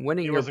 this isn't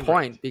winning It your wasn't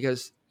point great.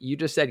 because you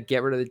just said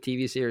get rid of the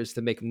TV series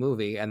to make a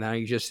movie, and now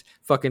you just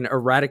fucking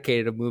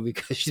eradicated a movie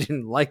because you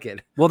didn't like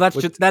it. Well, that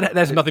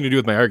has nothing to do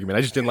with my argument.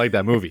 I just didn't like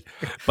that movie.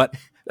 But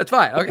That's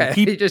fine. Okay,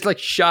 Keep- he just like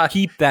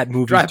keep that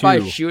movie drive-by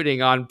too.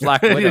 shooting on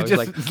Black Widow. He's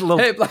Just like, a little-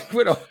 hey, Black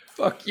Widow,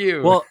 fuck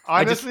you. Well,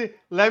 Honestly,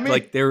 let me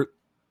they're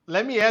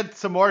add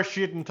some more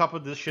shit on top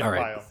of this shit All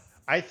right. pile.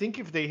 I think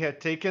if they had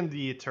taken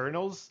the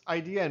Eternals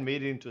idea and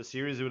made it into a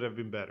series, it would have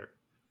been better.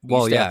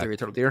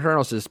 The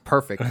Eternals is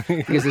perfect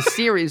because the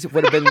series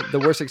would have been the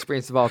worst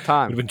experience of all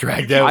time. would have been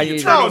dragged out. I need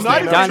Eternals it not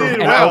name even done saying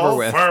and well. over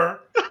with. Fur.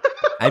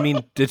 I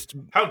mean, just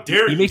How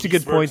dare you? He makes a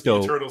good point, besmirch the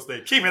though. Eternals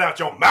name. Keep it out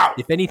your mouth.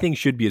 if anything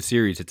should be a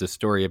series, it's a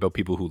story about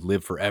people who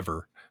live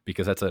forever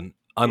because that's an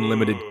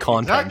unlimited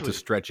content Exactly. to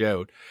stretch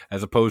out,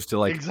 as opposed to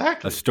like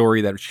Exactly. a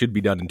story that should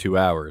be done in 2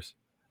 hours.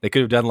 They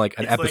could have done like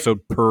an It's like-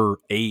 episode per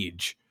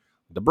age,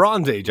 the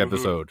Bronze Age Mhm.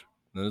 episode.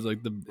 And it was like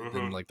Mhm.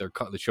 and like they're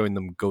showing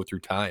them go through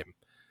time.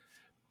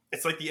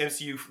 It's like the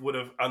MCU would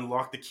have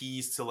unlocked the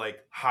keys to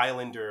like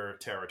Highlander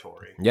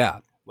territory,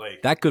 Yeah,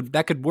 like that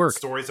could work.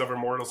 stories of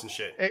immortals and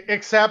shit.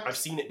 Except I've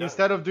seen it done.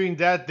 instead of doing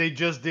that, they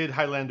just did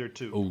Highlander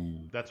 2.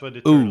 Ooh. That's what the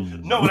Eternals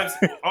did. No, but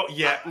oh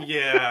yeah,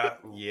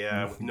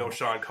 with no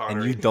Sean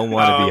Connery. And you don't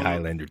want to be Um,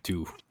 Highlander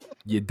 2.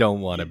 You don't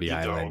want to be you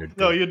Highlander don't.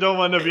 2. No, you don't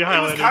want to be It was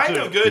Highlander 2. kind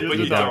of good, but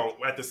you don't.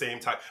 don't at the same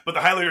time. But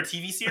the Highlander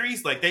TV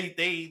series, like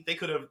they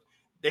could have,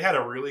 they had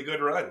a really good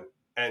run,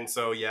 and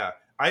so yeah,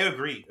 I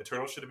agree.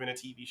 Eternal should have been a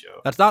TV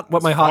show. That's not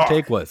what my hot Fuck.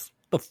 take was.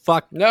 The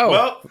fuck? No,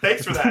 Well,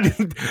 thanks for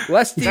that.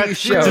 less TV That's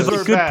shows. This is a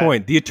They're good bad.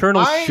 point. The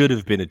Eternals I- should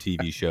have been a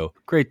TV show.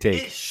 Great It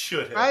take.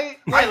 should have. I-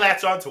 I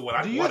latch on to what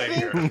I Do you want to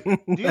hear.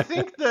 think? Do you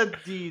think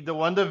that the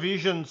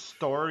WandaVision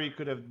story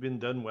could have been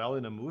done well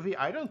in a movie?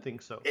 I don't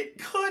think so.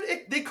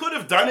 They could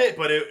have done it,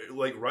 but it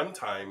like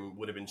runtime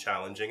would have been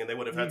challenging, and they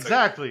would have had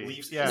Exactly, to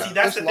leave. yeah. See,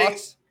 that's the thing.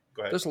 lots,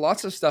 Go ahead. there's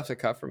lots of stuff to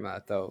cut from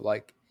that, though.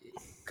 Like,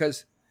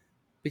 because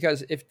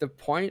if the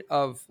point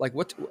of like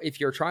what if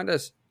you're trying to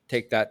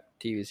take that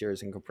TV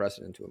series and compress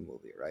it into a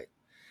movie, right?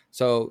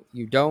 So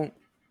you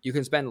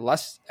can spend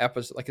less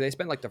episodes, like they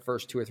spend like the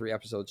first 2 or 3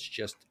 episodes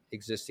just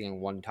existing in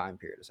one time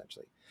period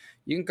essentially.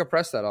 You can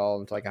compress that all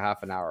into like a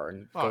half an hour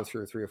and go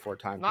through 3 or 4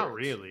 time Not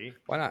periods. really.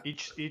 Why not?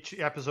 Each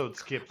episode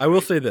skips. I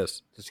will say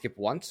this: To skip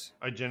once?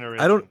 a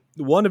generation. I don't.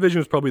 WandaVision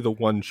was probably the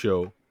one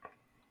show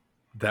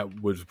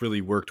that was really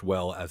worked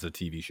well as a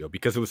TV show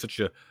because it was such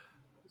a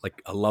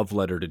love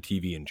letter to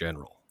TV in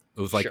general.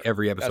 It was like Sure,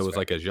 every episode that's was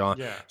fair. like a genre.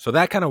 Yeah. So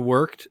that kind of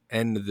worked,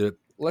 and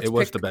Let's it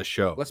was pick- the best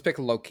show. Let's pick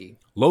Loki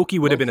Loki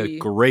would have been a Loki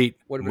great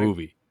would have been-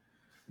 movie.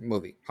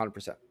 movie,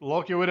 100%.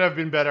 Loki would have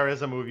been better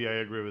as a movie. I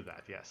agree with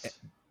that. Yes.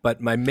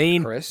 But my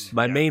main Chris?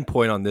 main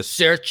point on this,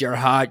 Search your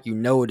heart, you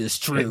know it is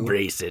true.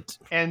 embrace it.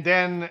 And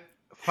then No!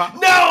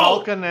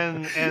 Falcon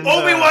and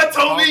Obi-Wan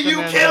told me Falcon you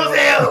and killed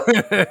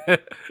him.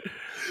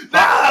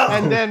 No.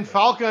 And then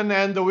Falcon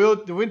and the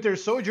Winter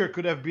Soldier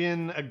could have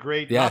been a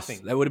great Yes,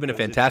 nothing. that would have been a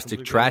because it's fantastic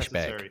completely trash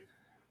bag. unnecessary.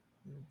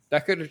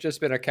 That could have just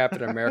been a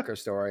Captain America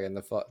story and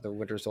the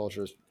Winter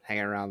Soldiers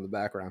hanging around in the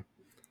background.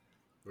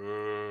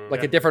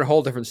 Like a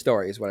whole different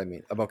story is what I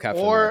mean about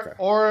Captain America.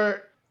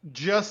 Or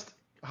just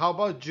how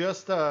about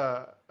just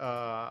a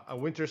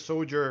Winter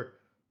Soldier,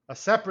 a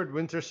separate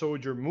Winter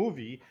Soldier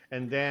movie,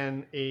 and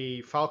then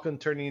a Falcon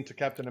turning into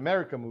Captain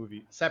America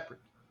movie separate.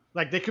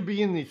 Like they could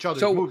be in each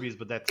other's So, movies,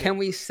 but that's Can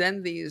we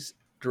send these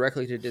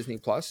directly to Disney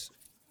Plus?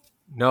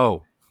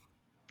 No,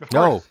 Of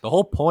no. course. The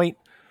whole point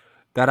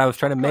that I was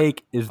trying to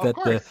make is Of that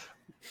course.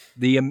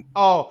 the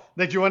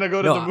That you want to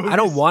go to no, the movies? I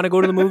don't want to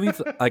go to the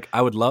movies. Like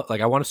I would love,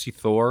 like I want to see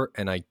Thor,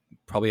 and I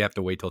probably have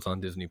to wait till it's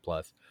on Disney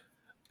Plus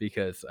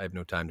because I have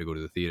no time to go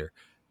to the theater.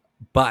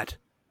 But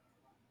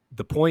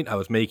the point I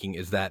was making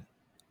is that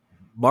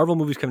Marvel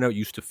movies coming out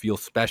used to feel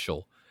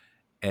special,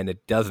 and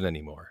it doesn't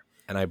anymore.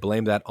 And I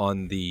blame that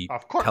on the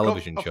Of course,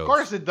 television of shows.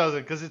 course it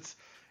doesn't, because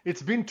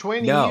it's been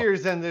 20 No.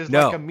 years and there's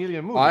No. like a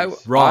million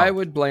movies. Wrong. I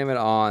would blame it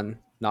on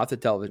not the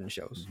television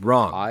shows.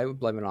 Wrong. I would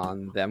blame it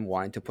on them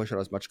wanting to push out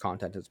as much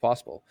content as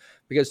possible.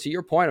 Because to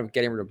your point of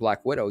getting rid of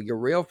Black Widow, your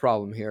real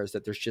problem here is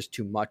that there's just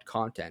too much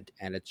content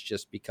and it's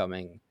just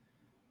becoming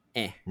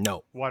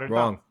No, Watered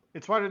wrong. down.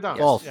 It's watered down.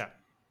 False. Yeah.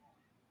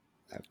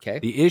 okay.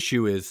 The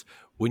issue is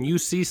when you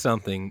see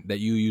something that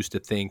you used to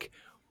think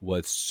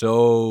was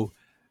so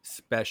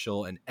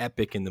special and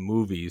epic in the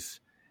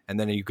movies, and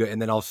then you go,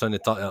 and then all of a sudden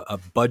it's a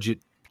budget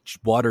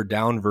watered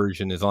down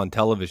version is on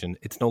television.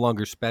 It's no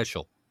longer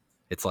special.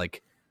 It's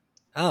like,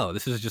 oh,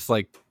 this is just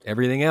like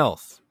everything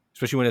else.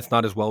 Especially when it's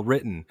not as well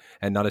written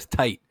and not as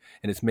tight,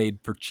 and it's made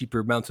for cheaper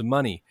amounts of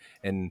money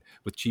and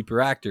with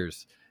cheaper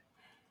actors.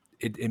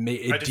 It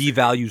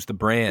devalues the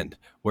brand.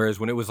 Whereas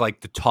when it was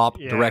like the top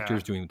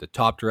directors doing the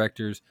top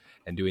directors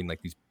and doing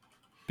like these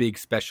big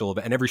special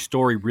events, and every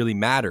story really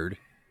mattered,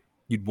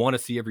 you'd want to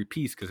see every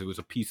piece because it was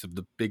a piece of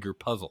the bigger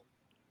puzzle.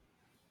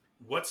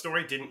 What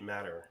story didn't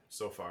matter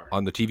so far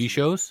On the TV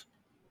shows,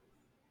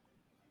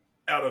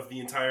 out of the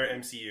entire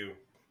MCU?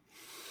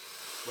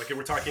 Like, if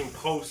we're talking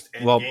post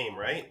Well, Endgame,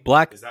 right?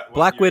 Black Is that what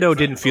Black you're Widow trying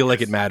to didn't feel like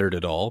it focus? mattered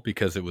at all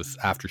because it was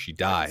after she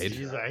died.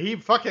 He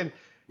fucking.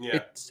 Yeah.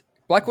 It's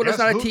Black Widow's Guess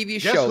not a who-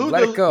 TV guess show. who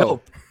Let the- it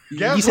go.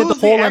 Guess He said the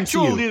who's whole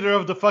actual MCU. leader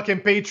of the fucking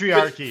But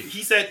patriarchy?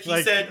 he said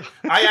Like-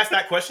 I asked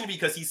that question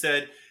because he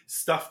said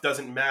stuff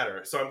doesn't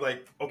matter. So I'm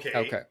like,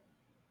 okay.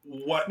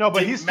 What? No, but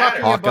didn't he's matter?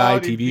 talking Hawkeye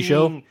about it TV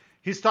show? being-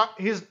 He's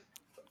Okay.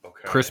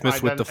 Christmas I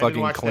with the didn't fucking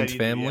watch that Clint either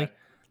family.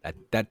 yet.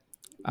 That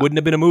wouldn't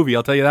have been a movie.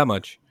 I'll tell you that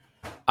much.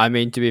 I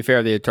mean, to be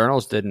fair, the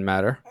Eternals didn't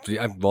matter.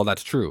 Well,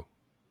 that's true.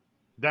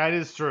 That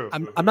is true.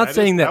 I'm not That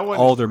saying is- that that one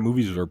all is their true.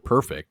 movies are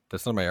perfect.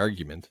 That's not my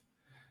argument.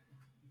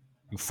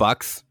 You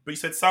fucks. But you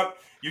said some.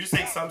 You're just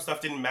saying some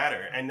stuff didn't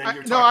matter, and then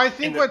you're No, talking. I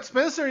think what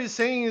Spencer is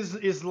saying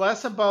is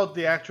less about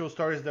the actual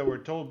stories that were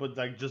told, but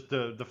like just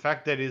the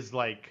fact that is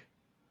like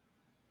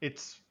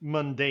it's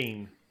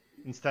mundane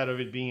instead of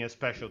it being a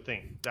special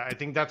thing. I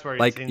think that's where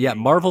Like, it's yeah,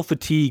 hinging. Marvel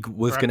fatigue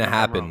was Correct going to me if I'm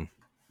happen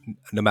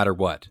no matter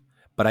what.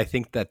 But I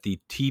think that the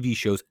TV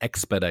shows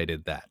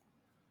expedited that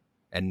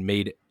and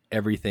made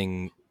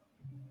everything.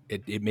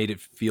 It made it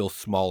feel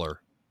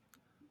smaller.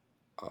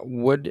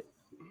 Would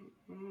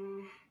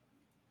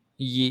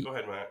Go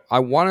ahead, Matt. I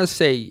want to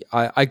say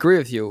I agree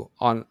with you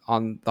on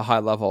the high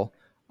level.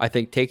 I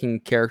think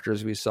taking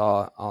characters we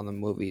saw on the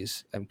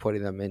movies and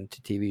putting them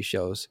into TV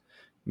shows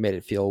made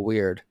it feel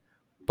weird.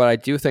 But I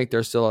do think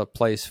there's still a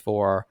place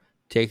for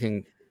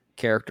taking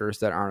characters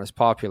that aren't as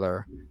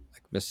popular,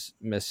 like Miss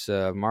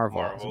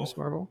Marvel. Is it Miss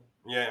Marvel?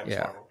 Yeah. Yeah.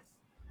 Marvel.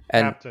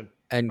 And Captain.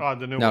 and Oh,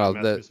 the new no,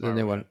 one, the Miss new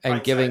Marvel, one, yeah. and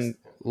Pint giving size.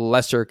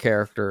 lesser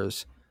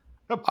characters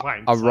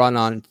Pint a run size.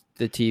 on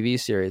the TV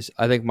series.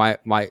 I think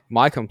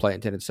my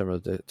complaint, and it's similar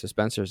to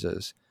Spencer's,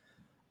 is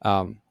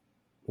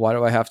why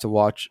do I have to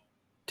watch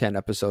 10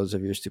 episodes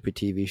of your stupid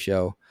TV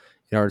show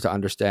in order to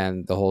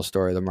understand the whole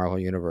story of the Marvel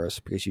Universe?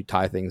 Because you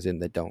tie things in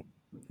that don't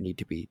need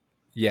to be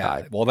Yeah,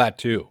 tied. well, that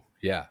too.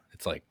 Yeah,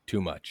 it's like too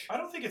much. I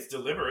don't think it's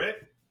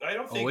deliberate. I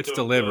don't think it's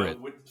deliberate.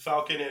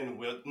 Falcon and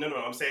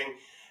I'm saying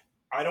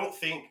I don't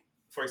think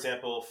for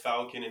example,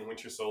 Falcon and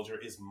Winter Soldier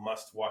is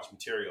must-watch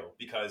material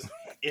because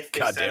if they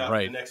set Goddamn up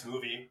right. the next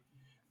movie,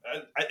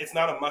 it's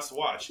not a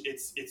must-watch.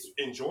 It's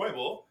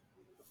enjoyable,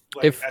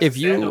 like If as a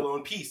you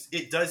standalone piece.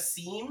 It does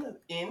seem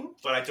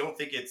but I don't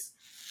think it's.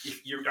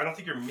 I don't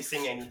think you're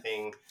missing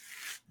anything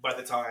by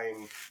the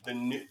time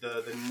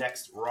the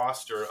next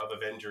roster of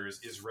Avengers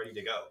is ready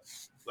to go.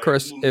 Like,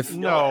 Chris, we if-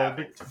 know what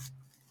happened.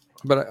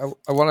 But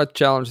I want to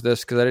challenge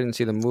this because I didn't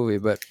see the movie.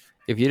 But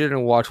if you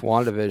didn't watch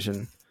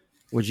WandaVision,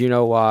 would you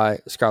know why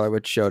Scarlet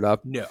Witch showed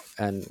up No,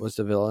 and was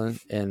the villain?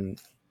 And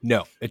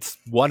no. It's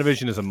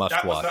WandaVision is a must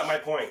That was watch. not my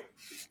point.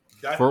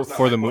 That For- was not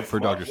for my the point. for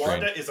Doctor Strange.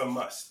 Wanda is a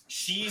must.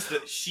 She's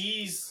the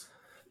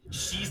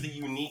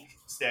unique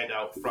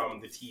standout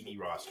from the TV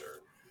roster.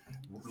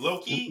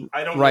 Loki,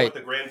 I don't know Right. what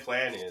the grand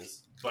plan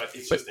is, but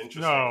it's just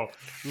interesting. No,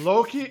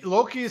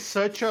 Loki is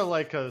such a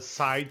like a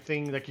side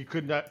thing. Like you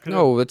could not.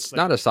 no, it's like,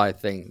 not a side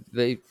thing.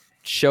 They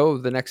show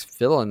the next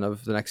villain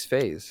of the next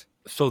phase.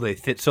 So they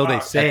At the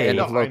say. end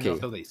of I know. Loki.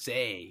 So they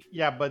say.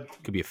 Yeah, but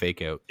Could be a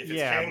fake out. If it's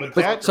yeah, Kang the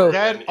but Conqueror,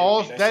 then it would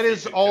be nice that if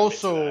is they could commit to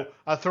also that.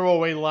 a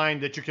throwaway line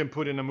that you can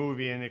put in a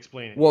movie and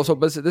explain it. Well,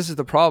 but this is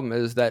the problem: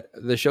 is that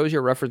the shows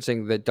you're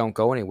referencing that don't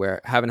go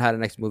anywhere haven't had a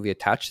next movie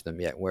attached to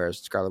them yet, whereas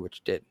Scarlet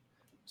Witch did.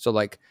 So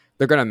like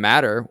they're gonna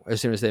matter as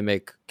soon as they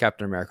make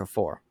Captain America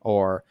 4,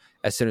 or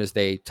as soon as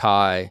they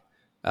tie,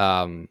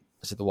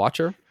 is it the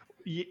Watcher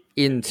Y-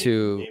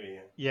 into Maybe.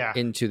 yeah,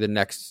 into the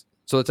next.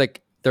 So it's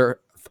like they're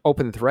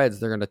open threads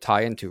they're going to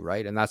tie into,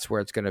 right? And that's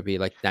where it's going to be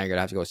like, now you're going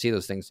to have to go see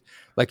those things.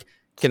 Like,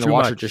 can the too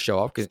Watcher much. just show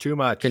up? It's too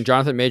much. Can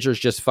Jonathan Majors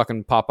just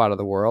fucking pop out of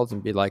the world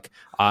and be like,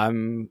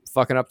 I'm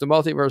fucking up the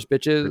multiverse,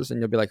 bitches? And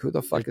you'll be like, who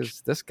the fuck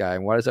is this guy?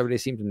 And why does everybody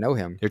seem to know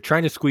him? They're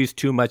trying to squeeze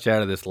too much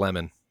out of this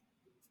lemon.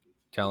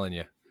 Telling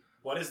you.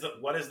 What is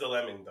the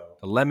lemon though?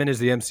 The lemon is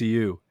the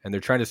MCU, and they're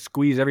trying to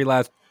squeeze every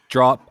last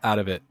drop out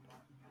of it.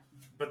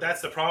 But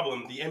that's the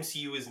problem. The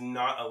MCU is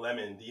not a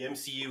lemon. The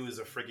MCU is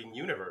a frigging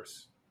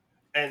universe.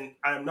 And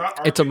I'm not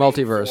arguing It's a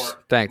multiverse.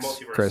 for Thanks,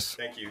 multiverse. Chris.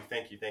 Thank you.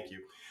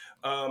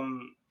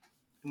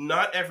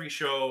 Not every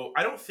show.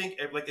 I don't think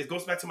like it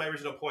goes back to my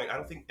original point. I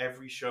don't think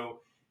every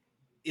show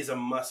is a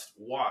must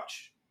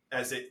watch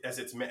as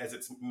it's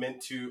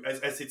meant to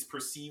as it's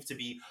perceived to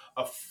be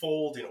a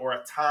fold in or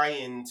a tie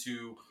in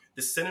to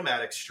the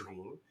cinematic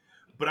stream.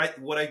 But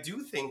what I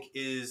do think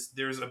is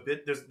there's a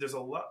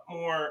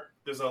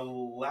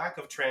lack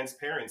of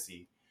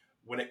transparency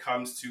when it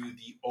comes to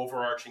the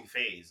overarching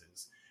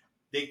phases.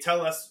 They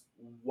tell us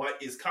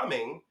what is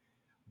coming,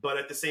 but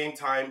at the same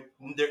time,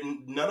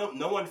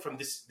 no one from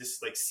this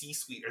like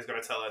C-suite is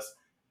going to tell us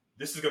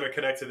this is going to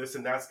connect to this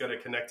and that's going to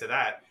connect to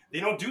that. They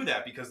don't do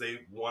that because they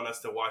want us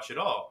to watch it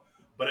all.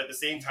 But at the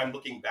same time,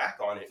 looking back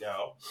on it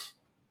now,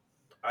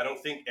 I don't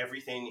think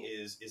everything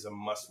is a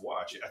must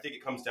watch. I think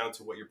it comes down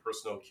to what your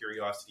personal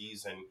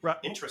curiosities and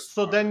interests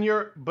So are. then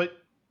you're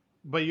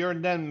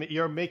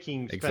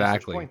making Spencer's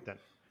Exactly. point then,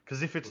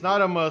 because if it's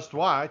not a must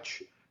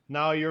watch,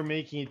 now you're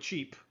making it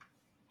cheap.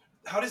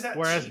 How does that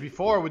Whereas cheap?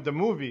 before with the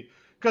movie,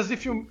 because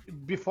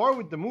before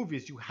with the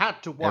movies you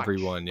had to watch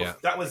Everyone, yeah.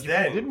 That was If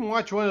then. you didn't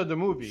watch one of the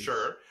movies,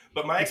 Sure.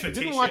 But my If you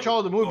expectation... didn't watch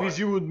all the movies,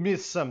 Go on. you would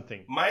miss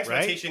something. My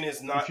expectation right?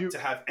 is not If you- to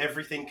have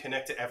everything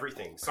connect to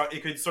everything. So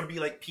it could sort of be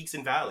like peaks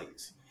and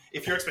valleys.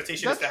 If your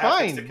expectation That's is to have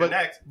things fine, to but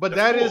connect, but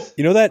that's that cool. is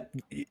You know that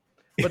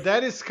but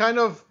that is kind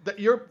of that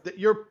you're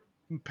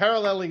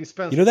paralleling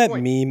Spencer's You know that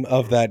point. meme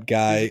of that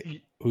guy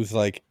You- who's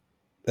like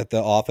at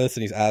the office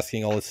and he's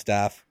asking all his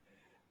staff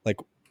like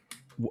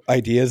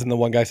ideas, and the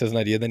one guy says an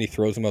idea, then he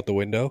throws him out the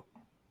window.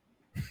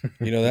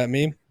 You know that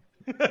meme?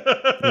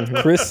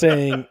 Chris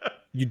saying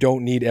you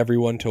don't need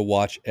everyone to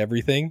watch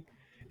everything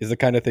is the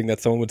kind of thing that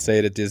someone would say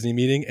at a Disney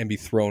meeting and be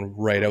thrown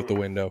right out the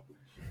window.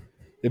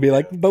 They'd be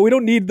like, but we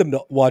don't need them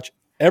to watch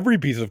every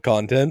piece of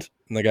content.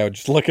 And the guy would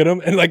just look at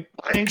him and like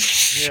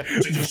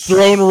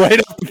thrown right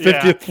off the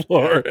 50th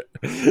floor.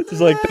 It's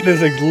like, that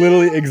is like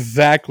literally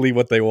exactly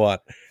what they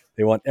want.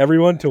 They want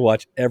everyone to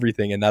watch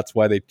everything, and that's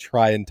why they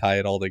try and tie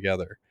it all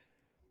together.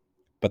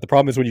 But the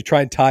problem is when you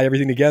try and tie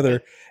everything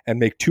together and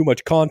make too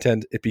much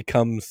content, it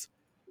becomes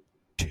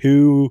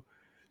too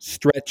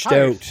stretched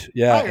out.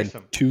 Yeah,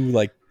 Tiresome. and too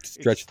like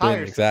stretched thin.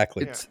 tiresome.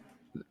 Exactly.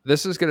 Yeah.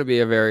 This is going to be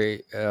a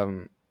very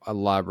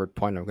elaborate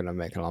point I'm going to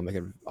make, and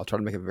I'll try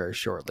to make it very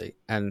shortly.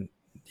 And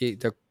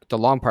the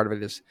long part of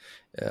it is,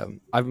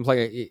 I've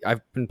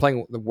been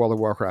playing the World of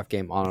Warcraft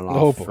game on and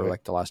off for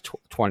like the last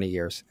 20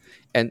 years,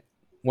 and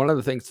one of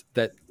the things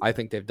that I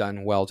think they've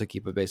done well to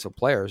keep a base of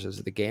players is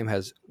that the game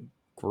has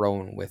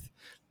grown with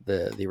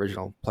the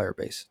original player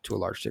base to a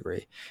large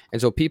degree,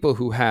 and so people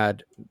who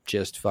had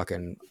just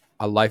fucking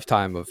a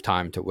lifetime of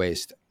time to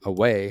waste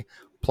away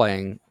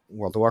playing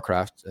World of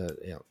Warcraft,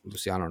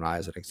 Luciano and I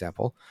as an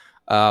example,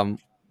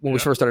 when we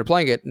first started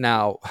playing it,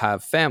 now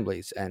have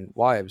families and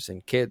wives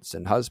and kids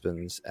and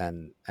husbands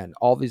and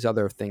all these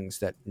other things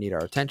that need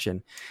our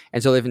attention.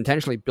 And so they've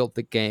intentionally built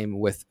the game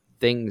with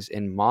things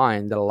in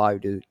mind that allow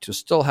you to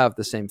still have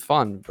the same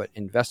fun, but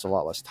invest a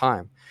lot less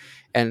time.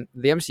 And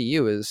the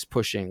MCU is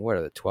pushing, what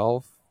are the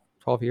 12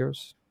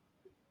 years?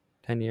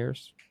 10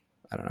 years?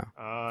 I don't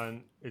know.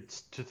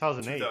 It's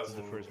 2008. Is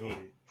the 2008. first movie.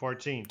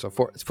 14. So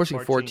it's pushing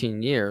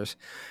 14 years,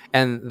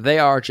 and they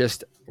are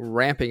just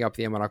ramping up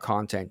the amount of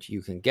content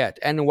you can get.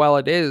 And while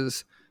it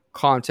is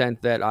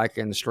content that I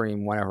can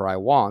stream whenever I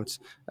want,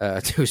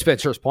 to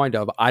Spencer's point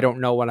of, I don't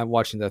know when I'm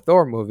watching the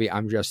Thor movie,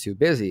 I'm just too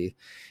busy.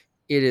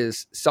 It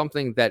is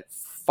something that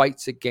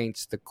fights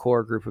against the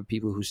core group of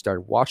people who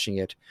start watching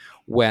it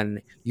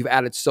when you've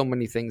added so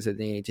many things that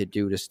they need to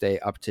do to stay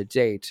up to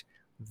date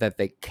that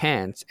they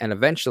can't, and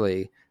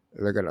eventually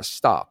they're going to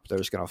stop. They're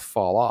just going to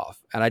fall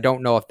off. And I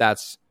don't know if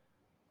that's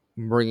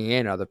bringing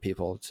in other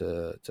people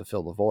to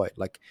fill the void.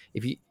 Like,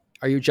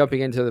 are you jumping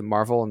into the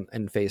Marvel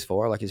in Phase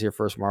 4? Like, is your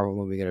first Marvel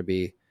movie going to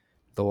be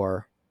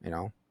Thor,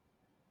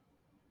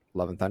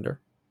 Love and Thunder?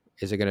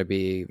 Is it going to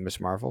be Miss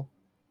Marvel?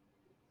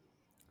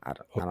 I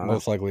don't know.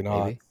 Most likely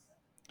not. Maybe.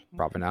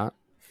 Probably not.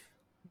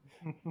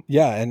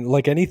 Yeah, and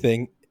like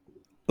anything,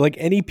 like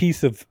any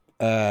piece of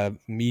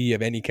media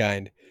of any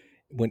kind,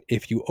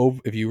 if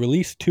you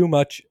release too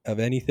much of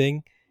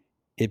anything,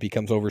 it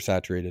becomes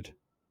oversaturated,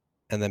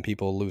 and then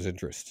people lose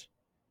interest.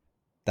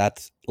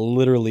 That's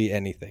literally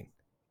anything.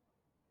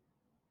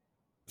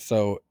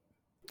 So,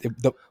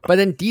 but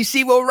then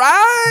DC will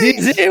rise.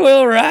 DC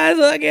will rise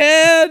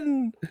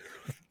again.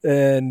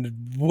 And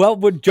well,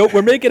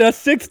 we're making a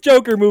sixth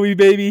Joker movie,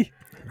 baby.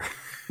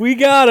 We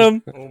got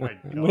him. Oh my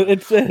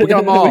god! We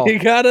got them all. We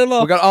got them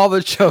all. We got all the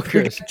We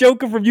Jokers. got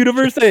Joker from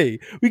Universe A.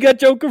 We got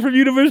Joker from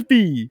Universe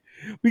B.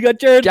 We got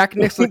Jack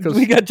Nicholson.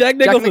 We got Jack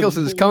Nicholson. Jack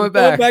Nicholson's coming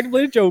back. to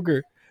play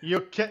Joker.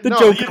 You kept The no,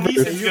 Joker At least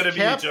you, it's you gonna be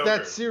a kept Joker.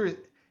 that series.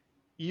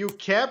 You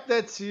kept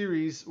that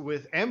series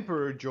with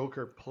Emperor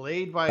Joker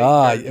played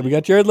by. We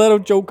got Jared Leto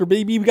Joker,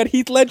 baby. We got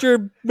Heath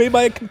Ledger made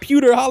by a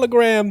computer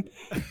hologram.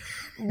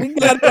 We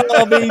got it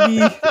all, baby.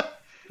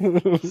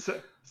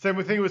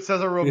 Same thing with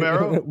Cesar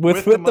Romero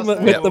with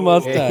the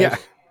mustache. Yeah.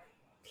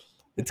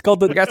 It's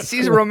called the. We got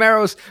Cesar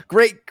Romero's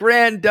great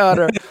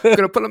granddaughter. We're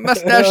gonna put a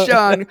mustache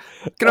on.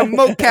 Gonna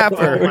mocap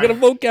her. We're gonna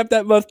mocap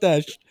that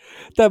mustache.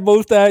 That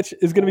mustache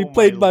is gonna be Oh,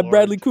 played my by Lord.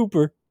 Bradley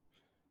Cooper.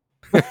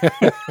 I'm here for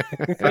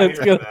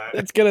that.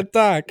 It's gonna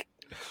talk.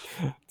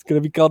 It's gonna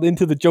be called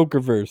Into the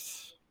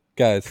Jokerverse,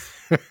 guys.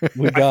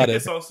 We I got think it.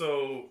 it's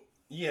also,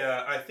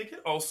 I think it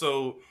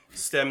also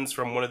stems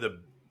from one of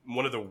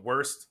the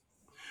worst,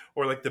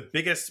 or like the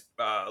biggest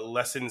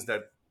lessons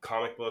that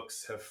comic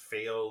books have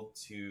failed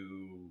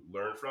to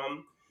learn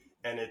from,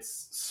 and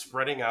it's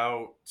spreading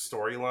out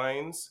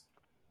storylines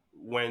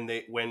when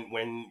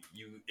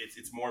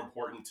it's more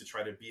important to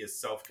try to be as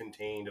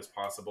self-contained as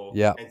possible,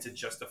 Yeah. and to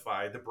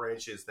justify the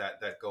branches that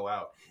go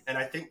out. And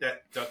I think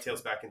that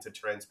dovetails back into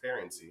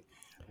transparency.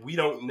 We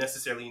don't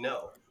necessarily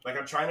know. Like,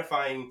 I'm trying to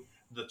find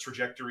the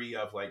trajectory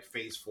of like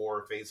Phase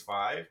 4, Phase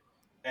 5,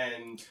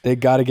 and They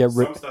got to get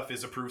rid. some stuff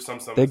is approved, some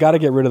They got to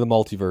is get rid of the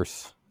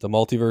multiverse. The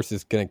multiverse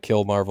is gonna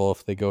kill Marvel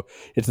if they go.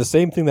 It's the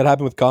same thing that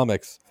happened with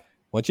comics.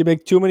 Once you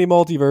make too many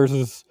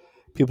multiverses,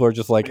 people are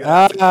just like,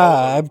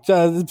 I'm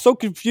so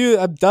confused.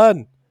 I'm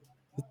done.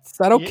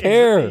 I don't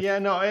care. Yeah,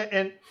 no,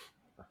 and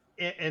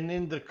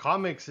in the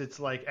comics,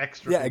 it's like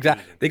extra. Yeah,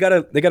 exactly. They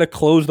gotta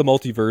close the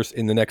multiverse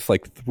in the next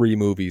like 3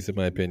 movies, in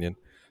my opinion.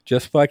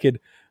 Just fucking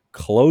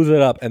close it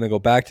up and then go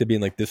back to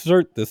being like, this is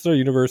our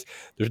universe.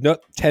 There's not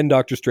 10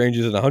 Doctor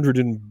Stranges and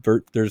 100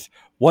 there's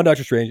one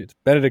Doctor Strange. It's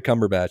Benedict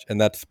Cumberbatch, and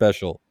that's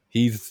special.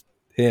 He's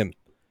him,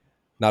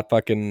 not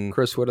fucking.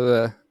 Chris, what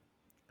are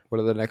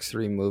the next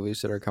 3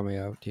 movies that are coming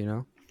out? Do you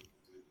know?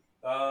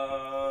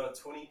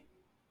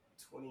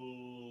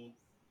 2022.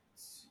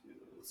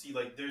 See,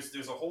 like there's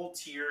a whole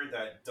tier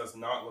that does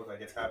not look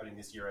like it's happening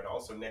this year at all.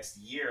 So next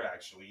year,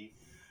 actually,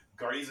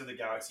 Guardians of the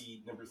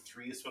Galaxy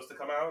 #3 is supposed to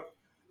come out.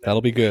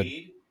 That'll be good.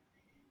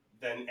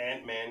 Then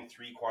Ant-Man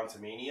 3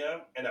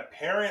 Quantumania, and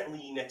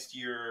apparently next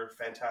year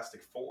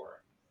Fantastic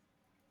Four.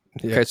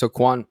 Yeah. Okay, so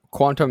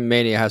Quantum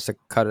Mania has to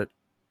cut it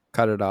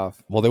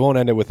off. Well, they won't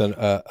end it with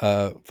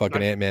a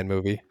fucking Ant-Man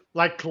movie.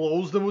 Like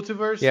close the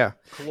multiverse. Yeah,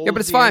 Close yeah, but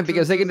it's the fine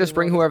because they can entrances just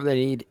bring and all whoever they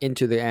need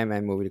into the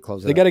Ant-Man movie to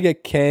close it. They up. got to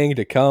get Kang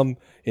to come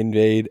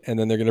invade, and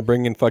then they're gonna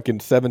bring in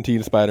fucking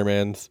 17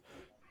 Spider-Mans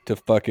to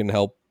fucking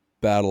help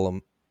battle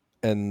them,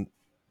 and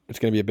it's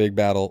gonna be a big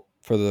battle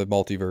for the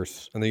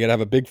multiverse, and they're gonna have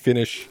a big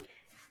finish,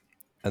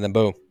 and then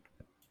boom,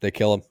 they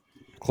kill him,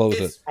 close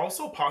it. It's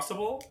also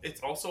possible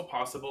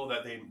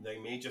that they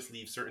may just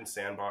leave certain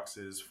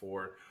sandboxes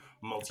for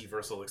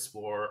multiversal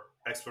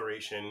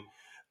exploration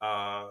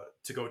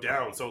to go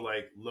down. So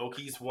like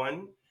Loki's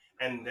one,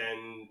 and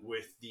then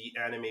with the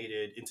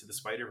animated Into the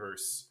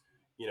Spider-Verse,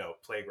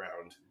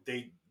 playground,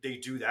 they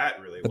do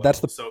that really But well.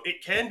 that's so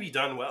it can be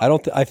done well.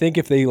 I think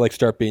if they like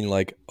start being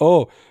like,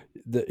 oh,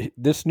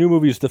 this new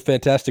movie is the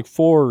Fantastic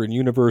Four in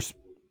Universe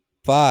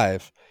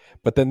 5,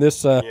 but then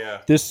this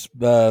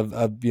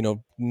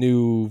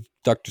new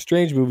Doctor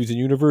Strange movies in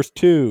Universe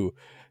 2,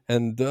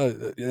 and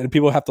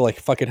people have to like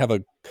fucking have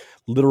a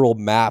literal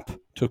map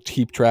to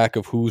keep track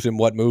of who's in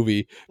what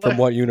movie from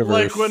what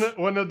universe. Like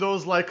one of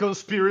those like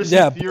conspiracy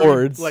theory,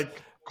 boards.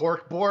 like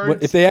cork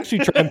boards. If they actually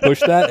try and push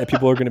that, and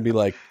people are going to be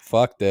like,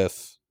 fuck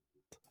this.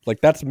 Like,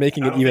 that's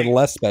making it even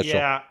less special.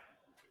 Yeah.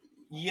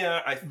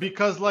 Yeah,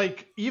 because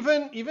like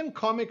even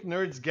comic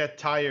nerds get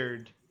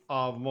tired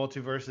of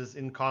multiverses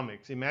in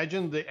comics.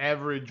 Imagine the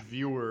average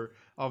viewer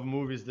of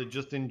movies that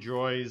just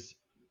enjoys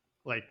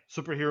like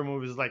superhero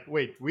movies. Like,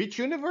 wait, which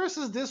universe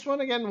is this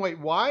one again? Wait,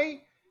 why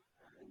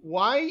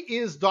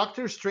is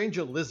Doctor Strange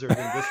a lizard in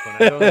this one?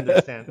 I don't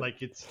understand.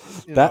 Like, it's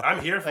That-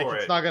 I'm here like for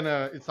it's it. not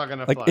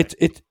gonna like fly.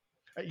 it's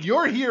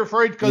You're here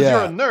for it because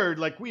Yeah. you're a nerd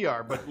like we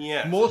are, but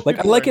Yeah. most like I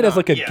people like are it as not.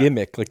 like a Yeah.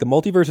 gimmick. Like the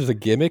multiverse is a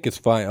gimmick. It's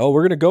fine. Oh,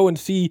 we're gonna go and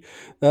see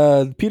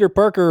Peter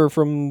Parker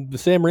from the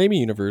Sam Raimi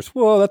universe.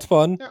 Well, that's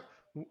fun. Yeah.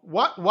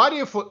 What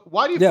if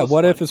Yeah. was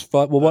What fun, if it's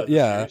fun? Well, what? the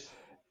Yeah. series.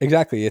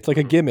 Exactly. It's like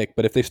a gimmick,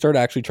 but if they start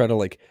actually trying to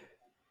like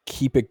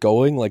keep it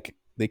going, like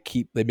they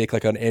make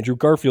like an Andrew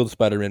Garfield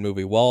Spider-Man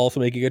movie while also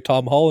making a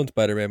Tom Holland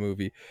Spider-Man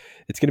movie,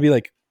 it's gonna be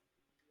like,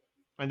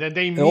 And then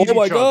they meet oh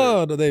my each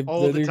god, other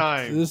all the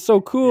time. This is so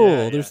cool.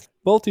 Yeah, yeah. There's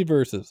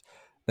multiverses.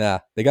 Nah,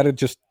 they got to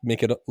just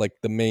make it like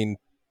the main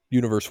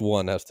universe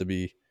one has to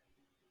be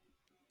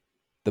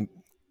the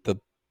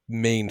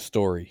main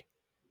story.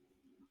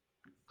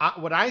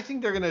 What I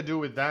think they're gonna do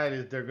with that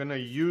is they're gonna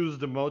use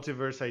the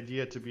multiverse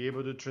idea to be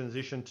able to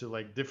transition to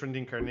like different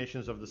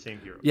incarnations of the same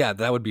hero. Yeah,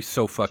 that would be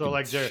so fucking So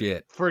like they're-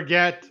 shit.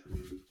 forget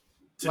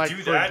To like,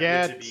 do that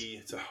forget would to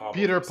be to hobble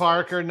Peter themselves.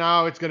 Parker.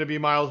 Now it's gonna be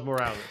Miles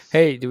Morales.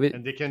 Hey,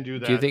 and they can do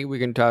that. do you think we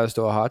can tie this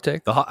to a hot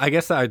take? I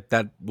guess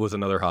that was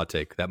another hot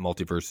take. That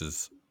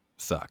multiverses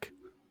suck.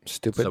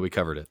 Stupid. So we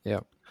covered it.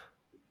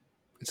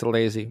 It's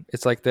lazy.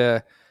 It's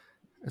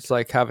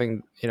like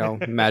having,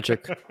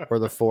 magic or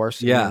the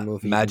force. Yeah, in a movie. You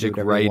can magic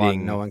do whatever you want.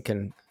 writing. No one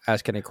can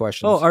ask any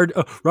questions. Oh, our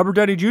Robert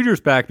Downey Jr.'s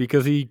back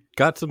because he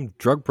got some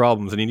drug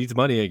problems and he needs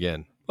money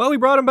again. Well, we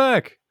brought him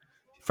back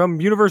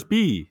from Universe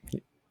B.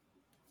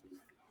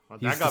 Well,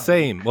 He's that the got-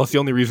 same. Well, it's the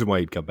only reason why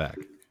he'd come back.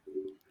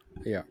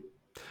 yeah.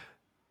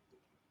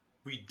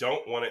 We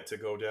don't want it to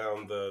go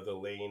down the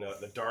lane,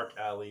 the dark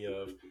alley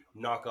of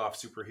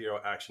knockoff superhero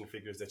action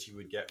figures that you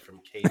would get from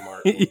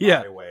Kmart, or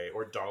Yeah. Highway,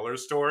 or Dollar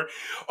Store.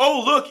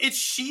 Oh, look, it's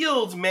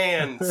Shield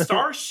Man,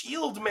 Star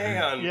Shield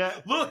Man. Yeah.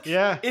 Look,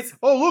 Yeah. it's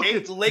Oh look,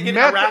 it's eight-legged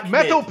metal, arachnid.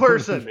 metal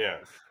person. Yeah,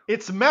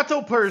 It's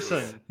metal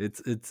person.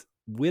 It's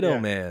Widow Yeah.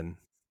 Man,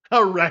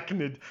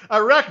 Arachnid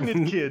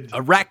kid.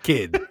 a rat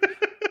kid.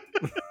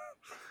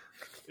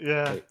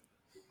 Yeah. Wait.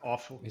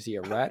 Awful. Is he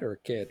a rat or a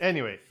kid?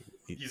 Anyway,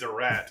 he's a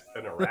rat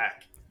in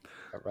Iraq.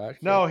 A rat?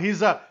 Kid? no, he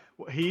is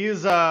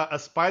a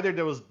spider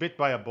that was bit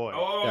by a boy.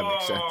 Oh, That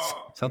makes sense.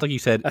 Sounds like you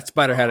said. That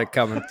spider had it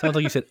coming. Sounds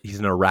like you said he's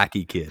an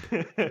Iraqi kid.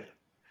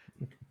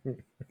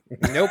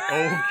 Nope.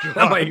 Oh god.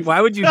 I'm like,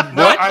 why would you? No,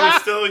 What? I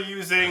was still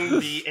using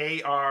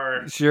the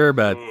AR. Sure,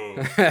 but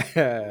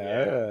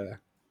Mm,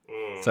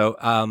 mm. so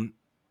Don't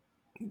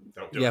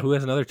do yeah. it. Who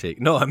has another take?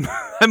 No,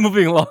 I'm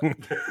moving along.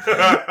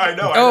 I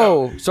know.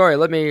 Oh, sorry.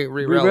 Let me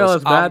re-rail Real this.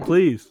 is bad,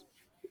 please.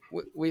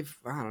 We've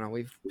I don't know.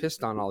 We've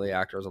pissed on all the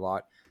actors a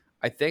lot.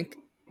 I think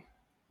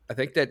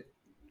that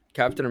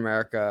Captain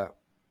America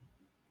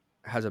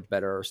has a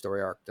better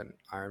story arc than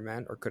Iron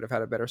Man, or could have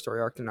had a better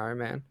story arc than Iron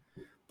Man,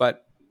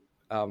 but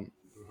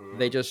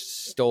they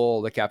just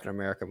stole the Captain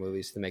America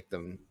movies to make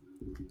them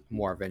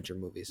more Avenger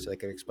movies, so they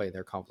could explain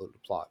their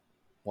convoluted plot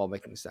while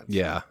making sense.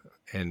 Yeah,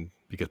 and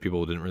because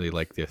people didn't really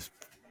like this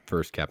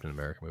first Captain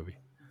America movie.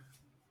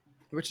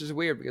 Which is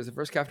weird because the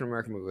first Captain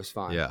America movie was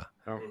fine. Yeah,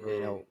 I don't really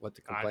know what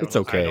the I complaint don't it's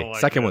know. was. I okay. don't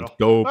like Second it at one's all.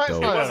 dope It's though.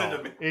 not at wasn't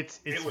all. a- It's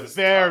it was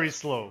very tough.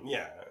 slow.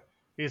 Yeah.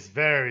 It's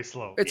very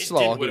slow. It's It slow.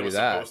 did I'll what give it you was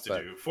that. supposed But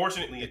to do.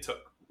 Fortunately, it took.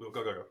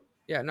 Go.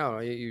 yeah, no,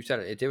 you said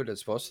it. It did what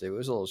it's supposed to do. It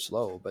was a little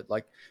slow, but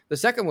like the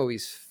second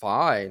movie's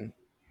fine.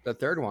 The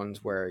third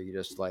one's where you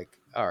just like,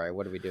 all right,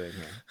 what are we doing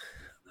here?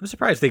 I'm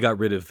surprised they got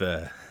rid of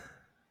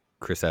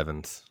Chris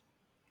Evans.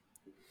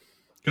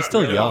 He's Got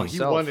still rid of young. him. He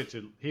himself. wanted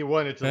to. He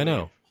wanted to. I know.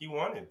 leave. He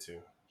wanted to.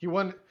 He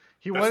wanted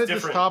That's to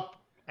different.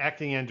 stop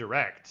acting and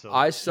direct. So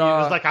I he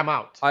saw- was like, I'm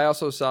out. I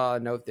also saw a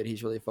note that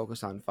he's really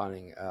focused on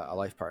finding a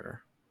life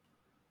partner.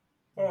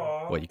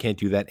 Aww. What, you can't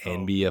do that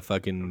and be a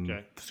fucking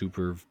Okay.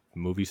 super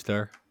movie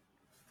star?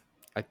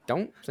 I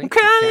don't think he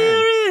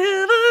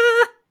can.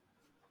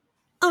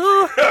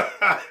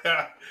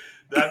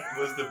 That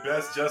was the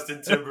best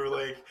Justin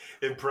Timberlake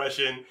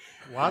impression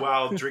What?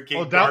 while drinking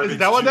Oh, that garbage is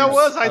that what that juice.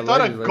 was? I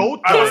thought a Allegedly. goat.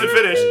 I wasn't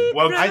died. finished.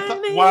 While, I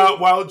thought-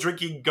 while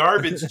drinking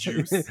garbage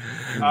juice. Oh,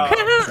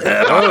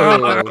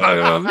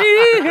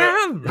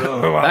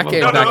 that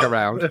came No, back no.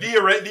 around.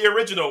 The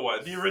original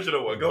one. The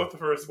original one. Go with the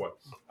first one.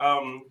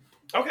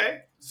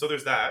 Okay, so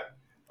there's that.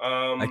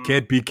 I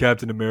can't be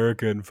Captain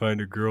America and find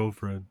a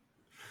girlfriend.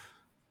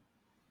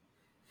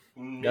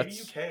 Maybe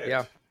you can.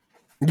 Yeah.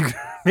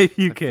 Maybe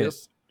you It can.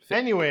 feels-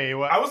 Anyway,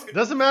 I was-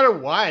 doesn't matter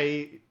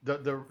why.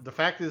 The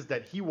fact is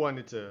that he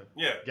wanted to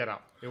Yeah. get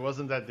out. It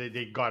wasn't that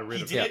they got rid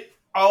He of did him. it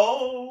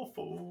all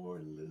for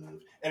love.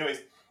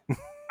 Anyways,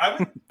 I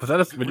would Was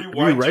that a, were you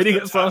rewind writing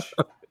just it, a song?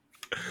 touch.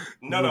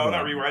 No, I'm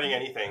not rewriting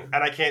anything,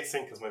 and I can't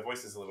sing because my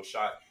voice is a little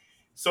shot.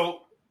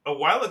 So a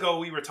while ago,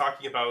 we were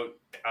talking about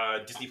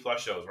Disney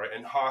Plus shows, right?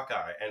 And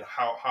Hawkeye, and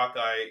how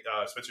Hawkeye.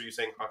 Spencer, you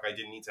saying Hawkeye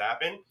didn't need to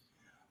happen?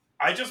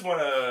 I don't want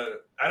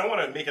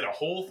to make it a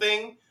whole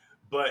thing,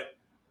 but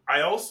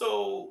I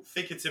also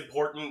think it's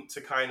important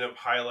to kind of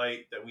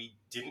highlight that we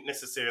didn't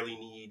necessarily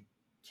need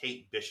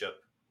Kate Bishop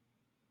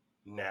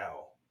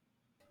now.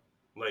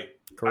 Like,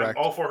 Correct.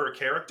 I'm all for her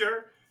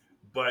character,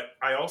 but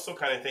I also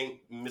kind of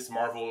think Miss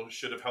Marvel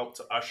should have helped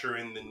to usher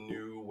in the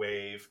new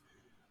wave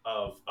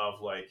of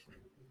like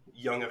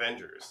young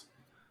Avengers.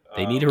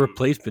 They need a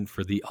replacement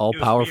for the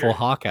all-powerful weird.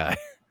 Hawkeye.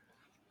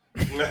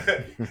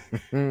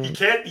 He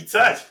can't be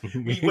touched.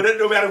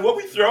 No matter what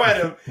we throw at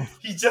him,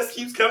 he just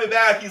keeps coming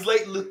back. He's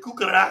like La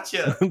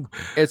Cucaracha.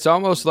 It's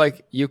almost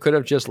like you could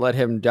have just let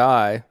him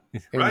die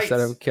Right. instead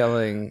of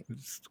killing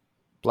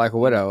Black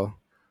Widow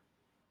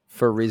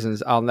for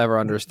reasons I'll never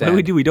What understand. do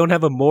we do? We don't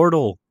have a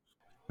mortal.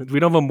 We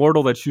don't have a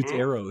mortal that shoots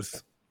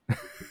arrows.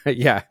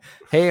 Yeah.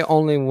 Hey,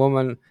 only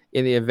woman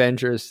in the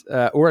Avengers.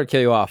 We're going to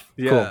kill you off.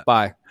 Yeah. Cool.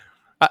 Bye.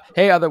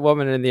 Hey, other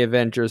woman in the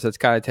Avengers that's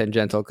kind of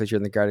tangential because you're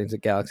in the Guardians of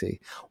the Galaxy.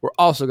 We're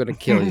also going to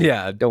kill you.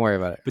 Yeah. Don't worry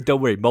about it. But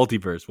don't worry,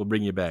 multiverse. We'll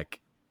bring you back.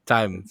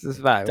 Time. This is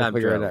fine. We'll Time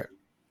figure it travel.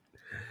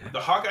 out. The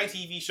Hawkeye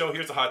TV show,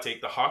 here's a hot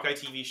take. The Hawkeye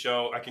TV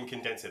show, I can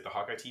condense it. The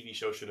Hawkeye TV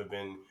show should have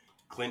been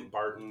Clint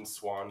Barton's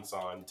swan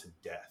song to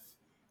death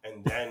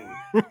and then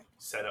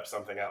set up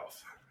something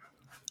else.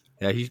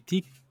 Yeah, he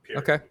Period.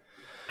 Okay.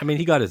 I mean,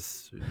 he got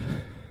his.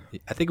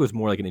 I think it was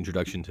more like an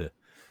introduction to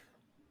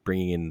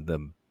bringing in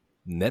the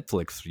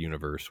Netflix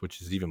universe,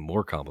 which is even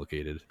more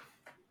complicated.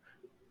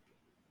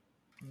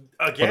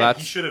 Again, Well,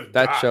 he should have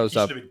that died. shows He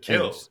up. should have been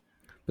killed.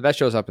 But that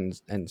shows up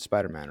in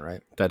Spider-Man,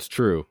 right? That's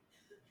true.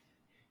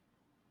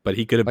 But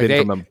he could have Like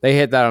been from a. they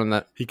hit that on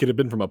the. He could have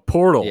been from a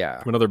portal. Yeah.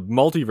 To another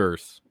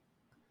multiverse.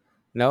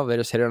 No, they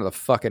just hit it on the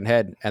fucking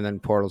head and then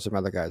portaled some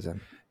other guys in.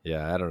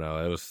 Yeah, I don't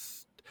know. It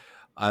was.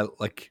 I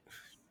like.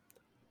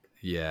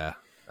 Yeah,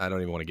 I don't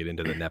even want to get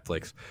into the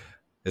Netflix.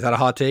 Is that a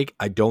hot take?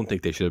 I don't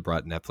think they should have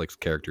brought Netflix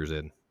characters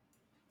in.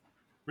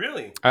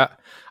 Really?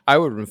 I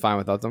would have been fine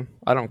without them.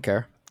 I don't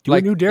care. Do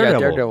a new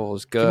Daredevil. Yeah, Daredevil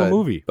was Give him a good.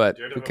 movie. But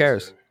Daredevil who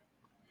cares? was good.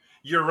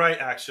 You're right,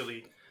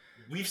 actually.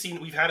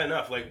 We've had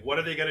enough. Like, what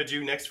are they gonna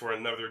do next for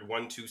another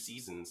 1-2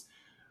 seasons?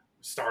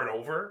 Start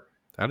over?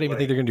 I don't even Like-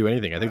 think they're going to do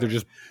anything. I think they're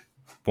just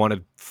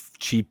wanted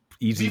cheap,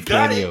 easy We've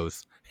got it.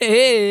 cameos.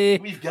 Hey,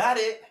 We've got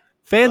it.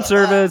 fan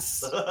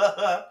service.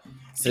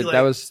 See,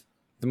 That was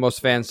the most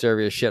fan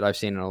service shit I've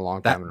seen in a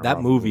long time. in a That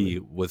Marvel movie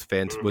was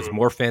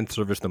more fan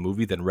service the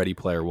movie than Ready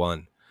Player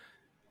One,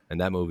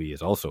 and that movie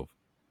is also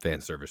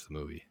fan service the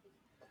movie.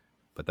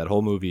 But that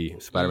whole movie,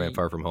 Spider-Man: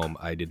 Far From Home,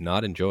 I did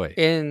not enjoy.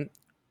 In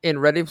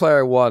Ready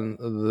Player One,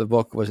 the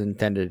book was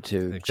intended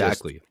to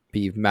Exactly. just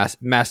be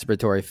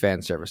masturbatory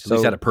fan service. At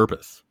least So had a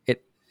purpose.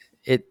 it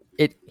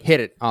hit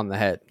it on the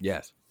head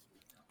Yes,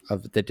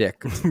 of the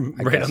dick. I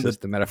Right guess on the- is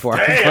the metaphor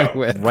I'm Damn! going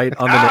with. right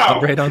on Ow!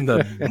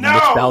 the No!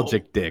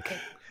 nostalgic dick,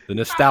 the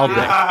nostalgic.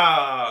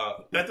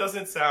 That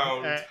doesn't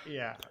sound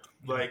Yeah.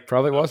 like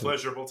Probably a wasn't.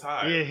 pleasurable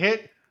time. It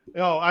hit.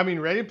 No, I mean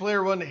Ready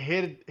Player One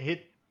hit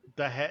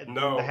the head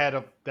No. the head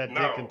of that No.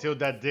 dick until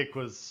that dick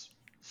was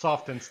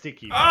soft and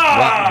sticky.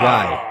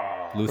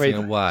 Ah! Why,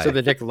 Lucian? Why? So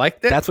the dick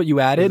liked it? That's what you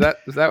added.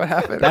 Is that what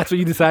happened? That's what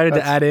you decided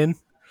to add in.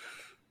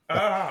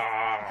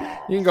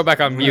 Ah! You can go back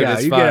on mute.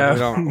 It's you fine. get- We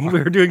don't-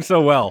 we're doing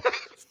so well.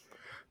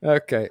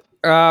 Okay.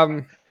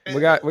 We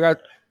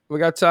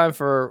got time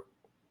for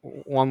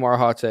one more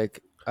hot take.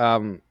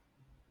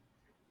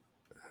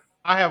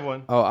 I have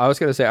one. I was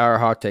gonna say our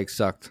hot take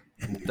sucked.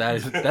 That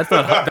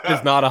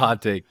is not a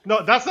hot take.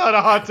 No, that's not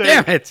a hot take.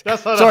 Damn it!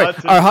 That's not Sorry, a hot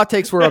take. our hot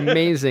takes were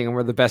amazing, and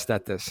we're the best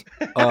at this.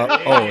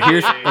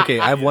 Here's okay.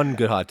 I have one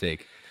good hot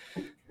take.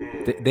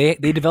 They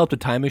developed a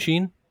time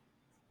machine.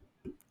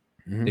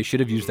 Mm-hmm. They should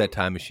have used that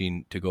time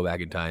machine to go back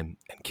in time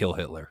and kill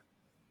Hitler.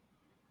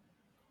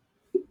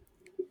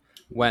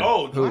 When?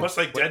 Oh, Who? much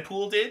like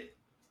Deadpool did?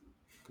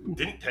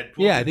 Didn't Deadpool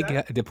Yeah, I do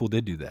think that? Deadpool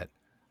did do that.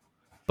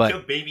 Killed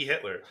But baby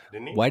Hitler,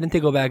 didn't he? why didn't they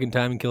go back in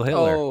time and kill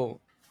Hitler? Oh,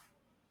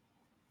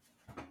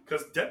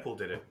 Because Deadpool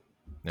did it.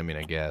 I mean,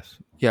 I guess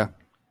yeah.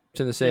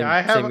 It's in the same. Yeah,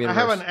 I have same I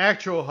have an universe.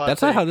 actual hot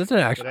that's take not how. That's an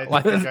that actual.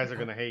 I think you guys are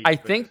gonna hate. I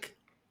but- think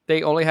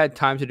they only had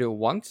time to do it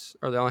once,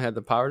 or they only had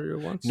the power to do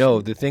it once.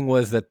 No, the thing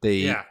was that they.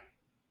 Yeah.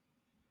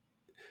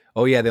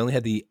 Oh yeah, they only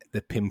had the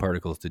Pym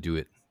particles to do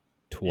it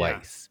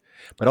twice.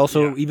 But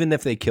also, Yeah. even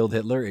if they killed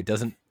Hitler, it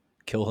doesn't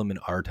kill him in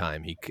our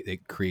time.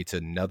 It creates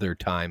another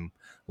time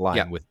line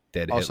Yeah. with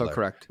dead Also Hitler,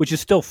 correct. which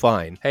is still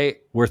fine, Hey,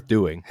 worth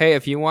doing.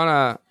 if you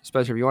wanna,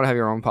 Spencer, if you wanna have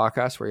your own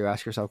podcast where you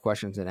ask yourself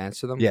questions and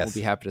answer them, Yes.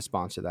 we'll be happy to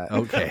sponsor that.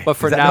 Okay, But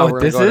for Is that now, what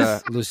we're this gonna go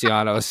is? to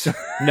Luciano's.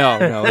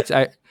 no, it's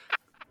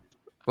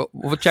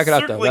we'll check it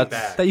out though. Circling That's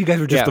back. That you guys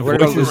were just Yeah, the we're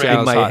gonna voices go in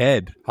my Luciano's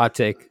head. hot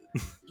take.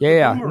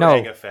 Yeah,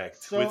 Boomerang no.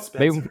 effect So- with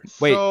Maybe, Spencer.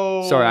 wait,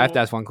 So- sorry, I have to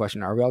ask one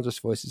question. Are we all just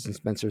voices in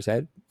Spencer's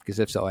head? Because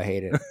if so, I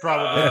hate it.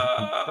 Probably.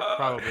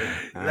 Probably.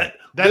 Let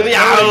That me would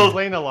out.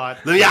 explain a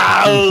lot. me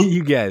out.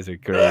 You guys are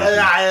crazy.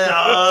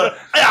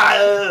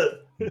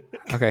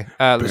 Okay,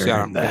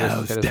 Luciano, hit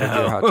us with your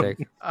hot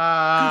take.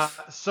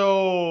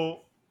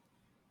 So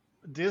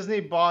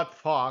Disney bought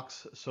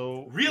Fox,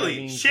 so that Really?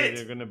 means Shit. that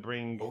they're gonna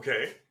bring.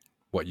 Okay.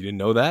 What, you didn't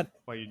know that?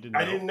 Well, you didn't.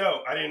 I know. didn't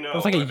know. That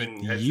was like I've been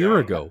a heads year down.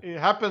 ago. It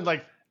happened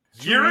like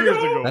Year 2 years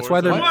ago? ago. That's or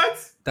why they're- something.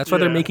 What? That's why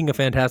they're Yeah. making a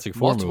Fantastic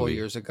Four Multiple movie,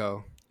 years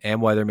ago.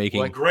 and why they're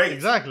making. Great.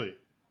 Exactly.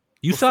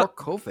 You Before saw?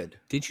 COVID.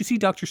 Did you see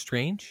Doctor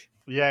Strange?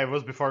 Yeah, it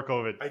was before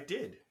COVID. I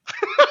did.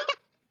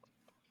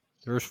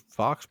 There's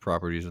Fox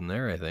properties in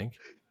there, I think.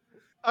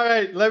 All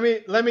right, let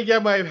me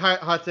get my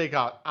hot take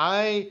out.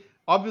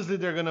 Obviously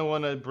they're gonna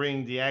want to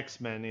bring the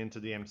X-Men into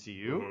the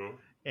MCU, Mhm.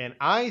 and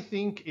I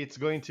think it's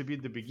going to be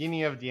the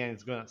beginning of the end.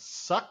 It's gonna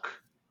suck.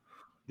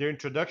 Their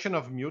introduction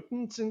of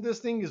mutants in this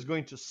thing is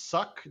going to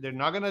suck. They're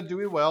not gonna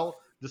do it well,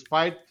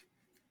 despite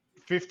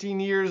 15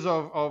 years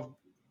of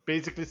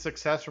basically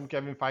success from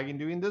Kevin Feige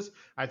doing this.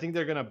 I think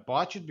they're gonna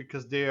botch it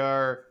because they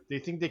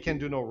think they can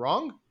do no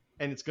wrong,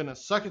 and it's gonna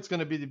suck. It's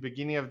gonna be the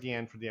beginning of the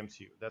end for the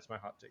MCU. That's my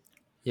hot take.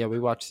 Yeah, we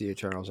watched the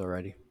Eternals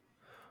already.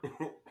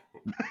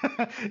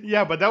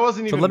 Yeah, but that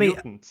wasn't So even let me-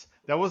 mutants.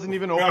 That wasn't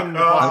even open the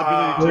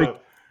possibility to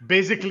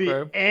basically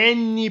Okay.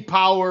 any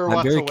power I'm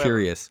whatsoever. very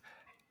curious.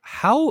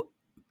 How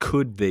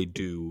could they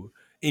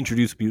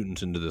introduce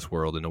mutants into this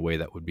world in a way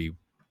that would be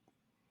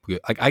good?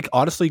 Like, I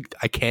honestly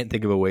can't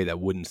think of a way that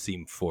wouldn't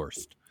seem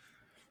forced.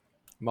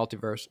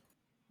 Multiverse.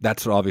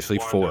 That's obviously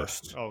Wanda.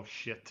 forced. Oh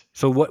shit!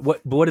 So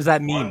what does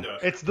that mean? Wanda.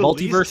 It's the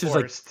Multiverse least is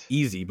like forced.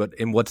 easy, but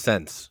in what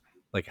sense?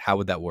 Like, how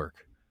would that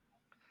work?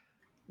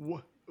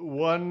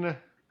 One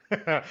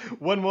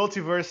one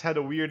multiverse had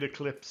a weird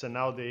eclipse, and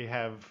now they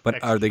have. But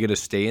extra. are they going to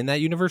stay in that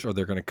universe, or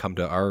they're going to come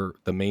to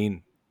the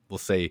main, we'll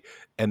say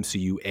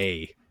MCU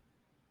A?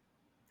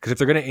 Because if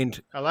they're going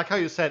to I like how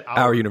you said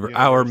Our universe,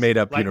 our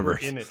made-up like we're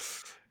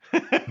universe. in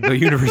it. the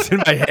universe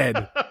in my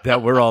head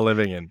that we're all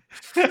living in.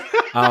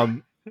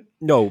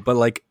 No, but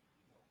like,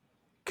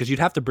 because you'd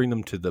have to bring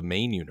them to the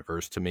main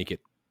universe to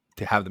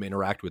have them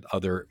interact with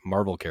other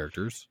Marvel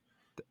characters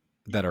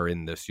that are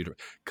in this universe.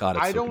 God,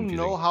 it's I so don't confusing.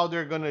 know how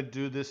they're gonna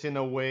do this in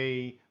a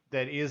way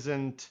that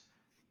isn't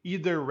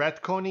either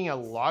retconning a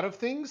lot of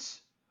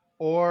things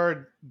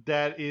or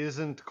that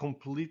isn't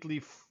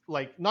completely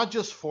like not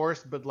just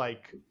forced, but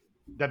like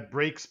that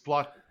breaks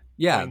plot.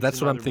 Yeah, points that's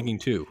in what I'm other thinking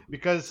movies. too.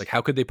 Because Like,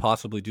 how could they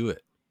possibly do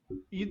it?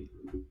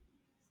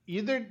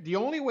 either the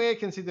only way I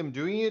can see them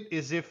doing it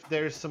is if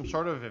there's some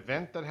sort of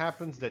event that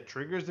happens that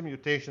triggers the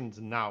mutations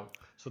now.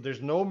 So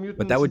there's no mutants.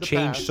 But that in would the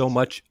change past. so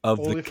much of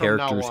only the from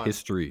now characters' on.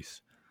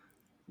 histories,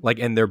 like,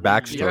 and their You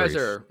guys backstories.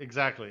 are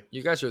Exactly.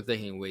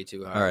 thinking way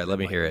too hard. All right, let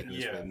me hear it.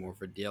 It's Yeah. way more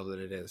of a deal than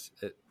it is.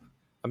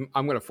 I'm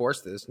going to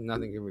force this.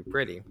 Nothing can be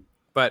pretty.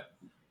 But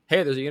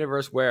hey, there's a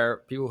universe where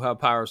people who have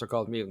powers are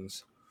called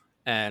mutants,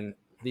 and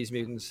these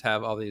mutants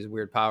have all these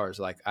weird powers.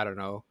 Like, I don't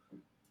know,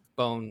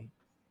 bones.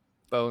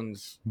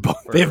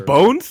 They have for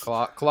bones?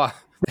 Claw.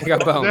 They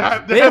got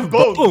bones. They have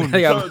bones. bones.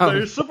 They got So their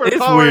bones.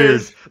 superpower weird.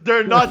 is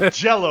they're not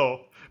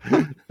jello.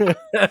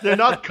 They're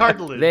not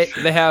cartilage.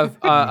 They have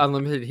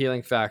unlimited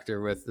healing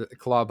factor with the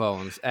claw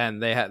bones,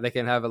 and they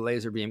can have a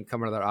laser beam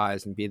come out of their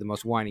eyes and be the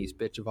most whiniest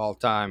bitch of all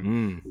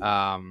time.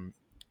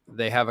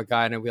 They have a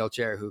guy in a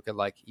wheelchair who could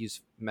like use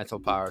mental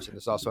powers, and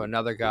there's also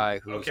another guy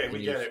who Okay,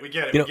 we get it. We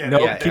get it. You We know, get no,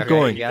 it. Yeah, keep okay,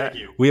 going. yeah. Thank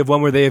you. We have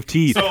one where they have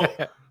teeth. So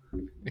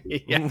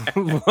yeah.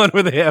 One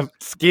where they have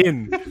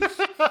skin.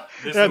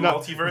 there's Yeah, a no,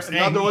 multiverse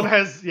another angle, one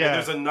has and yeah.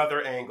 there's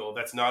another angle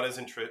that's not as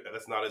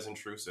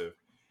intrusive.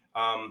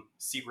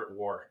 Secret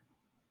War.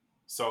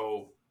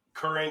 So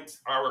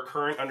our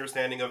current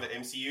understanding of the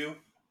MCU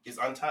is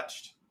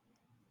untouched.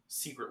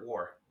 Secret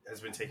War has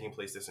been taking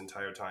place this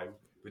entire time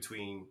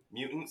between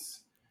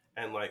mutants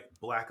and like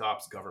Black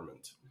Ops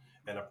government,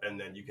 and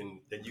then you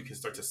can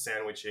start to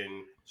sandwich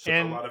in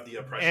a lot of the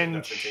oppression And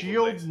that's been taking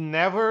Shield place.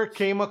 never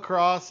came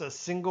across a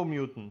single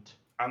mutant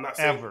I'm not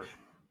saying, ever.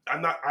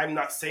 I'm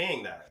not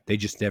saying that. They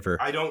just never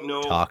I don't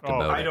know. talked Oh,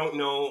 about I it. don't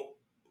know.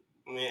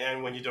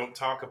 And when you don't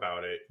talk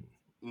about it,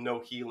 no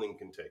healing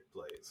can take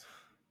place.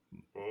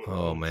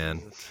 Oh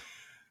man.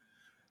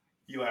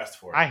 You asked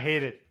for it. I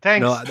hate it.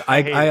 Thanks. No,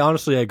 hate it. I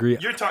honestly agree.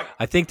 You're talking.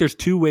 I think there's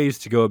two ways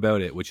to go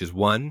about it, which is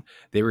one,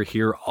 they were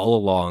here all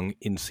along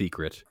in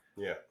secret,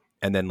 Yeah.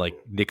 and then like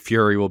Nick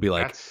Fury will be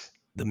like That's-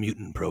 the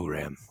mutant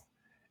program,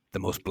 the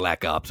most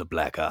black ops of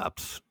black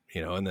ops,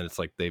 and then it's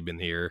like they've been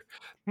here,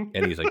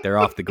 and he's like they're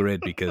off the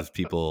grid because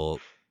people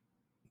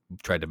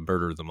tried to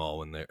murder them all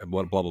when they're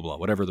blah blah blah,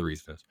 whatever the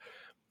reason is.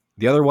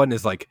 The other one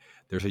is like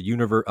there's a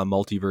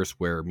multiverse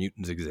where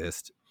mutants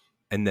exist,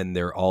 and then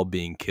they're all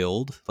being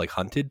killed, like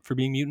hunted for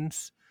being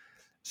mutants.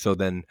 So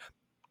then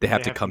they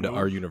have to come to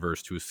our move.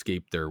 universe to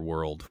escape their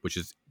world, which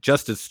is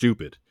just as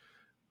stupid.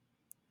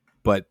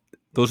 But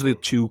those are the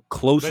two but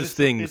closest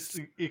things.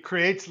 it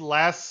creates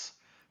less.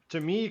 To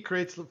me, it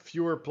creates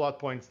fewer plot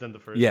points than the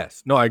first.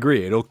 Yes. No, I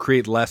agree. It'll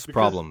create less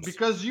problems.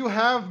 Because you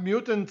have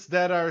mutants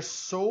that are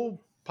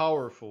so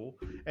powerful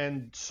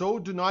and so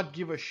do not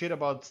give a shit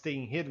about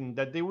staying hidden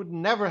that they would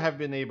never have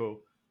been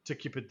able to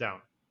keep it down.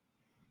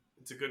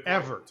 It's a good point.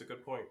 Ever. It's a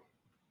good point.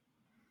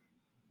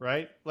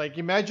 Right? Like,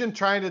 imagine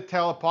trying to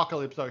tell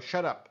Apocalypse, oh,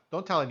 shut up.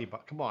 Don't tell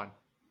anybody. Come on.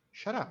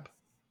 Shut up.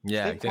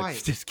 yeah, stay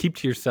quiet. just keep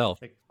to yourself.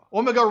 Like,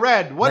 Omega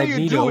Red, what are you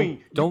Magneto,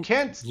 doing? don't you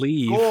can't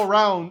leave. go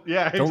around.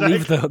 Yeah, Don't exactly.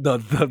 leave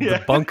the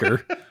Yeah.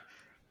 bunker.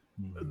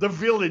 The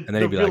village. And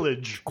then The he'd be like,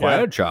 village.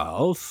 Quiet,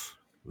 Charles.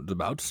 It's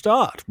about to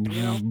start.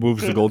 know,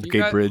 Moves the Golden you Gate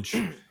got- Bridge.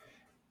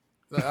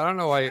 I don't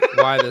know why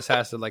this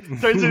has to like.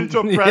 Turns it into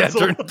a Yeah,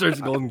 pretzel. turns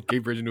the Golden Gate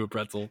Bridge into a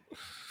pretzel.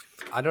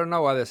 I don't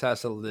know why this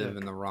has to live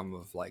in the realm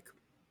of like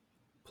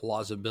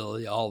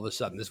plausibility. All of a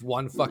sudden, this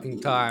one fucking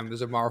time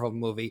there's a Marvel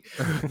movie,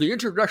 the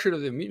introduction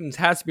of the mutants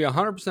has to be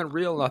 100%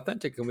 real and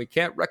authentic, and we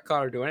can't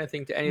retcon or do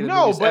anything to any of the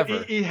No, movies but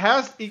ever.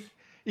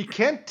 it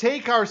can't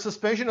take our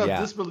suspension of Yeah,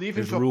 disbelief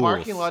there's into a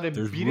parking rules. lot and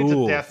There's beat it to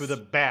rules. death with a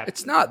bat.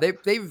 It's not. They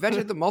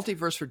invented the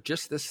multiverse for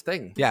just this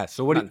thing. Yeah.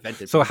 So what? Not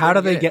invented, So but how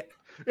do they they did it. get?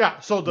 Yeah,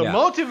 so the Yeah.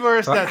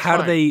 multiverse, So that's how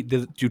fine.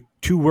 do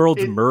two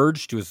worlds It-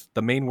 merge? Does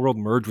the main world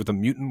merge with a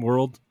mutant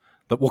world?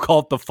 But we'll call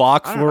it the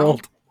Fox I don't know.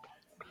 world.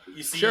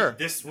 You see, Sure.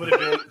 this would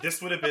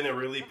have been a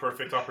really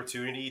perfect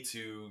opportunity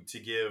to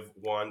give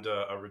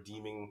Wanda a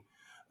redeeming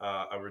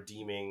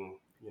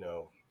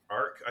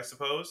arc, I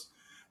suppose,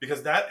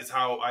 because that is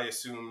how I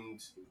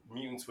assumed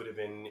mutants would have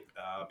been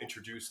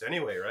introduced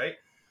anyway, right?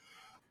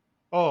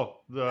 Oh,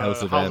 the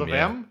House House of of M,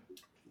 yeah. M?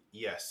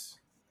 Yes.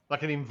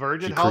 Like an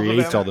inverted She House of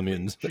creates M? all the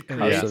mutants. She House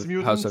creates of,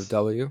 mutants? House of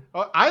W.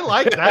 Oh, I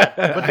like that,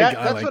 but I that's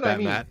like what I that,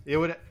 mean. Matt. It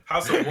would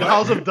House of what?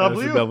 House of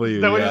W? House of W,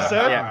 Is that what yeah. you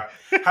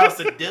said? House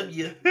of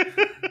W.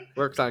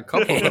 Works on a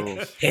couple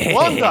levels.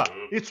 Wanda.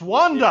 It's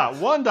Wanda.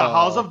 Wanda, Oh,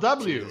 House of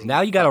W.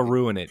 Now you gotta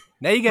ruin it.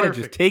 Now you gotta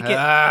just Perfect. take it,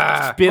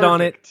 Ah, spit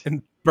on it, perfect.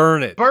 and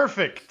burn it.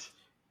 Perfect.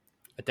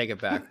 I take it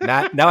back.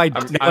 Now I I'm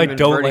don't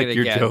inverting like it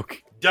your again.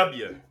 joke.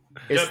 W.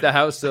 It's the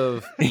House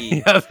of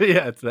E. yeah,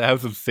 it's the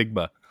House of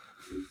Sigma.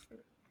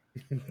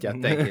 Yeah,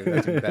 thank you.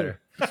 That's even better.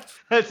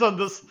 It's on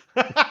this.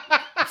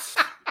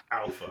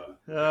 Alpha.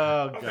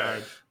 Oh Okay.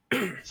 god.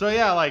 So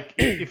yeah, like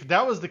if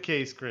that was the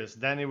case, Chris,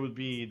 then it would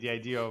be the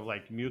idea of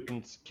like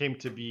mutants came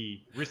to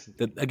be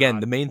recently. Again,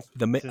 not the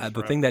since thing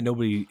forever. that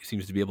nobody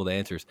seems to be able to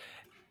answer is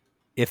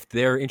if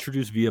they're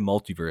introduced via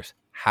multiverse,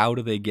 how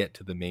do they get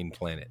to the main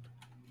planet?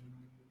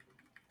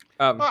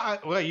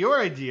 Well, your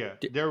idea.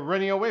 They're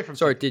running away from.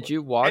 Sorry, something. did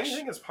you watch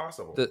Anything is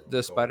possible.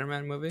 the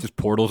Spider-Man movie? Just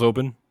portals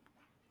open.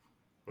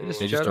 They They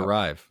just showed up.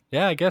 arrive.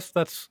 Yeah, I guess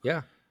that's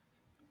Yeah.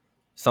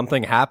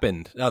 something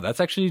happened. Oh, that's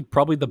actually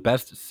probably the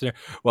best.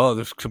 Well,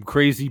 there's some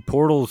crazy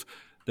portals.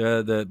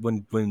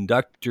 When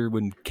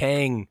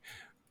Kang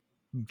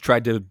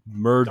tried to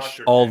merge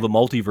Dr. all Kang. the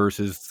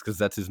multiverses because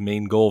that's his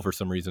main goal for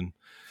some reason.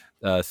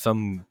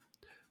 Some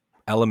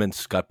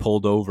elements got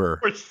pulled over.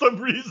 For some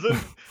reason.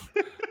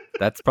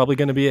 That's probably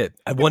going to be it.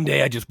 One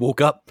day I just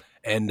woke up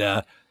and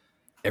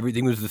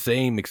everything was the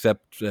same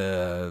except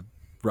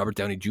Robert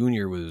Downey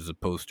Jr. was a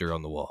poster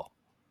on the wall.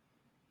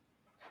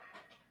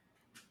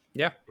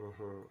 Yeah.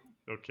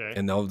 Okay.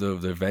 And all the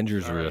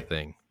Avengers All were a right.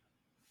 thing.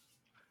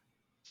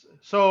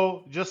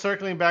 So just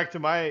circling back to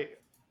my,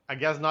 I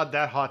guess not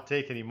that hot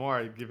take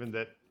anymore, given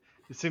that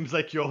it seems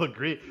like you all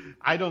agree.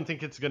 I don't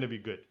think it's going to be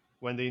good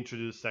when they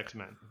introduce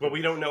X-Men. But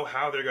we don't know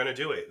how they're going to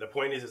do it. The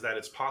point is that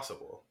it's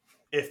possible.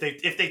 If they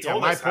Yeah,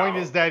 told my us point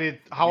how, is that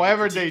it,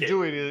 however they critique it.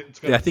 do it, it's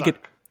going to Yeah, I think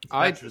suck.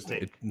 I That's the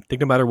take. I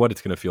think no matter what,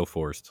 it's going to feel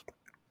forced.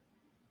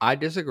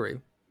 disagree.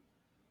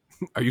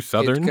 Are you It's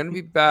Southern? going to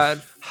be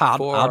bad I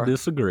for...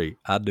 disagree.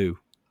 I do.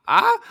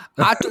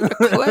 I do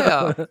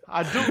declare.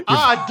 I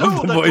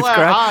do The voice declare.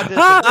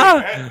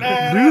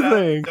 crack. Do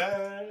thing.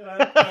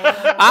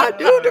 I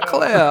do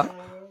declare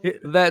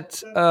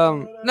that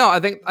no, I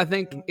think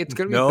it's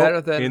going to be No,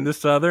 better than in the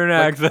Southern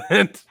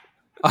accent.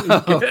 You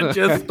can't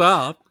just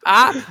stop.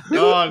 I do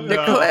Oh, no.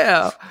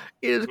 declare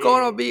it is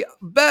going to be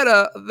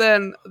better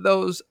than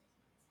those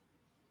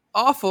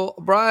awful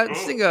Bryan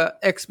Singer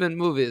X-Men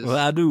movies. Well,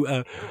 I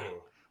do.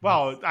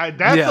 Wow,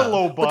 that's Yeah. a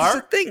low But this is the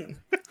bar. thing.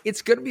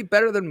 It's going to be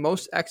better than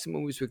most X-Men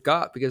movies we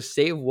got because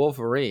save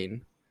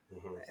Wolverine,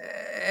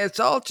 it's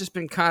all just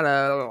been kind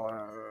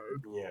of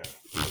Yeah.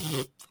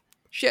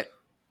 shit.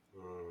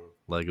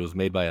 Like it was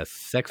made by a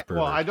sex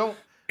pervert. Well, I don't.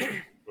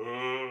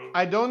 Mm.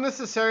 I don't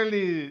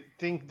necessarily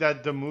think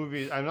that the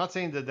movie. I'm not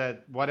saying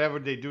that whatever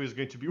they do is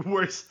going to be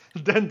worse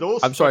than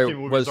those I'm sorry,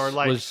 fucking movies are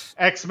like was-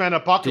 X-Men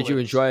Apocalypse. Did you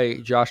enjoy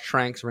Josh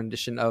Trank's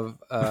rendition of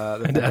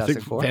the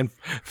Fantastic Four?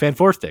 Fan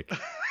Four Stick.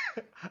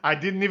 I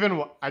didn't even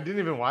watch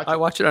I it.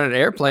 watched it on an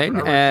airplane,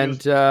 I and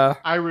refused.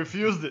 I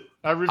refused it.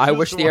 I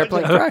wish to the watch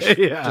airplane it. crashed.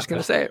 Yeah. Just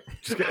gonna say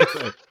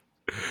it.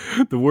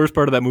 The worst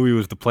part of that movie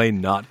was the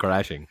plane not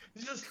crashing.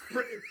 Just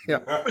Yeah.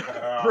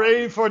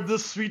 pray for the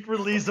sweet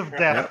release of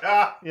death.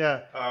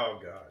 Yeah. Oh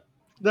god.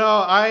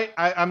 No,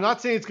 I'm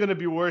not saying it's going to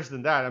be worse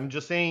than that. I'm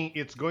just saying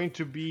it's going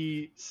to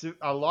be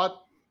a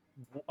lot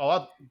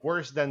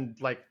worse than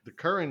like the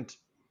current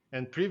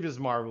and previous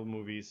Marvel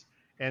movies,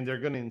 and they're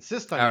going to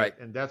insist on All it, right.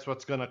 and that's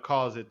what's going to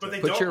cause it. But To, they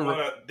Put don't your- want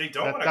to. They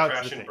don't That- want to that's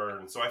crash the and thing.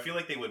 burn. So I feel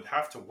like they would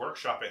have to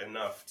workshop it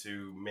enough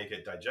to make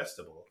it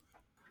digestible.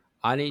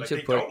 I need Like to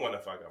they put. don't want to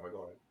fuck up. Go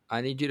ahead.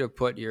 I need you to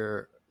put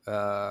your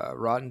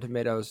Rotten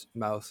Tomatoes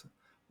mouth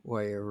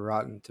where your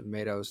Rotten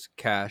Tomatoes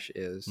cash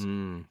is,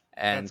 Mm.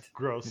 and that's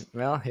gross.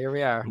 well, here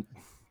we are.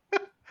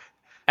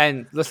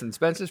 And listen,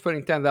 Spencer's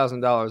putting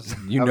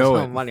 $10,000. You know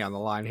it. Money on the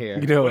line here.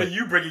 You know What are it.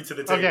 you bringing to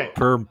the table? Okay.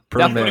 Per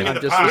Definitely, man. I'm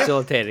the just pot.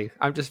 facilitating.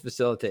 I'm just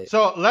facilitating.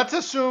 So let's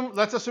assume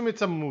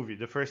it's a movie.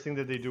 The first thing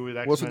that they do with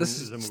X-Men Well, so this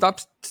is a movie.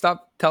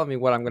 stop telling me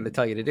what I'm going to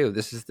tell you to do.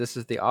 This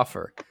is the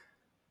offer.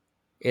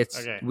 It's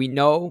Okay. we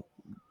know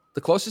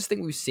the closest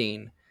thing we've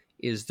seen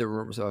is the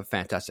rumors of a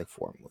Fantastic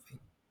Four movie.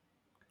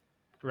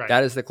 Right.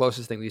 That is the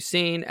closest thing we've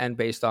seen, and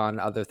based on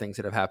other things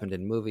that have happened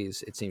in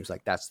movies, it seems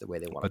like that's the way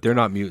they want But to. they're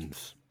not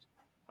mutants.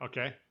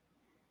 Okay.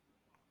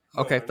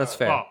 Okay, they're that's not.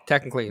 fair. Well,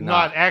 Technically,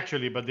 Not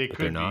actually, but they But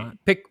could they're be. not.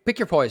 Pick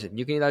your poison.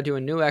 You can either do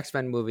a new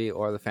X-Men movie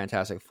or the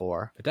Fantastic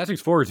Four. Fantastic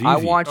Four is easy. I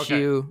want Okay.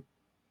 you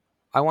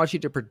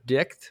to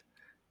predict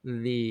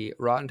the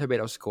Rotten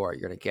Tomato score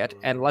you're gonna get,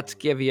 and let's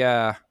give you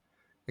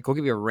we'll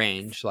give you a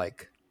range,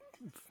 like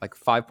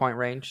 5-point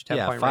range,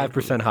 10-point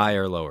 5%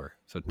 higher or lower.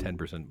 So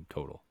 10%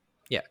 total.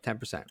 Yeah,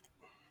 10%.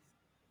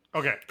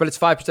 Okay. But it's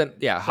 5%.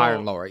 Yeah, higher So-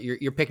 and lower.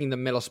 You're picking the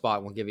middle spot.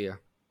 And we'll give you. A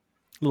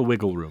little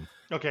wiggle room.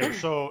 Okay.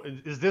 So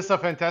is this a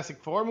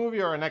Fantastic Four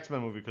movie or an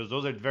X-Men movie? Because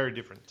those are very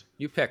different.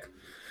 You pick.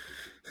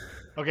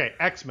 Okay,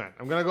 X-Men.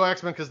 I'm gonna go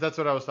X-Men because that's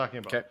what I was talking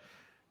about. Okay.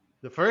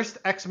 The first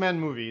X-Men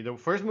movie, the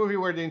first movie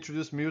where they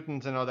introduce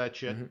mutants and all that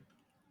shit,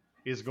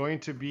 is going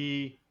to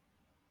be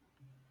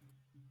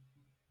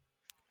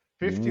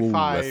Ooh, that's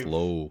 55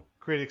 low.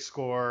 critic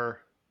score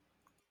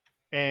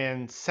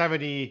and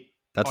 70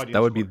 That audience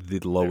would be score.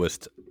 the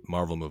lowest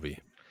Marvel movie.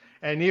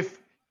 And if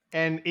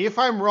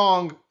I'm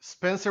wrong,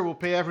 Spencer will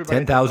pay everybody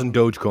 10,000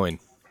 Dogecoin.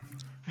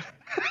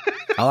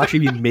 I'll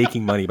actually be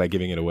making money by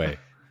giving it away.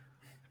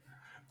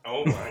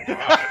 Oh my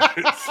god!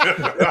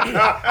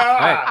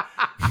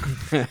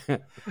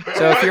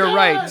 So if you're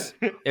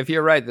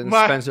right, then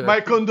Spencer. My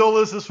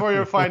condolences for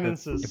your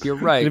finances. If you're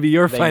right, It's gonna be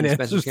your then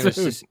finances Spencer's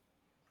gonna soon.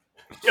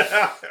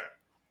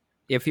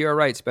 if you're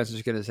right,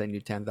 Spencer's going to send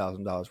you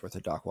 $10,000 worth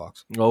of dock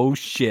walks. Oh,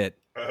 shit.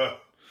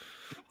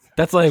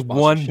 That's like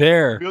one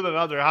bear. Build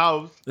another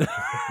house.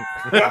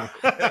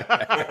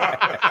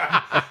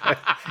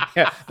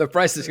 Yeah, the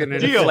price is going to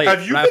Deal. inflate.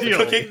 Have you rapidly. been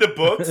cooking the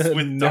books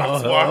with No.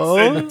 Doc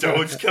Walks and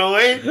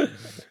Dogecoin?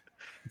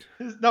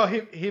 No,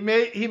 he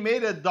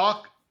made a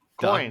doc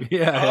coin.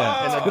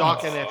 Yeah. And a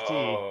doc NFT.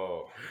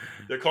 Oh.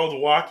 They're called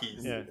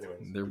walkies. Yeah.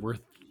 They're worth.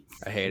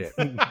 I hate it.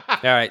 All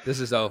right, this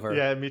is over.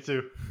 Yeah, me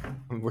too.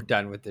 We're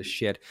done with this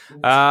shit.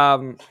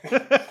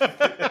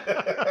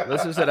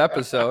 This is an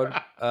episode.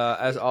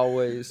 As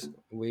always,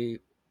 we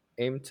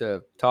aim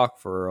to talk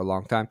for a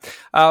long time.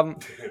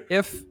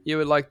 If you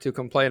would like to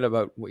complain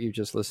about what you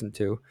just listened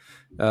to,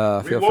 We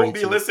feel free won't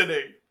be to.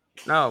 listening.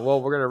 No,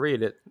 well, we're gonna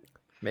read it.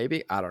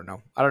 Maybe, I don't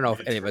know. I don't know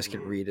if any of us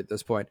can read at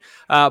this point.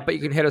 But you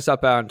can hit us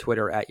up on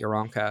Twitter at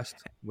YourWrongcast.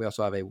 We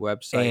also have a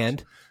website.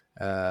 And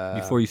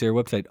before you say your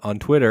website, on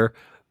Twitter,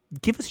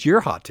 give us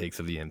your hot takes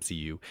of the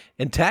MCU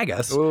and tag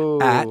us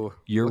Ooh, at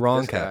Your look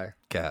Wrong this guy.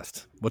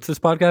 Cast. What's this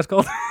podcast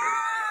called?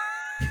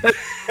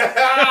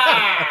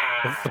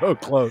 So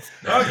close.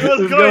 It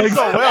was going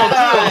so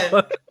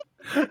well, too.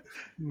 It's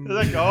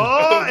like,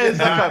 it's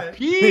like a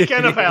peak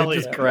and a valley.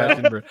 Just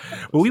crashing.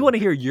 Well, we want to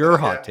hear your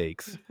hot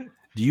takes.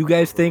 Do you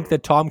guys think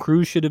that Tom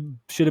Cruise should have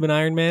been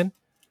Iron Man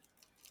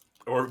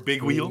Or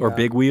Big Wheel. or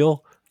Big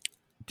Wheel?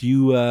 Do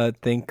you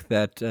think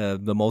that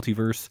the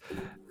multiverse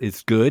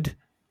is good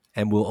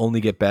and will only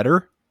get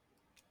better?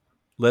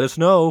 Let us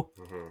know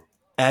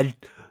at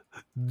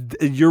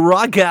Your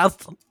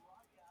Broadcast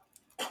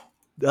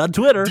on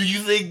Twitter. Do you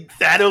think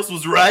Thanos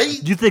was right?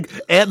 Do you think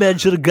Ant-Man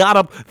should have got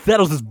up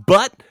Thanos'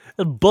 butt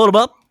and blown him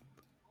up?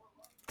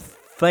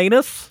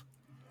 Thanos?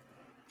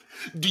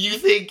 Do you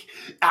think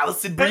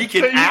Alison Brie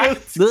can Thanos.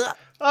 act? Ugh.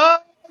 Oh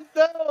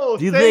no,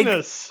 Do you think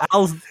Thanos.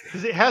 Alice,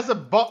 'Cause he has a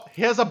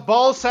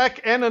ball sack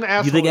and an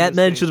asshole. you think in this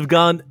Ant-Man thing. should have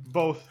gone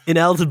both? in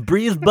Alison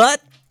Brie's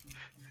butt?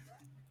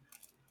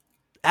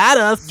 At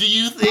us. Do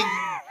you think?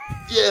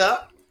 Yeah.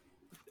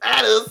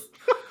 Addis.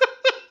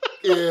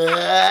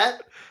 Yeah.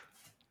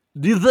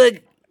 Do you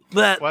think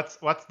that What's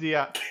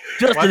the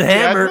Justin what's the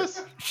Hammer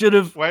address? should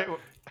have Wait,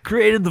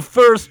 created the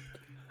first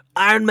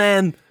Iron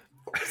Man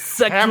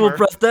sexual Hammer.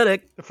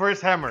 prosthetic? the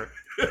first hammer.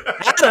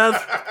 At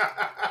us.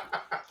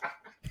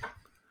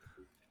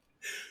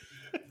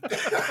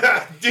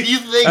 Do you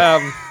think?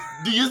 Um,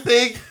 Do you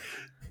think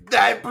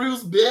that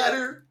Bruce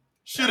Banner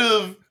should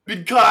have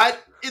been caught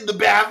in the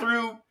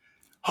bathroom,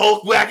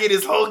 Hulk whacking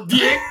his Hulk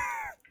dick?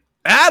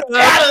 At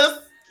us.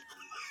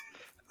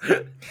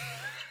 Addis.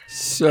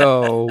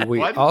 so we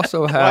What?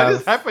 also What have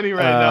is happening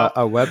right now?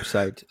 a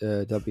website,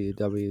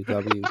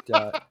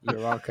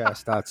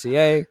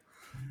 www.yourwrongcast.ca.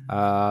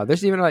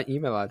 There's even an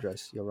email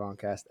address,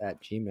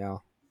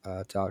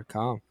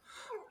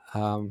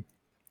 yourwrongcast@gmail.com.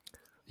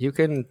 You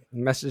can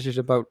message us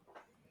about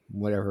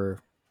whatever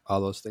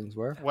all those things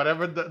were.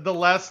 Whatever the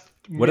last.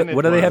 What minute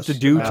do they have was, to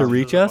do to messages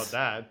reach about us?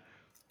 That.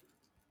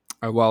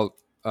 Well,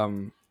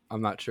 I'm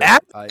not sure.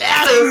 Addis.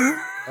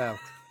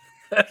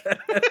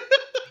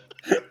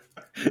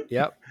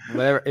 Yep.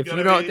 Whatever. If you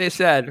Gotta know what be- they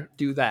said,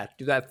 do that.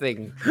 Do that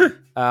thing.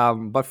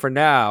 But for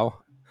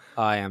now,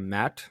 I am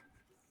Matt.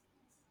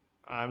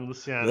 I'm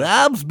Luciano.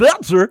 I'm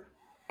Spencer.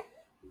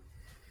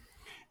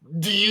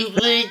 Do you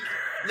think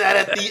that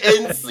at the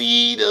end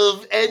scene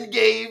of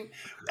Endgame,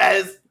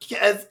 as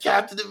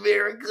Captain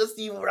America,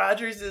 Steve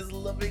Rogers is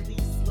lovingly